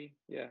 candy.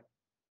 Yeah.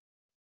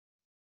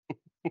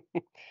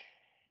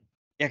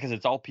 Yeah, because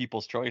it's all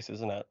people's choice,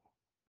 isn't it?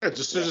 Yeah,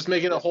 just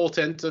make it a whole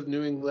tent of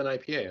New England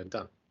IPA and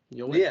done.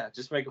 You'll win. Yeah,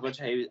 just make a bunch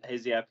of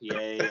hazy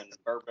IPA and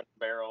bourbon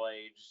barrel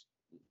aged.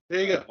 There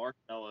you go.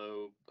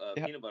 Marshmallow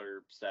Yeah. peanut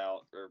butter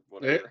stout or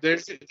whatever.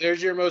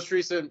 There's your most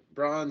recent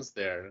bronze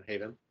there,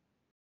 Haven.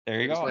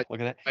 There you There's go.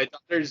 Look at that. My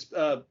daughter's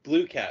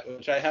Blue Cat,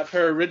 which I have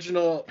her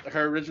original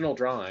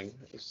drawing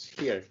is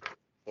here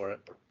for it.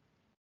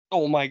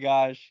 Oh my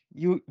gosh.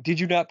 Did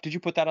you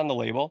put that on the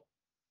label?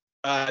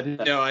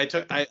 No,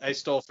 I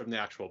stole from the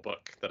actual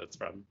book that it's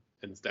from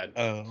instead.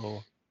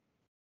 Oh.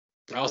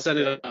 I'll send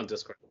it on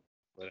Discord.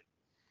 I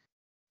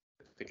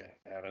think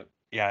I haven't.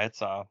 Yeah,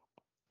 it's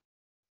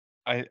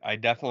I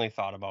definitely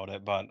thought about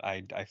it, but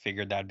I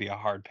figured that'd be a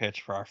hard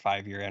pitch for our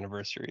 5-year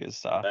anniversary.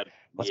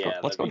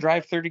 Let's go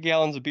drive 30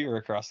 gallons of beer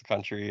across the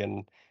country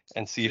and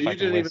see if I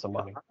can win some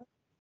money.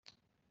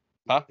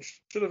 Huh?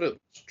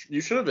 You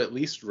should have at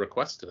least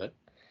requested it.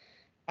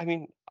 I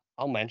mean,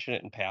 I'll mention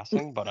it in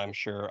passing, but I'm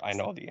sure I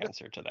know the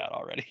answer to that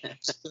already.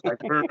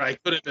 I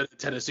could have been in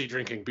Tennessee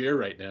drinking beer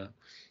right now.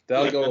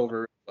 That'll go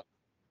over.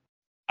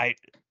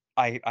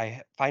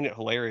 I find it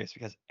hilarious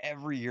because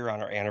every year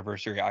on our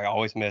anniversary, I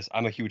always miss.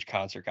 I'm a huge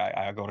concert guy.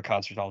 I go to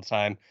concerts all the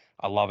time.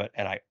 I love it,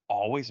 and I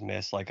always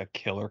miss like a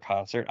killer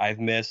concert. I've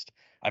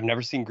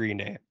never seen Green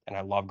Day, and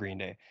I love Green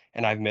Day,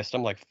 and I've missed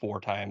them like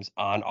 4 times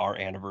on our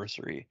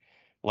anniversary.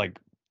 Like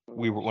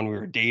when we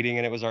were dating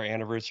and it was our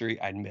anniversary,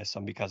 I'd miss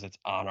them because it's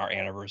on our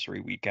anniversary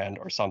weekend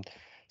or something.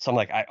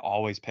 Like I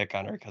always pick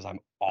on her because I'm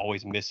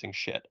always missing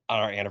shit on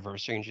our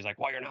anniversary, and she's like,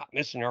 "Well, you're not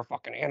missing our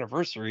fucking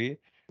anniversary."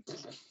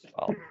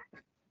 Well,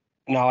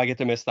 now I get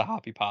to miss the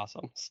Hoppy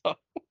Possum, so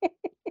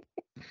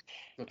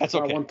that's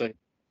okay. One thing.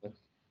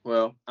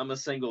 Well, I'm a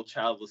single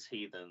childless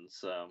heathen,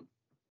 so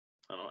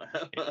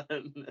I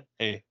don't know.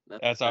 Hey,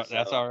 that's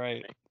all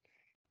right.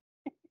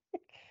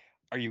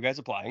 Are you guys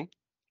applying?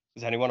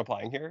 Is anyone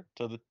applying here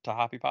to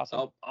Hoppy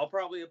Possum? I'll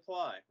probably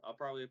apply. I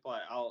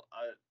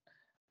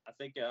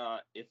think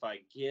if I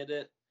get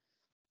it,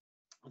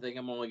 I think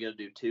I'm only gonna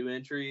do 2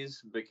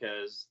 entries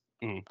because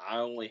I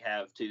only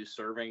have 2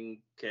 serving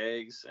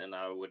kegs, and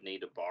I would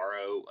need to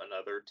borrow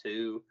another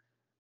 2.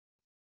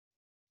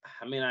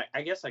 I mean,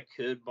 I guess I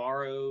could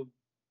borrow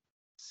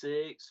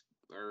 6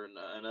 or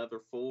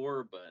another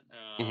 4, but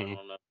I don't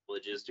know the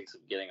logistics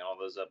of getting all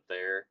those up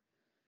there.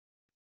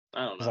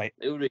 I don't know.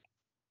 It would be.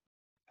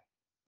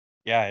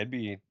 Yeah, it'd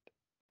be.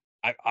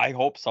 I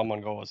hope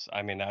someone goes.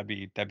 I mean, that'd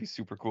be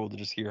super cool to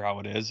just hear how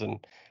it is and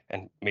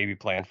maybe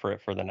plan for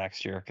it for the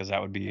next year because I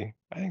think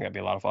that'd be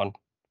a lot of fun.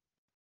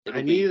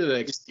 I needed an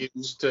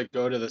excuse to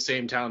go to the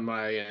same town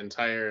my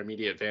entire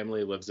immediate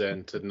family lives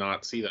in to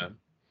not see them.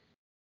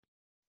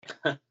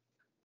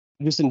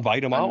 Just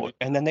invite them out,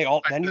 and then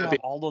you have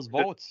all those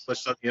votes.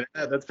 Push on the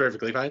internet. That's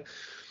perfectly fine.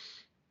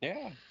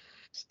 Yeah.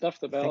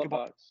 Stuff the ballot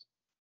box.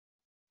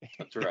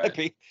 That's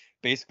right.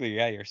 Basically,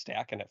 yeah, you're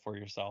stacking it for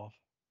yourself.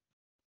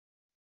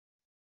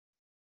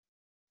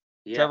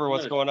 Yeah, Trevor,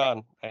 what's going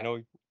on? I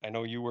know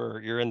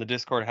you're in the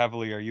Discord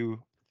heavily. Are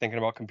you thinking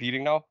about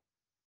competing now?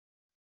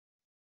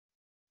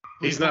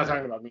 He's not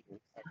talking about me.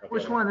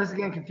 Which one? This is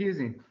getting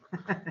confusing.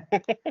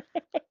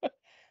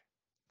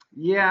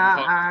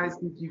 Yeah, I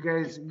think you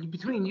guys,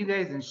 between you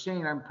guys and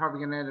Shane, I'm probably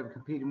going to end up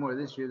competing more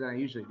this year than I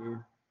usually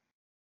do.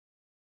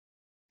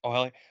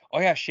 Oh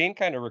yeah, Shane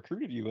kind of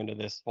recruited you into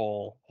this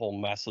whole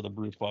mess of the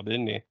Brew Club,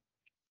 didn't he?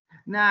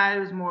 Nah, it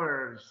was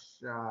more.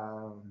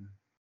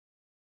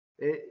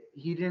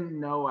 He didn't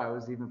know I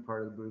was even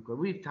part of the Brew Club.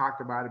 We've talked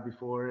about it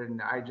before,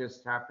 and I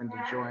just happened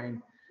to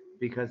join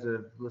because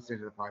of listening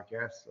to the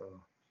podcast.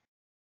 So.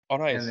 Oh,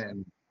 nice. And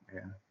then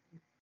yeah.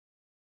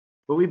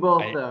 But we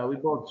both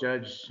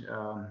judge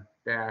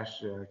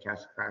Ash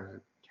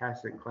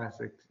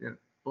Classic,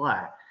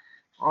 blah,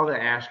 all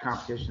the Ash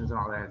competitions and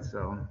all that.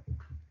 So,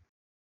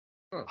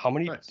 how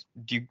many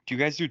do you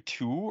guys do?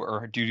 2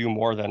 or do you do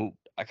more than?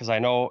 Because I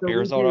know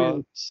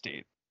Arizona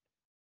State.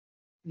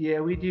 Yeah,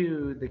 we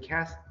do the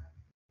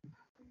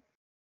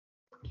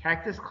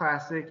Cactus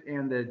Classic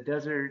and the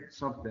Desert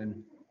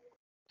something,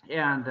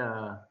 and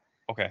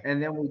okay.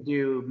 And then we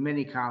do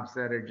mini comps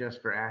that are just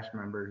for Ash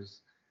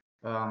members.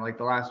 Like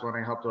the last one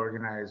I helped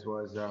organize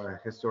was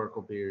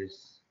historical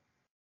beers,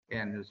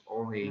 and there's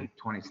only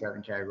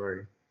 27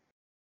 category.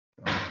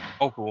 So,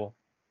 oh, cool.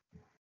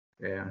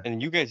 Yeah.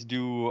 And you guys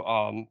do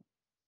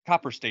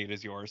Copper State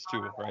is yours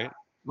too, right?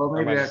 Well,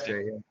 maybe that's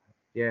it.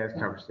 Yeah, it's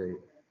Copper State.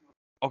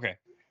 Okay.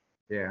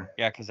 Yeah.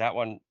 Yeah, because that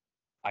one,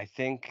 I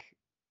think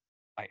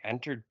I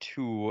entered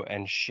 2,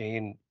 and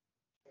Shane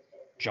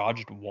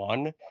judged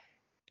 1,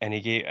 and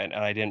and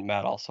I didn't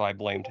medal, so I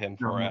blamed him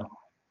for it.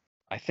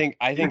 I think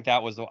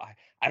that was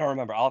I don't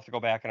remember. I'll have to go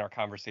back in our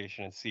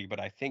conversation and see,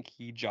 but I think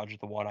he judged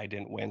the one I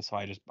didn't win, so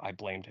I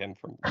blamed him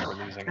for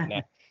losing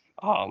it.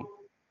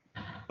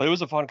 But it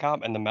was a fun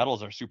comp, and the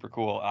medals are super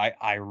cool.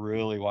 I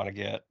really want to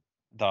get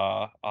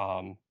the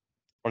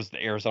what is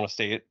the Arizona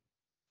State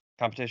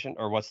competition,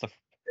 or what's the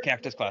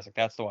Cactus Classic?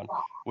 That's the one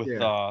with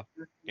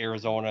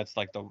Arizona. It's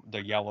like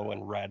the yellow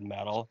and red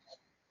medal.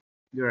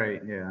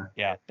 Right, yeah.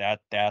 Yeah,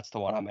 that's the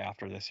one I'm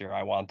after this year.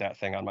 I want that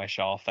thing on my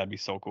shelf. That'd be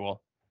so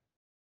cool.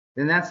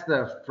 And that's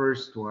the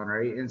first one,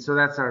 right? And so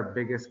that's our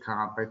biggest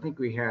comp. I think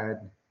we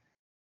had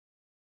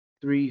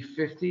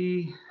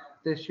 350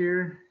 this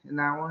year in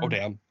that one. Oh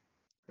damn.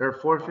 Or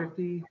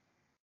 450,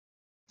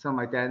 something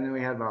like that. And then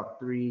we had about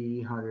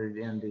 300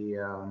 in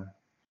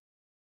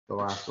the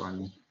last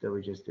one that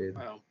we just did.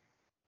 Wow.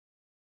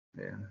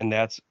 Yeah. And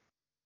that's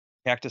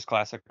Cactus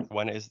Classic.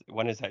 When is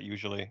that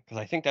usually? Because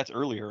I think that's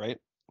earlier, right?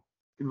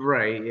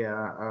 Right,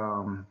 yeah.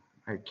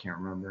 I can't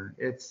remember.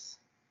 It's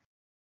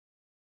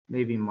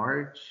maybe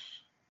March.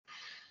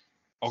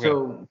 Okay.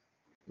 So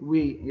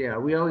we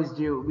always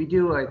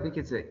do I think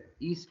it's an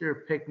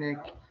Easter picnic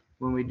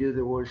when we do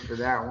the awards for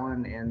that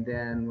one, and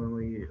then when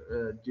we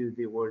do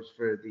the awards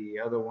for the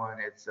other one,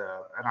 it's an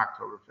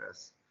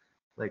Oktoberfest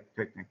like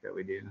picnic that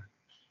we do.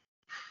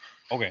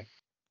 Okay.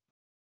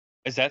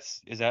 Is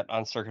that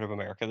on Circuit of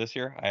America this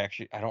year? I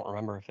don't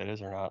remember if it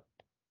is or not.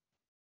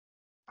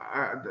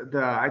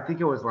 I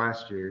think it was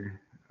last year.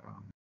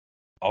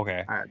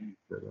 Okay. I,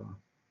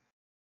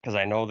 Because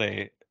I know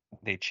they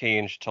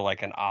changed to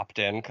like an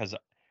opt-in, because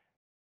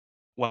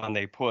when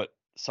they put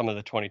some of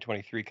the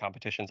 2023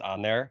 competitions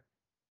on there,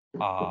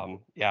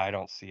 yeah, I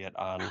don't see it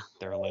on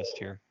their list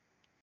here.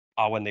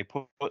 When they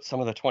put some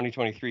of the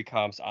 2023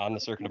 comps on the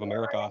Circuit of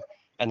America,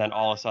 and then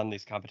all of a sudden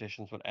these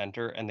competitions would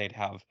enter, and they'd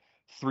have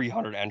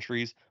 300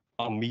 entries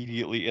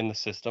immediately in the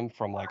system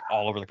from like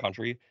all over the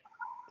country.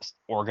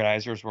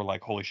 Organizers were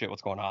like, "Holy shit,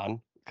 what's going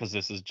on?" Because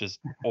this is just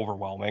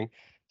overwhelming.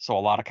 So a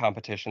lot of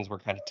competitions were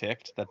kind of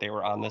ticked that they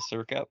were on this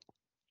circuit,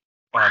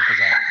 because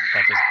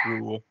that just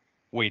grew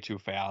way too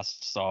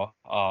fast. So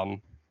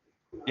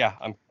yeah,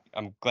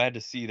 I'm glad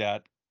to see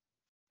that.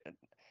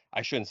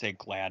 I shouldn't say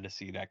glad to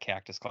see that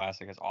Cactus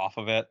Classic is off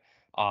of it,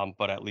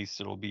 but at least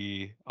it'll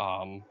be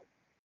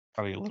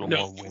probably a little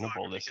No, more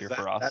winnable this because year that,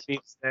 for us. that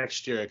means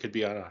next year it could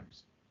be on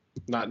ours,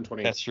 not in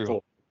 24. That's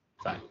true.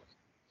 Fine.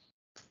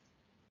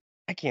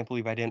 I can't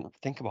believe I didn't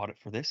think about it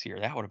for this year.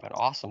 That would have been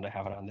awesome to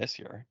have it on this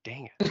year.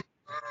 Dang it.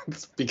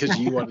 It's because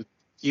you wanted to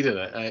compete in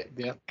it.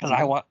 Yeah. Because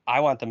I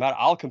want the medal.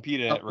 I'll compete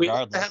in it We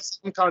have regardless.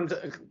 some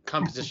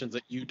competitions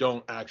that you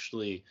don't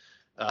actually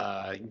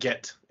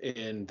get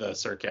in the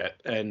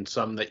circuit, and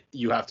some that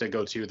you have to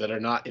go to that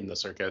are not in the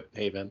circuit,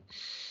 Haven.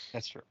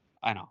 That's true.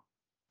 I know.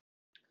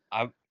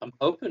 I'm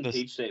hoping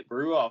Peach State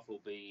Brew Off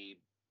will be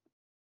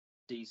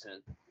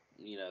decent,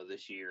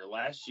 this year.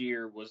 Last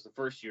year was the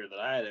first year that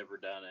I had ever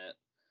done it,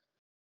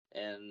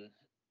 and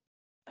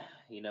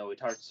we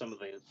talked to some of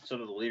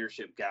the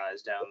leadership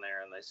guys down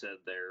there, and they said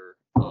their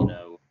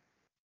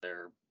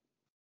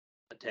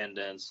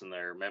attendance and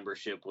their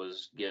membership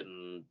was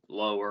getting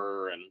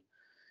lower, and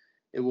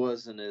it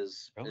wasn't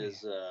as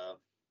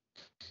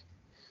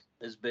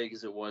big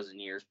as it was in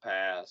years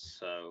past.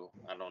 So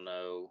I don't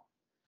know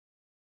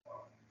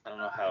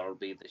how it'll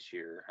be this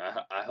year.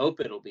 I hope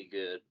it'll be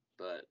good,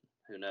 but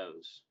who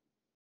knows?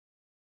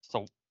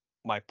 So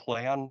my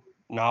plan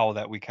now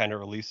that we kind of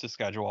released the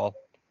schedule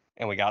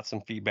and we got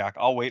some feedback,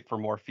 I'll wait for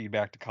more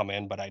feedback to come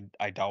in, but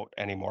I doubt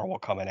any more will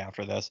come in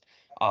after this.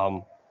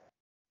 And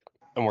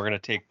we're gonna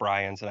take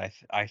Brian's, and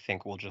I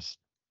think we'll just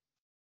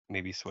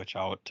maybe switch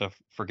out to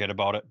forget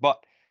about it.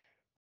 But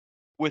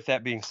with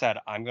that being said,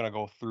 I'm gonna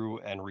go through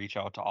and reach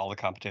out to all the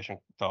competition,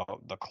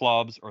 the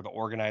clubs or the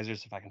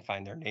organizers, if I can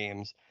find their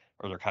names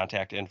or their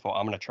contact info.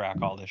 I'm gonna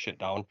track all this shit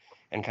down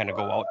and kind of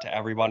go out to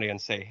everybody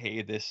and say,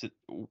 hey,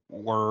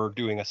 we're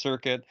doing a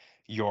circuit,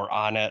 you're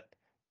on it,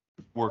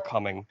 we're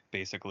coming,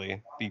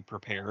 basically, be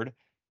prepared.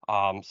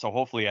 So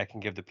hopefully I can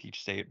give the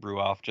Peach State Brew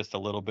Off just a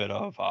little bit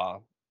of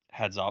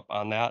heads up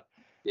on that.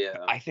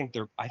 Yeah. I think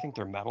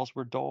their medals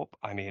were dope.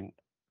 I mean,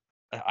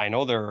 I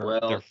know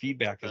their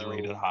feedback is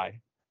rated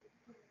high.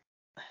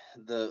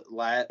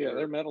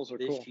 Their medals are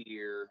this cool.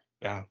 year.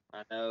 Yeah.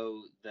 I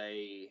know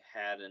they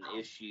had an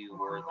issue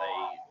where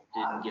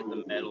they didn't get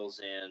the medals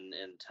in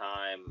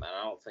time, and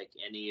I don't think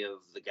any of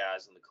the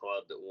guys in the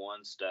club that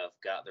won stuff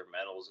got their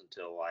medals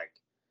until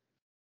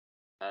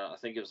I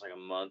think it was like a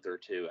month or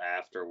two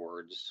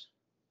afterwards.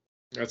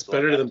 That's so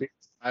better than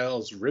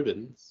Styles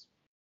ribbons.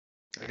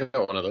 I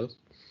got one of those.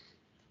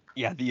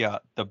 Yeah,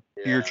 the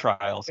beer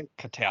trials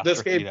catastrophe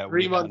this gave that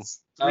 3 we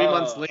months. had. 3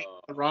 months late,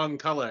 the wrong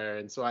color,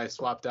 and so I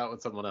swapped out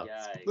with someone else.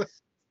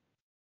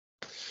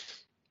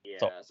 Yeah,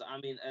 so I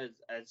mean,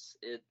 as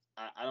it,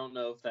 I don't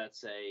know if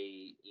that's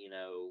they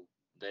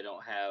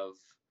don't have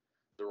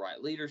the right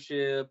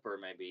leadership, or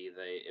maybe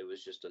it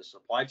was just a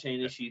supply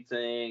chain issue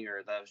thing,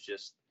 or that was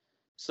just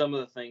some of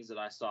the things that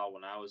I saw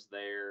when I was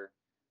there.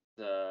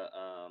 The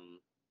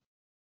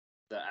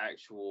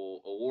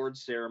actual award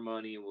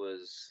ceremony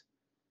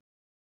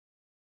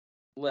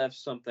left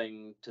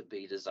something to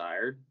be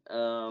desired.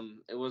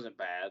 It wasn't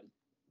bad,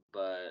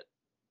 but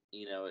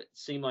it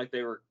seemed like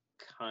they were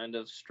kind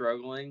of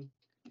struggling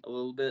a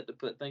little bit to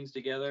put things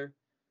together.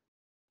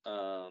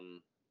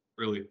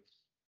 Really?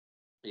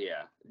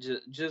 Yeah,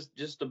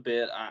 just a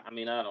bit. I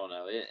mean, I don't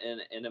know.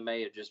 And it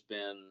may have just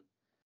been,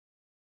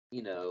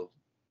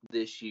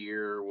 this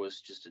year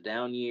was just a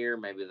down year.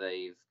 Maybe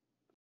they've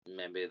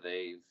maybe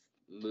they've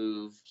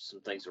moved some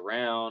things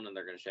around and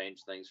they're going to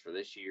change things for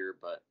this year.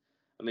 But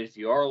I mean, if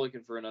you are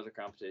looking for another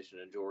competition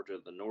in Georgia,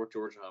 the North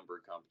Georgia Homebrew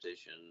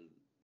Competition,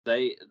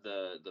 the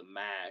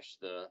MASH,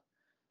 the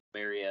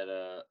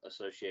Marietta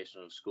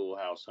Association of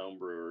Schoolhouse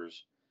Homebrewers,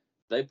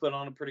 they put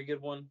on a pretty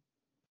good one.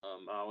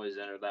 I always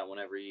enter that one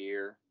every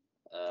year.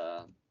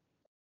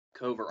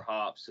 Covert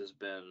Hops has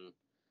been,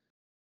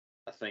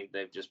 I think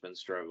they've just been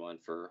struggling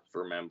for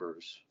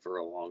members for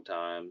a long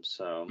time.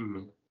 So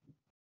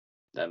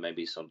that may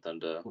be something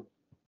to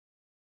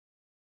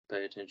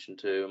pay attention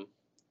to.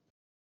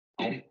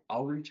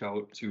 I'll reach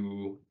out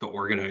to the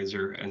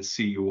organizer and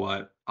see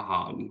what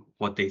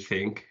they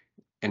think,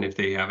 and if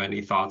they have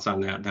any thoughts on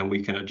that, then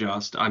we can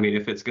adjust. I mean,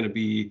 if it's going to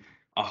be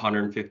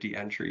 150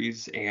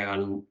 entries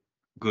and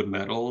good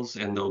medals,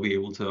 and they'll be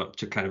able to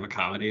kind of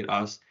accommodate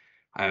us,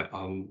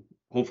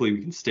 hopefully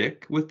we can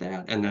stick with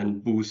that and then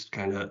boost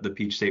kind of the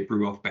Peach State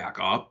Brew Off back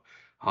up.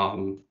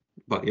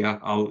 But yeah,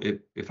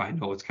 if I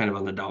know it's kind of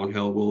on the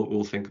downhill,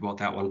 we'll think about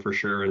that one for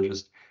sure and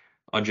just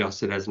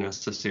adjust it as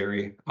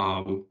necessary.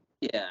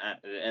 Yeah,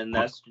 and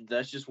that's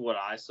just what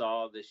I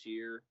saw this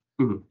year.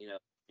 Mhm. You know,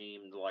 it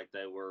seemed like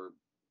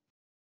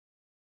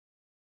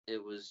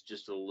it was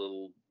just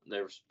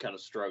they were kind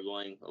of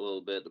struggling a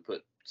little bit to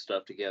put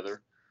stuff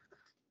together.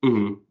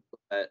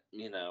 But,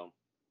 you know,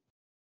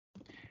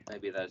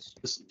 maybe that's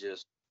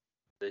just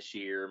this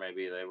year.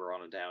 Maybe they were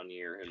on a down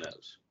year. Who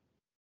knows?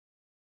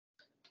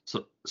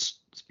 So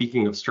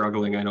speaking of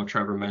struggling, I know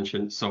Trevor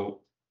mentioned,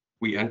 so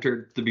we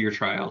entered the beer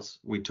trials.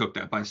 We took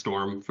that by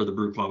storm for the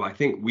brew club. I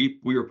think we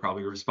were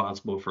probably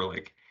responsible for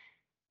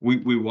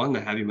we won the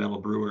heavy metal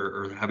brewer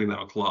or the heavy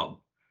metal club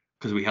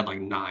because we had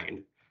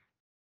 9.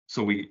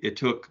 So it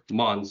took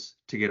months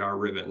to get our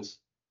ribbons.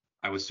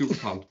 I was super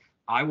pumped.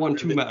 I won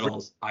 2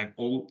 medals. I've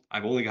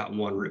only got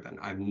 1 ribbon.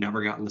 I've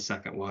never gotten the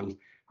second one.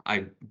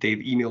 They've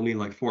emailed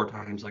me 4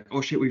 times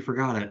oh shit, we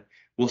forgot it.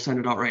 We'll send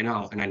it out right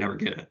now, and I never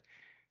get it.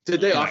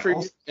 Did they offer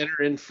you to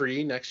enter in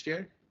free next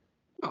year?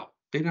 No,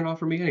 they didn't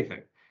offer me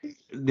anything.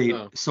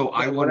 So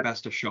I won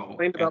best of show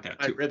at that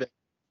too. Ribbon,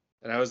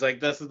 and I was like,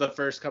 this is the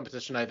first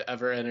competition I've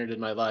ever entered in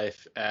my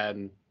life,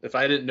 and if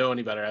I didn't know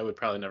any better, I would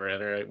probably never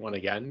enter one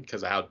again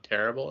because of how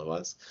terrible it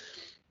was.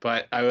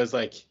 But I was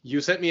like,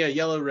 you sent me a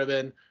yellow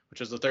ribbon, which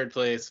was the 3rd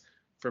place,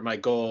 for my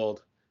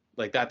gold.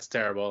 That's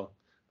terrible.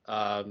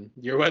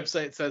 Your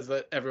website says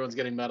that everyone's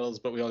getting medals,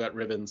 but we all got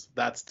ribbons.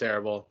 That's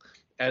terrible.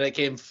 And it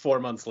came 4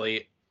 months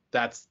late.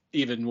 That's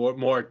even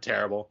more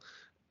terrible.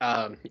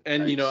 And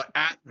nice. You know,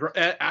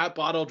 at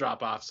bottle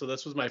drop off. So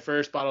this was my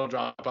first bottle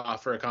drop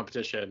off for a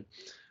competition.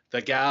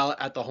 The gal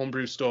at the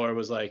homebrew store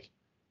was like,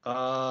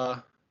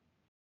 we're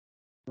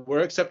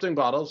accepting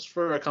bottles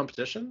for a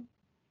competition.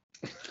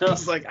 I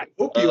was like, I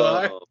hope you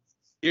are.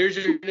 Here's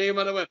your name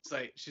on a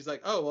website. She's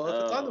like, oh, well,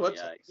 if it's on the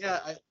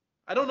website,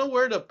 I don't know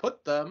where to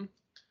put them.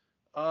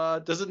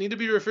 Does it need to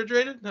be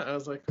refrigerated? I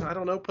was like, I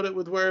don't know. Put it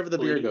with wherever the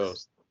beer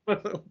goes.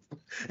 And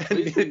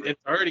it's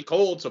already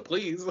cold, so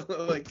please,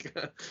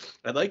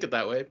 I'd like it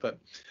that way. But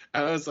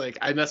I was like,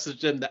 I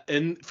messaged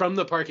him from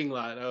the parking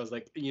lot. I was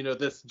like, you know,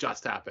 this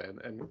just happened,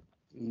 and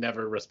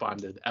never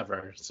responded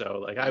ever.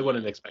 So I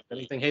wouldn't expect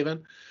anything,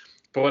 Haven.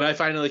 But when I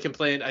finally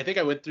complained, I think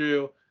I went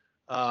through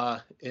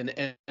an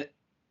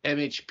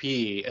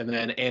MHP, and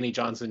then Annie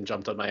Johnson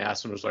jumped on my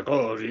ass and was like,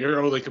 "Oh,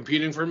 you're only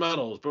competing for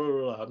medals." Blah,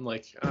 blah, blah. I'm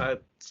like,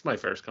 it's my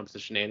first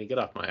competition, Annie. Get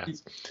off my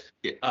ass.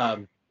 Yeah.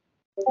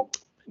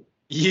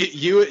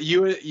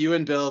 You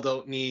and Bill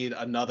don't need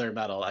another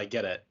medal. I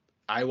get it.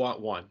 I want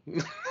one.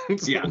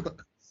 Yeah.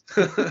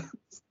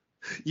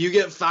 You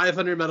get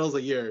 500 medals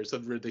a year,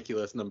 some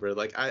ridiculous number.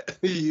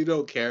 You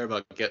don't care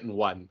about getting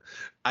one.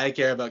 I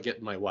care about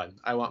getting my one.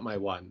 I want my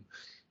one.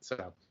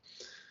 So.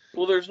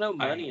 Well, there's no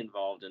money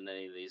involved in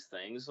any of these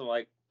things. So,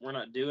 we're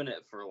not doing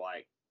it for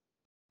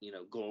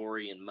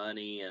glory and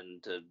money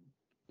and to,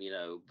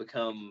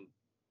 become,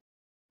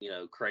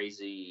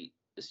 crazy.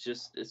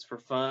 It's for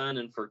fun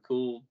and for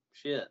cool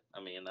shit.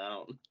 I mean,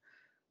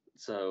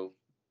 so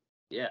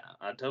yeah,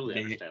 I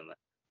totally understand that.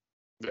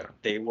 Yeah.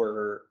 They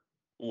were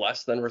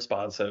less than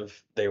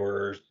responsive. They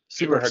were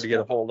super hard to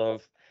get a hold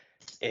of.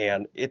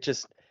 And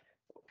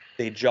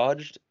they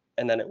judged,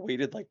 and then it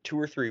waited 2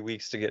 or 3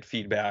 weeks to get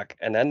feedback.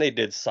 And then they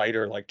did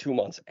cider 2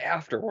 months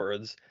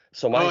afterwards.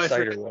 So my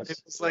cider was.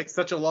 It was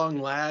such a long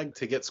lag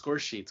to get score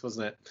sheets,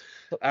 wasn't it?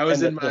 I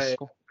was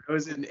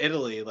in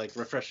Italy,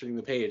 refreshing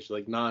the page,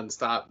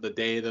 nonstop the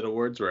day that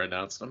awards were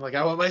announced. I'm like,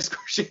 I want my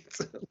score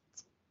sheets.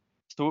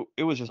 So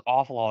it was just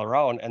awful all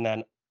around. And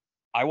then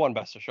I won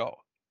best of show.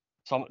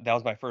 So that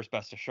was my first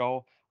best of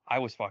show. I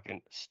was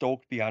fucking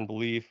stoked beyond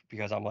belief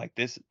because I'm like,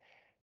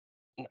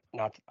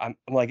 I'm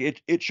like,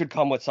 it should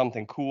come with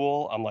something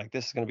cool. I'm like,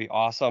 this is going to be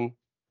awesome.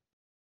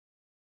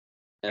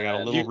 I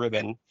got a little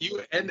ribbon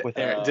with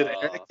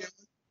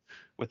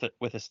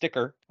a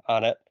sticker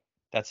on it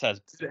that says.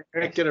 Did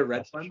Eric get a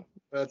red one?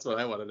 That's what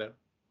I want to know.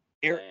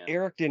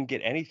 Eric didn't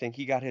get anything.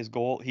 He got his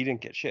goal. He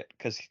didn't get shit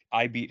because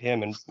I beat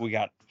him and we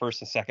got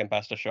first and second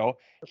best of show.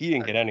 He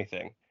didn't get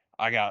anything.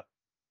 You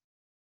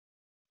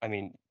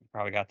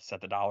probably got this at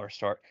the dollar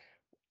store.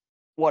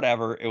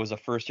 whatever. It was a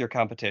first year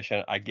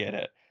competition. I get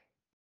it.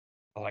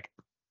 I'm like,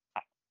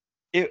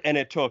 and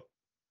it took.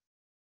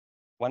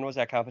 When was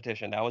that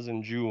competition? That was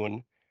in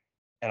June,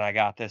 and I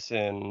got this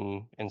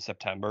in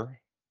September,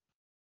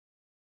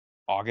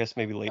 August,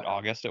 maybe late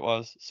August. It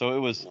was. So it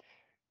was.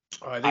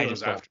 Oh, I think I it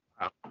just was don't.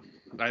 after.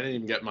 I didn't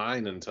even get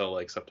mine until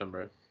like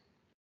September.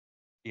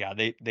 Yeah,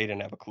 they didn't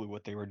have a clue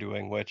what they were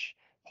doing, which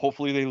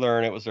hopefully they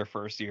learn. It was their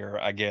first year.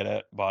 I get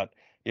it, but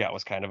yeah, it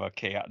was kind of a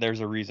chaos. There's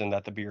a reason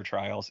that the beer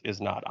trials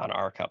is not on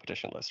our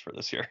competition list for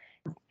this year.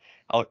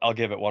 I'll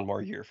give it one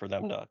more year for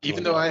them to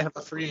Even though enjoy I it. have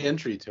a free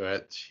entry to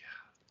it,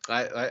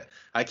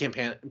 I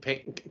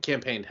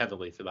campaigned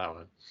heavily for that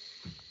one.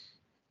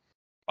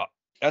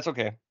 That's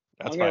okay.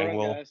 That's I'm gonna fine. run,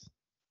 We'll. guys.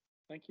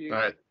 Thank you. All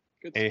right.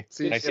 Good. Hey,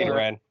 See you nice seeing you,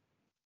 later. Ryan.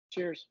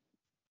 Cheers.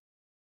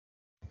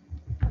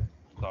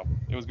 So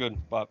it was good,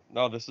 but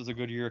no, this is a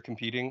good year of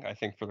competing. I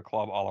think for the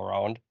club all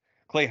around.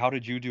 Clay, how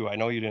did you do? I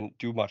know you didn't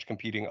do much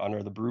competing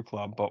under the brew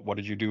club, but what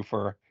did you do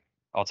for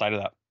outside of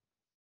that?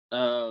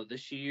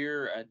 This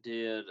year I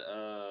did.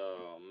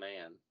 Oh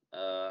man,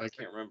 I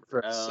can't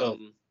remember.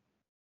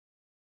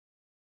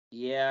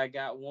 Yeah, I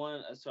got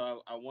one.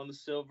 So I won the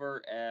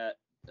silver at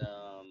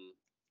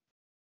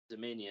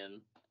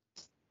Dominion,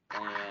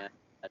 and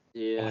I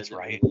did that's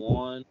right.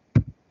 one.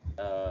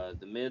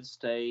 The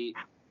Mid-State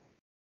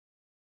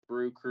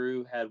Brew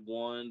Crew had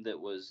one that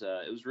was.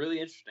 It was really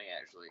interesting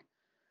actually.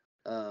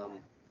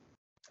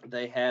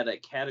 They had a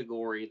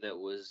category that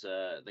was.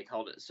 They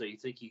called it "So You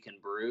Think You Can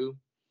Brew."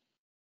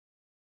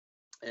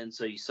 And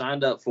so you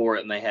signed up for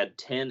it, and they had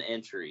 10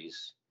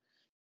 entries.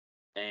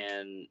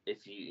 And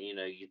if you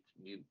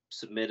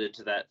submitted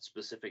to that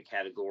specific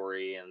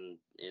category, and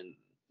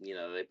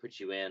they put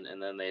you in,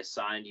 and then they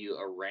assigned you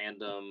a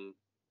random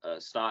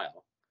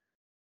style,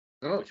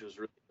 which was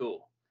really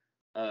cool.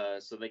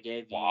 So they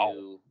gave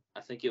you,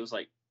 I think it was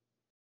like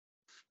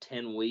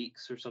 10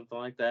 weeks or something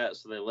like that.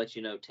 So they let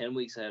you know 10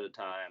 weeks ahead of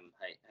time.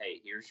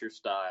 Hey, here's your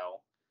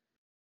style.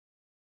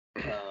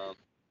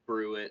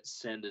 Brew it,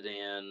 send it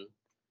in.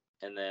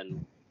 And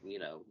then,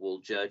 we'll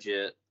judge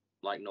it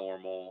like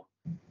normal.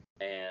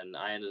 And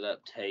I ended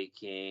up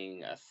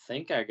taking, I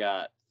think I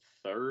got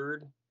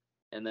third.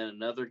 And then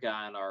another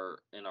guy in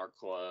our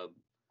club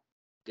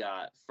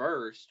got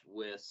first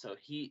so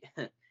he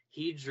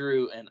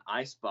drew an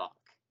ice bock.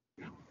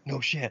 No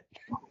shit.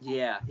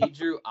 Yeah, he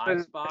drew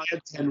ice bock.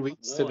 10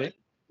 weeks today.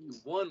 He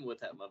won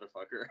with that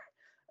motherfucker.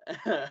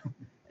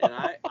 And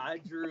I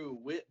drew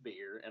wit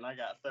beer, and I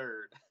got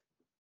third.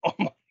 Oh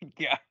my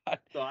god.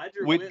 So I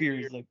drew wit beer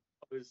is like.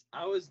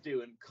 I was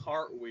doing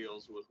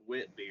cartwheels with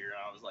wit beer.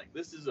 I was like,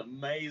 this is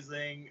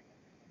amazing.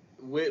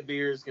 Wit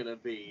beer is gonna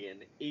be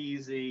an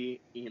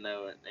easy, and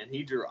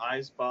he drew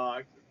ice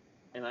box,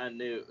 and I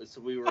knew. So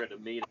we were at a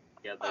meeting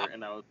together,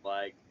 and I was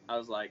like,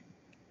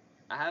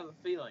 I have a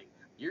feeling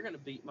you're gonna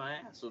beat my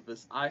ass with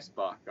this ice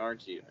box,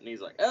 aren't you? And he's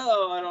like,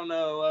 oh, I don't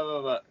know. Blah,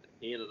 blah, blah.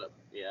 He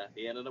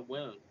ended up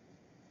winning.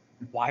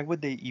 Why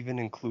would they even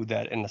include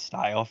that in the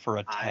style for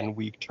a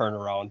 10-week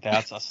turnaround?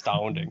 That's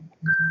astounding.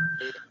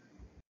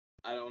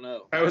 I don't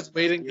know. I was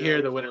waiting to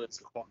hear the winner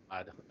squad.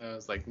 I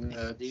was like,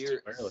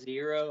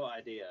 zero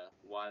idea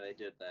why they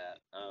did that.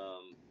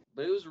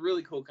 But it was a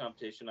really cool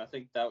competition. I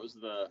think that was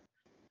the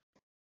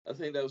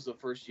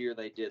first year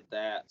they did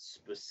that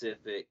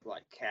specific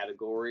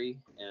category,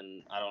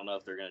 and I don't know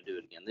if they're going to do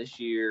it again this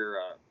year.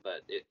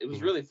 But it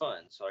was really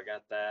fun. So I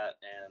got that,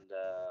 and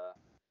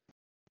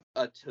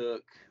I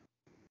took.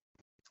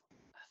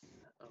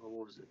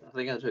 What was it? I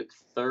think I took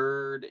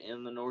third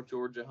in the North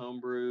Georgia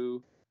homebrew.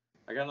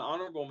 I got an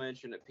honorable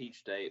mention at Peach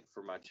State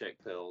for my Czech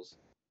pills,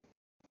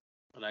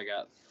 and I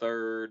got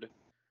third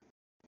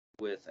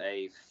with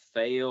a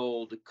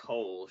failed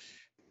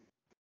Kolsch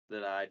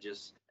that I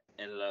just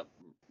ended up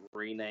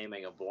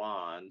renaming a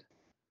blonde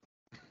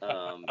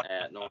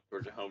at North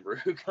Georgia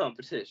homebrew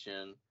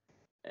competition,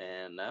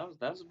 and that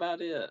was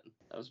about it.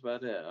 That was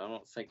about it. I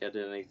don't think I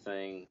did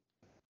anything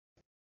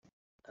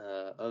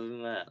other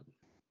than that.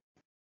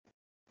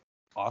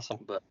 Awesome.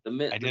 But the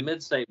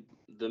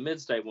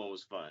mid-state one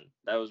was fun.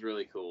 That was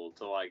really cool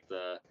to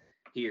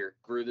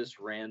brew this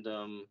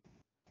random,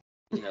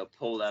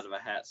 pulled out of a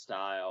hat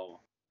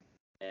style,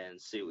 and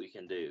see what we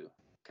can do.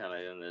 Kind of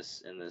in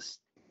this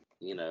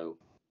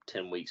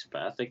 10 weeks.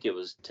 But I think it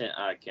was 10.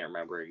 I can't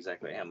remember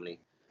exactly how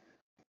many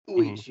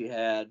weeks you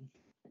had.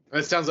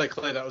 It sounds like,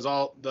 Clay, that was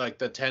all like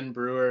the 10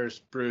 brewers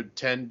brewed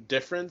 10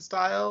 different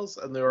styles,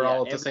 and they were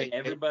all at the same.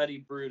 Everybody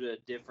brewed a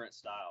different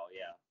style.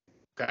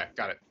 Yeah. Okay,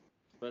 got it.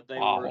 But they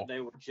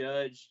were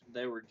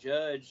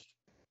judged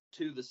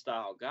to the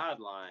style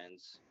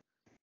guidelines,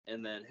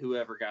 and then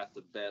whoever got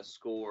the best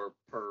score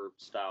per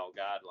style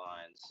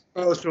guidelines.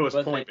 Oh, so it was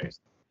point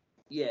based.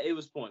 Yeah, it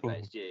was point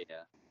based. Yeah.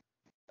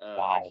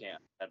 I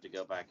can't have to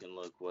go back and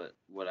look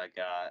what I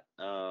got.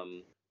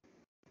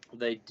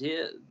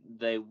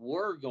 They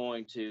were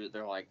going to.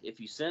 They're like, if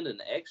you send an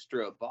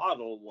extra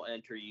bottle, we'll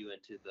enter you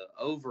into the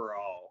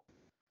overall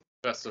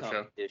best of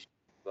show.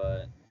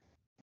 But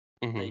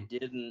they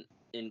didn't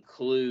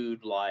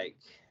include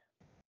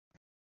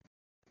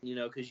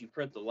because you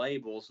print the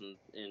labels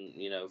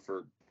and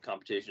for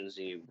competitions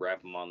and you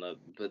wrap them on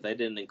but they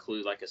didn't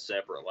include like a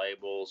separate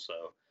label,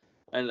 so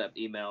I ended up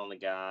emailing the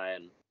guy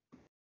and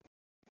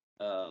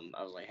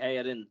I was like, hey,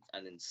 I didn't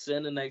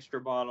send an extra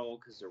bottle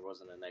because there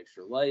wasn't an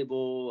extra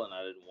label, and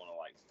I didn't want to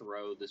like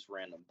throw this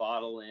random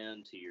bottle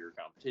into your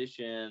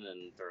competition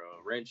and throw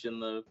a wrench in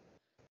the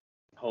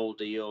whole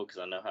deal because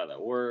I know how that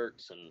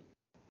works. And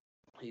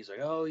he's like,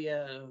 oh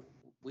yeah,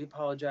 we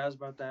apologize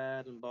about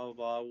that and blah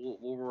blah blah.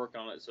 We'll work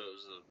on it. So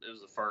it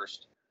was the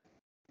first,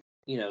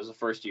 it was the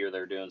first year they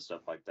were doing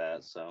stuff like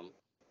that. So,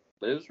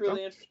 but it was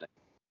really interesting.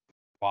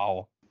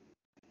 Wow.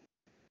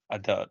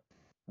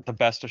 The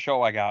best of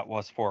show I got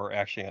was for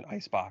actually an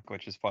ice box,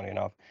 which is funny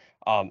enough.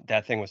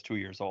 That thing was 2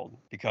 years old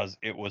because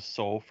it was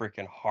so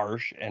freaking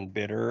harsh and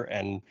bitter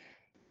and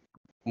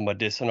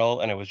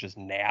medicinal, and it was just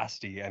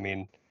nasty. I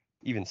mean,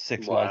 even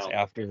 6 months Wow.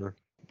 after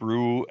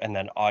brew and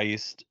then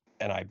iced,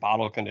 and I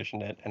bottle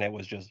conditioned it, and it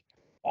was just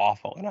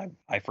awful. And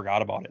I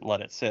forgot about it and let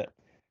it sit,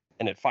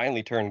 and it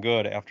finally turned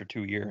good after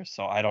 2 years.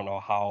 So I don't know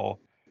how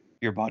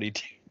your buddy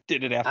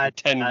did it after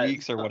 10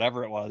 weeks or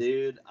whatever it was.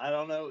 Dude, I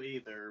don't know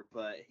either,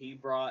 but he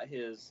brought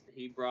his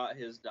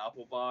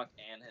Doppelbock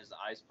and his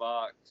ice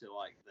box to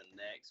like the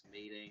next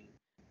meeting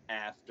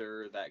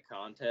after that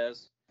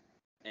contest,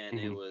 and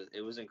it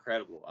was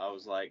incredible. I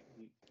was like,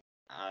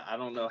 I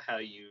don't know how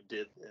you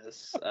did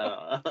this.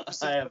 I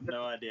have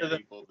no idea how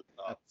you pulled this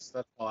off.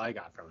 That's all I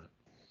got from it.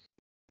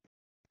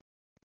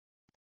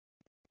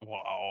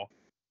 Wow.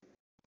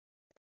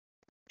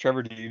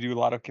 Trevor, did you do a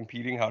lot of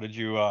competing? How did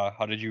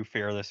you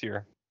fare this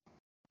year?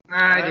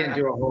 I didn't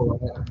do a whole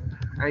lot.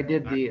 I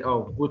did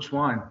which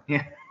one?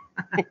 Yeah.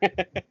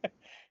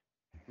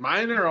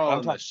 Mine are all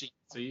on the sheet,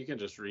 so you can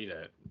just read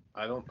it.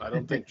 I don't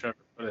think Trevor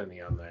put any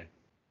on there.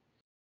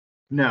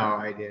 No,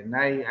 I didn't.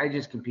 I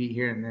just compete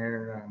here and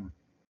there.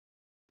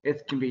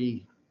 It can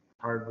be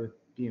hard with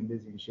being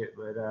busy and shit,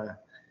 but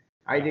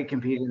I did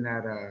compete in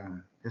that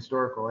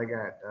historical. I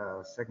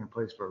got second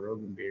place for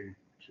Rogan beer,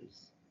 which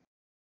was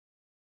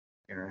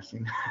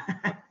interesting.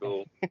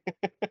 Cool.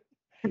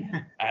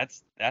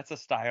 That's a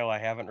style I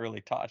haven't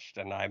really touched,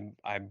 and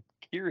I'm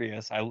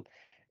curious.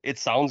 It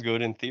sounds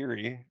good in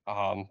theory,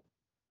 but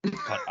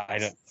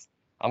I'm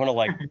gonna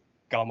like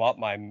gum up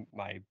my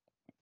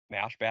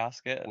mash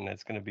basket, and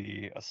it's gonna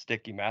be a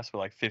sticky mess with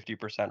like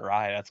 50%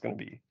 rye. That's gonna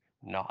be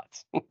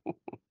nuts. Well,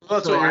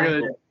 that's what you're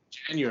gonna do in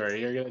January.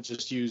 You're gonna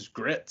just use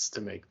grits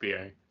to make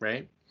beer,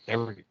 right? There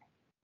we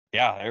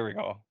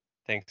go.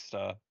 Thanks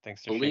to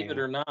Believe Shane. it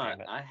or not,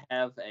 I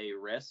have a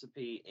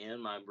recipe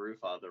in my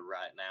brewfather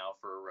right now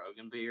for a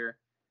Rogan beer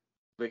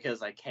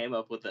because I came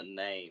up with a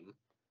name,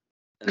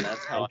 and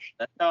that's how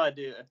I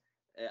do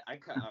it.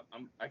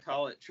 I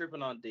call it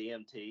tripping on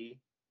DMT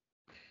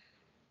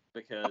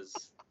because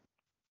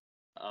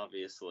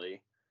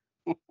obviously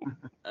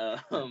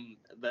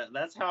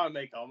that's how I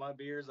make all my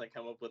beers. I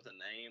come up with a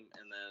name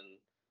and then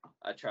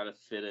I try to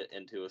fit it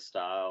into a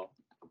style.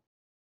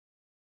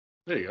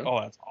 There you go.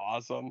 Oh, that's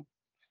awesome.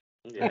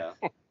 Yeah.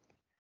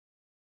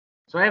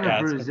 So I have a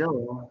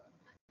Brewzilla,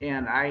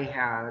 and I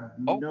had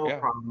no yeah.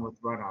 problem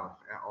with runoff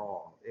at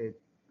all.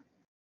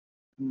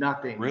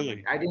 Nothing.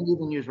 Really? I didn't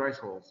even use rice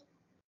holes.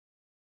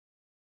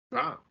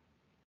 Wow.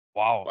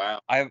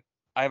 I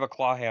have a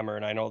claw hammer,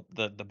 and I know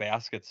the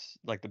baskets,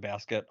 like the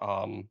basket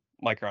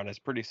micron is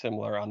pretty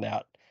similar on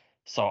that.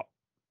 So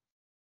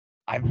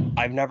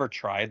I've never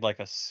tried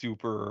like a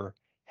super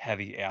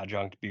heavy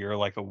adjunct beer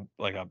like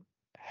a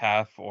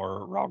Hef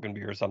or Raugen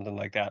beer or something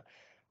like that.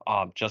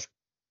 Just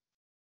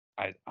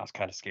I was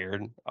kind of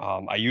scared.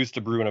 I used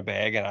to brew in a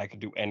bag, and I could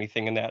do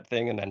anything in that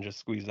thing and then just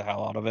squeeze the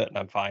hell out of it, and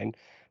I'm fine.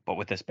 But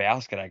with this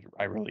basket,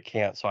 I really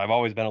can't. So I've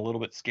always been a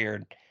little bit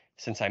scared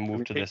since I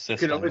moved to this You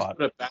system. can always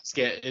put a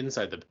basket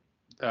inside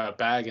the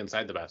bag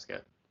inside the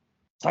basket.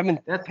 So I've been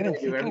That's what I do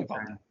thinking every about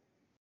time.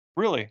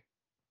 Really?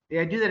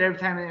 Yeah, I do that every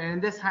time,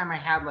 and this time I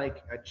had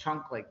like a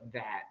chunk like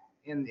that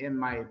in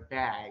my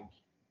bag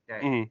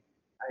that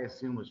I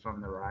assume was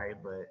from the rye,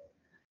 but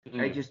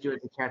I just do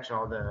it to catch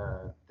all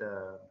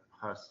the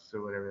husks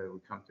or whatever that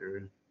would come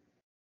through.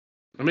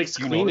 It makes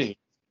cleaning,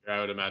 I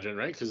would imagine,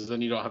 right? Because then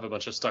you don't have a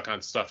bunch of stuck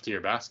on stuff to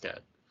your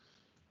basket.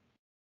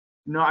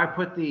 No, I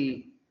put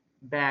the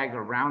bag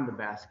around the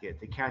basket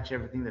to catch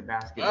everything the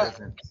basket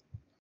doesn't.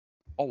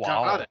 Oh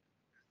wow! Got it.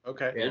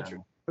 Okay. Yeah.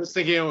 I was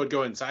thinking it would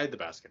go inside the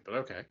basket, but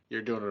okay,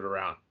 you're doing it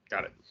around.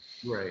 Got it.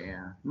 Right.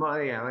 Yeah.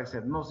 Well, yeah. Like I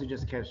said, mostly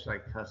just catch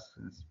like husks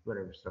and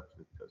whatever stuff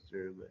that goes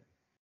through. But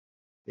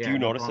yeah, do you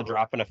notice a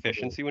drop in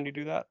efficiency when you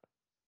do that?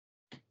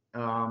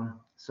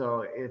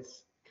 So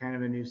it's kind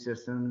of a new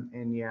system,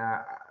 and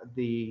yeah,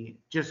 the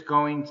just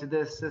going to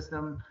this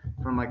system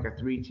from like a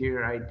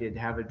 3-tier, I did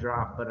have a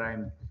drop, but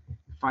I'm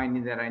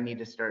finding that I need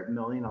to start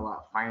milling a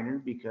lot finer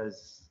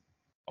because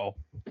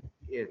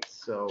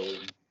it's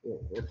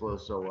it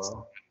flows so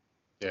well.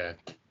 Yeah.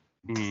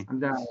 I'm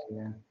done.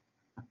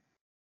 Yeah.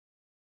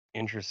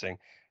 Interesting.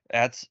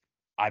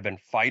 I've been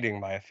fighting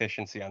my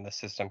efficiency on this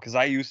system because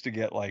I used to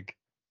get like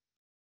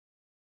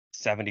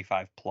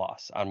 75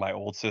 plus on my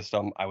old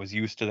system. I was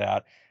used to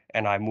that,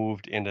 and I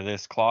moved into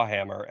this claw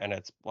hammer, and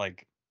it's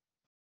like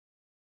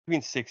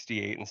between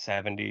 68 and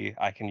 70.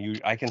 I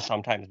can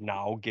sometimes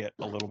now get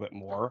a little bit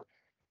more,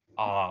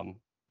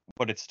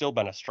 but it's still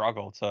been a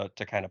struggle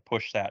to kind of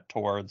push that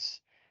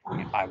towards.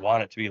 I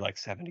want it to be like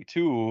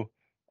 72,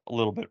 a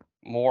little bit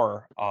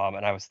more.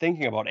 And I was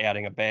thinking about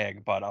adding a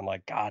bag, but I'm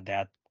like, God,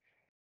 that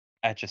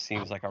just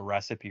seems like a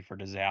recipe for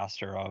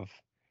disaster of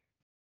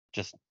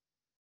just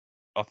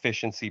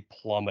efficiency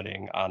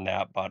plummeting on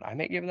that. But I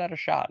may give that a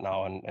shot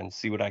now and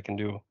see what I can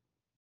do.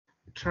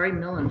 Try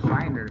mill and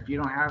finder. If you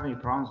don't have any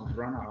problems with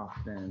runoff,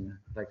 then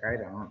like I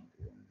don't.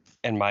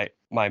 And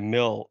my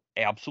mill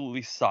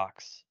absolutely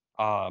sucks.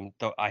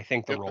 Though I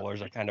think the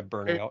rollers are kind of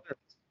burning out.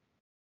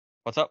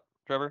 What's up,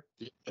 Trevor?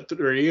 A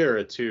 3 or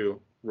a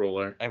 2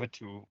 roller? I have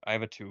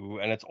a two,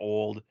 and it's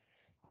old.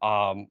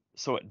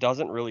 So it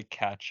doesn't really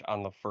catch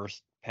on the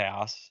first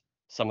pass.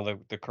 Some of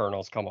the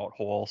kernels come out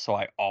whole, so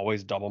I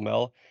always double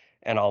mill,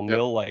 and I'll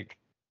mill like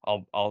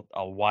I'll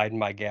widen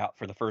my gap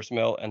for the first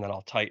mill, and then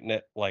I'll tighten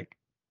it like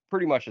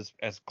pretty much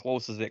as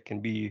close as it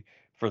can be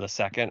for the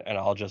second, and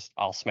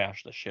I'll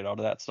smash the shit out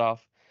of that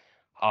stuff.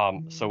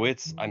 So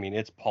it's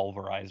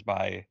pulverized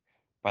by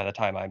the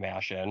time I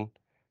mash in.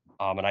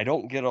 And I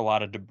don't get a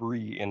lot of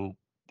debris in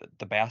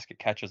the basket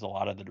catches a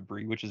lot of the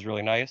debris, which is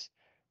really nice.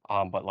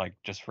 But like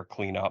just for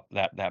cleanup,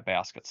 that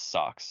basket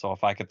sucks. So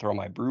if I could throw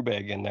my brew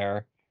bag in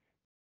there,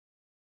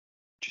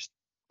 just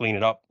clean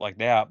it up like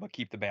that, but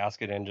keep the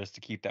basket in just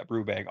to keep that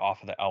brew bag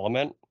off of the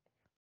element,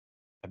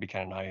 that'd be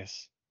kind of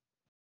nice.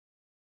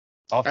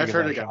 I've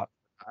heard it. I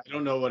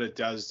don't know what it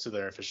does to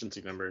their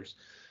efficiency numbers.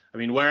 I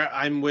mean, where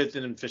I'm with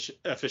an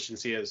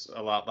efficiency is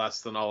a lot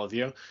less than all of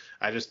you.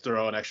 I just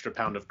throw an extra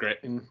pound of grit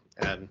in,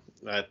 and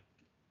that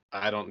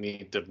I don't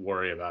need to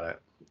worry about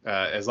it.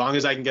 As long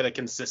as I can get a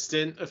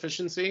consistent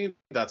efficiency,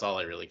 that's all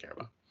I really care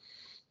about.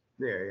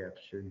 Yeah,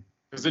 sure.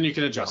 Because then you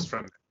can adjust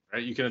from there,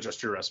 right? You can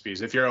adjust your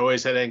recipes. If you're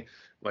always hitting,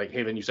 like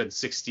Haven, you said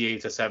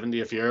 68 to 70.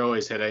 If you're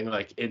always hitting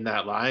like in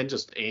that line,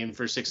 just aim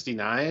for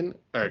 69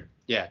 or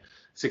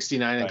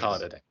 69 and call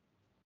it a day.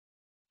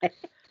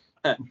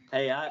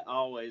 Hey, I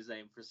always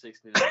aim for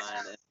 69.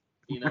 And,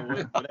 you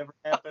know, whatever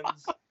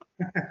happens,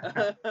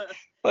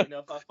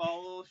 if I fall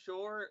a little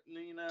short,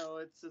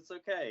 it's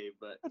okay.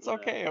 But it's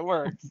okay. It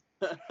works.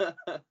 As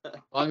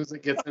long as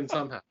it gets in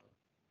somehow.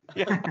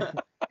 Yeah.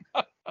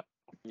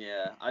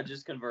 Yeah, I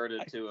just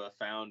converted to a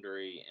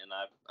foundry, and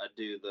I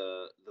do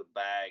the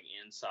bag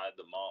inside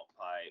the malt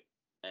pipe,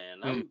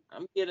 and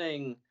I'm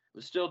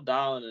still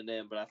dialing it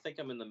in, but I think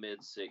I'm in the mid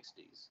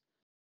 60s.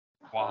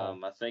 Wow.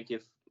 I think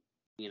if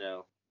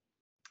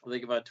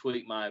I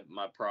tweak my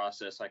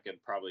process, I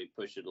could probably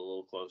push it a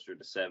little closer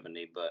to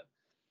 70, but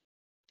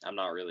I'm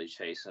not really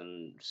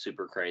chasing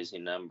super crazy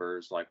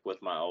numbers. Like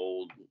with my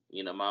old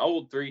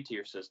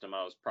 3-tier system,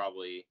 I was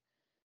probably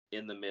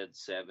in the mid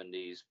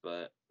 70s,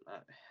 but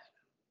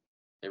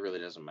it really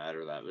doesn't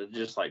matter that. But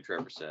just like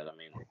Trevor said, I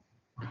mean,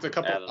 it's a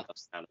couple add enough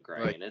pound of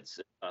grain. Right. It's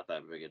not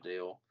that big a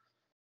deal.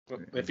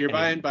 If you're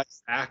buying by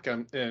stack,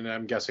 and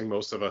I'm guessing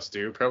most of us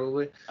do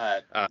probably.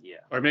 Yeah.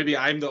 Or maybe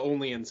I'm the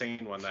only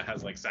insane one that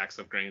has like sacks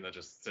of grain that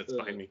just sits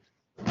behind me.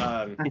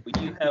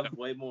 You have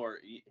way more.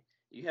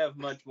 You have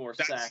much more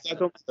sacks.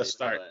 That's only the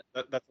start.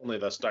 That's only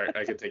the start.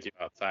 I could take you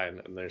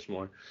outside, and there's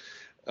more.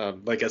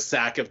 Like a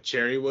sack of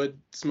cherrywood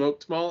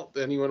smoked malt.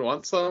 Anyone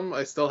want some?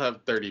 I still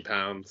have 30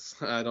 pounds.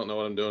 I don't know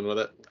what I'm doing with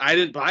it. I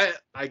didn't buy it.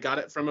 I got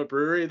it from a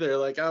brewery. They're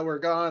like, oh, we're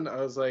gone. I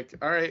was like,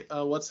 all right,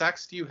 what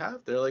sacks do you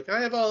have? They're like,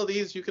 I have all of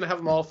these. You can have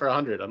them all for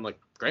 100. I'm like,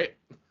 great.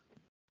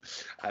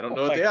 I don't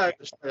know what they are.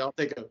 I'll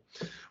take them.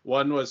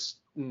 One was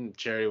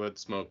cherrywood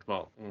smoked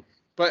malt.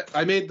 But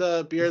I made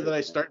the beer that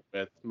I started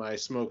with, my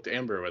smoked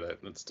amber with it,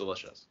 and it's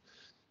delicious.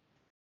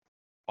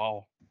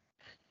 Wow.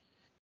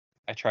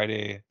 I tried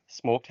a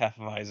smoked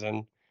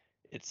Hefeweizen.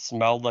 It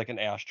smelled like an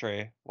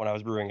ashtray when I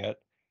was brewing it.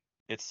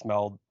 It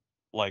smelled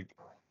like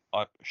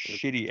a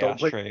shitty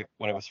ashtray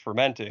when it was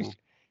fermenting,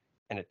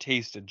 and it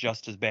tasted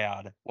just as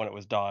bad when it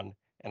was done,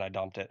 and I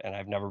dumped it, and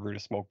I've never brewed a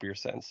smoked beer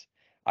since.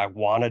 I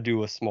want to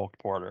do a smoked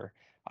porter.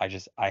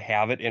 I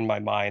have it in my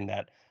mind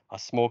that a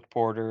smoked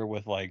porter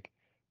with like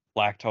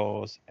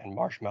lactose and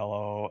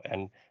marshmallow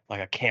and like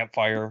a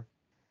campfire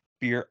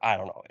beer, I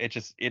don't know.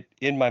 It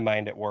in my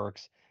mind it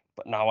works.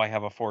 But now I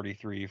have a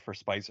 43 for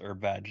spice herb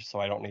veg, so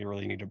I don't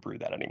really need to brew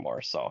that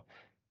anymore. So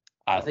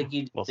I think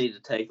you need to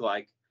take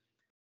like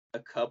a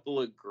couple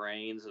of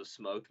grains of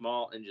smoked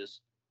malt and just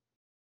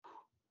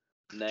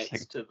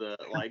next to the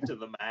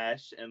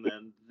mash, and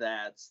then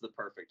that's the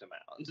perfect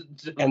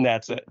amount. And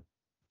that's it.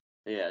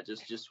 Yeah,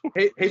 just.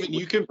 Hey,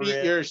 you can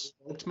beat your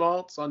smoked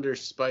malts under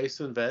spice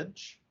and veg.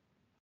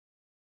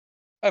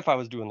 If I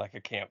was doing like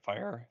a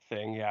campfire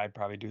thing, yeah, I'd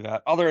probably do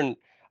that. Other than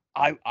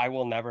I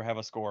will never have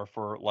a score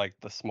for like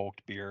the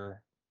smoked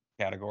beer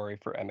category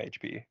for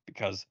MHP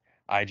because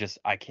I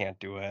can't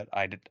do it.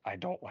 I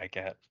don't like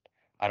it.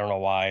 I don't know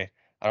why.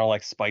 I don't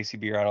like spicy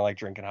beer. I don't like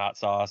drinking hot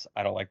sauce.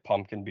 I don't like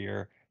pumpkin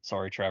beer.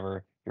 Sorry,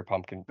 Trevor, your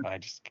pumpkin. I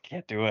just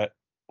can't do it.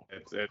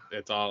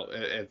 It's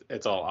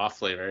all off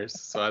flavors,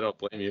 so I don't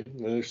blame you.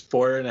 There's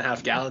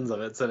 4.5 gallons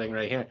of it sitting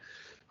right here.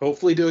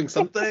 Hopefully doing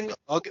something.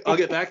 I'll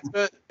get back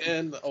to it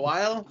in a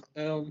while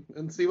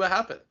and see what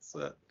happens.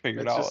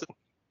 Figure it It's out.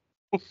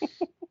 just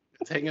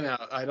it's hanging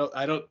out.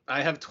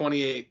 I have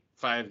 28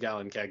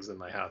 5-gallon kegs in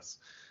my house.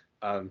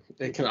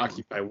 It can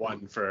occupy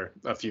one for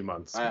a few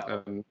months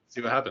and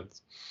see what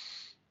happens.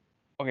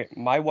 Okay,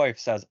 my wife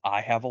says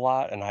I have a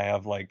lot, and I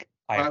have My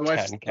 10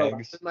 wife's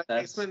kegs. in my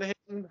basement,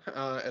 Hayden,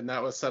 and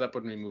that was set up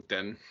when we moved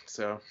in.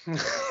 So.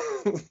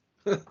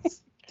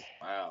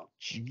 Wow.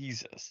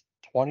 Jesus,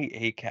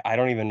 28 I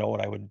don't even know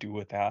what I would do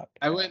with that.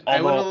 I went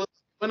Although,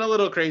 a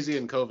little crazy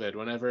in COVID.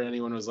 Whenever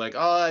anyone was like,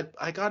 "Oh,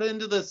 I got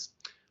into this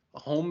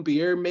home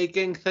beer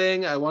making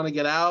thing. I want to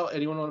get out.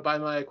 Anyone want to buy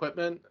my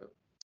equipment?"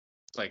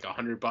 It's like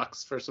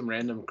 $100 for some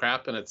random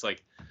crap, and it's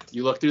like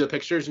you look through the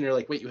pictures and you're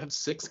like, "Wait, you have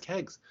 6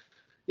 kegs?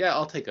 Yeah,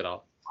 I'll take it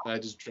all." And I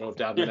just drove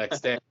down the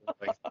next day.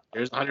 Like,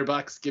 here's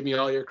 $100. Give me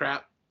all your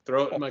crap.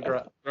 Throw it in my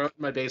throw it in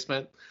my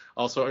basement.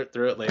 I'll sort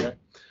through it later.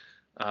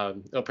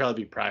 It'll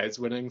probably be prize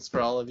winnings for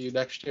all of you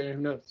next year.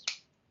 Who knows?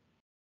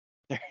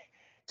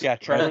 yeah,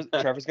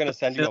 Trevor's gonna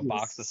send you a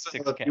box of 6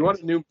 If kegs. you want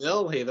a new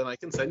mill, hey, then I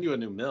can send you a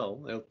new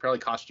mill. It'll probably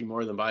cost you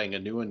more than buying a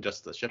new one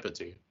just to ship it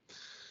to you.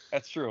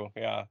 That's true.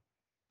 Yeah,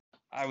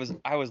 I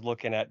was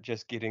looking at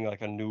just getting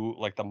a new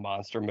the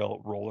Monster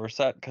Mill roller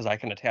set because I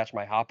can attach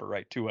my hopper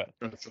right to it.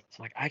 So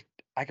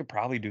I could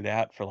probably do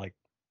that for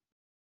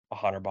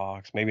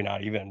 $100, maybe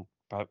not even.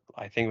 But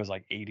I think it was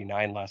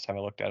 89 last time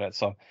I looked at it.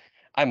 So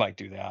I might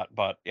do that.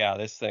 But yeah,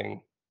 this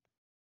thing,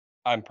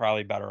 I'm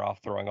probably better off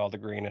throwing all the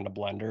green in a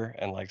blender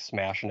and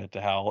smashing it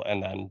to hell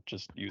and then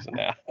just using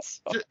that.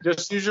 So.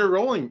 Just use your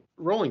rolling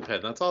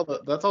pin. That's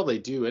all they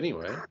do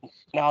anyway.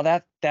 Now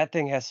that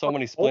thing has so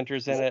many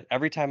splinters in it.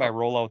 Every time I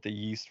roll out the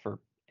yeast for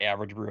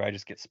average brew, I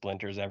just get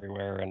splinters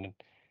everywhere, and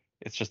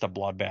it's just a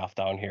bloodbath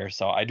down here.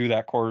 So I do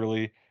that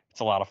quarterly.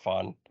 It's a lot of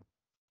fun.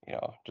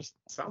 Just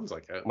sounds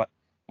like it.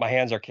 My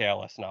hands are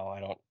callous now. I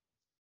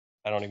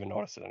don't even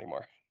notice it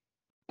anymore.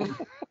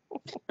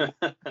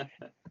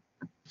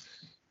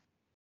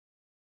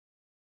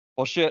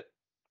 Well, shit.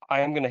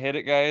 I am gonna hit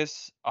it,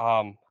 guys.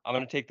 I'm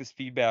gonna take this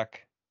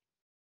feedback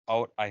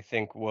out. I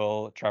think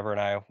Trevor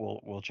and I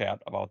will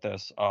chat about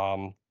this.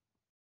 And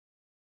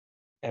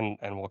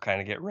we'll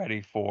kind of get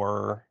ready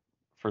for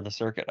the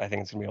circuit. I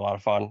think it's gonna be a lot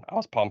of fun. I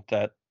was pumped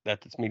that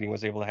this meeting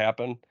was able to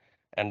happen,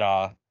 and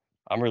I'm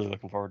really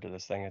looking forward to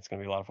this thing. It's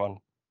gonna be a lot of fun.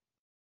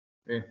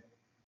 Yeah.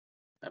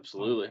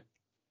 Absolutely.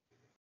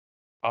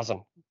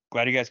 Awesome.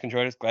 Glad you guys can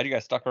join us. Glad you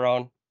guys stuck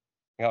around,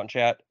 hang out and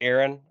chat.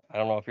 Aaron, I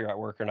don't know if you're at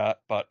work or not,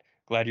 but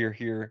glad you're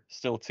here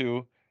still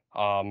too.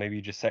 Maybe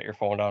you just set your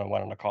phone down and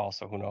went on a call,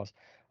 so who knows?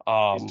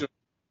 He's doing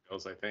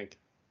those, I think.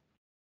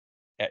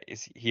 Yeah,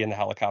 is he in the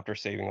helicopter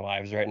saving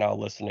lives right now,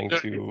 listening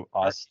to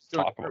us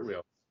talk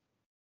about?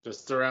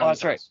 Just around. Oh,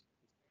 that's right.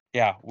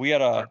 Yeah, we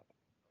had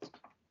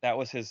that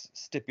was his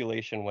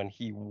stipulation when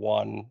he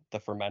won the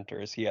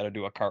fermenters. He had to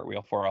do a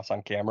cartwheel for us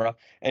on camera,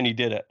 and he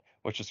did it,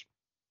 it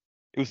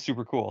was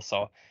super cool.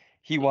 So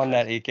he won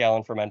that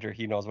 8-gallon fermenter.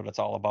 He knows what it's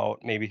all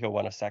about. Maybe he'll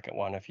win a second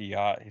one if he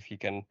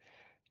can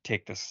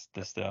take the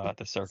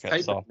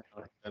circuit. So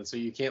and so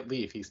you can't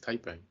leave. He's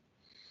typing.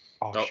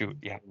 Oh shoot,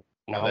 yeah.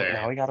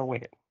 Now we gotta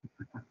wait.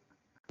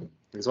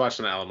 He's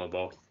watching the Alamo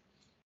Bowl.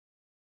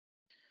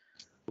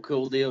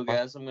 Cool deal,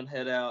 guys. I'm gonna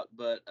head out,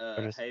 but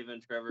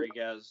Haven, Trevor, you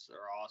guys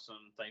are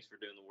awesome. Thanks for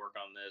doing the work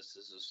on this.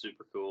 This is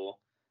super cool.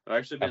 I've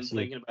actually been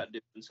thinking about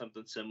doing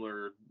something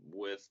similar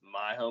with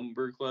my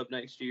homebrew club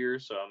next year,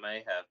 so I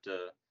may have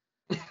to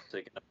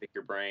pick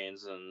your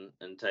brains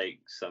and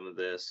take some of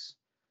this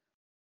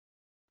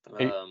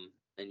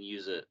and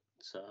use it.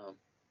 So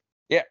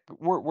yeah,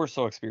 we're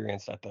so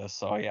experienced at this,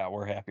 so yeah,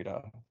 we're happy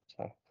to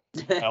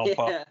help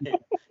out.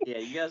 Yeah,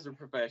 you guys are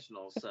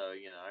professionals, so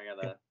I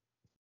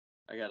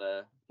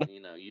gotta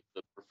use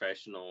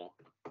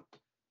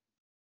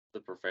the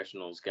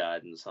professionals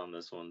guidance on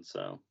this one.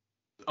 So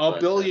I'll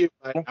bill you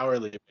my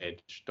hourly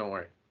wage. Don't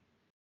worry.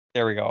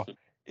 There we go.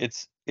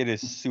 It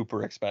is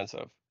super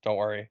expensive. Don't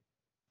worry.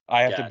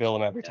 I have to bill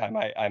him every time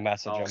I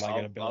message him. I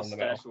gotta bill him the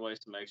mail. I'll stash away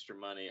some extra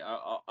money.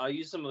 I'll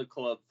use some of the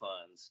club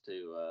funds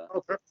to.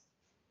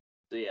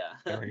 So yeah.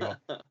 There we go.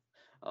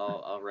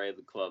 I'll raid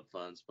the club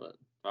funds, but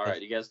all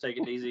right, you guys take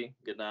it easy.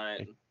 Good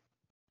night.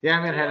 Yeah,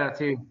 I'm gonna head out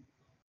too.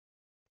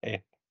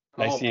 Hey,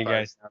 nice seeing you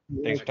guys.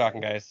 Thanks for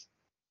talking, guys.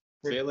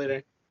 See you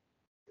later.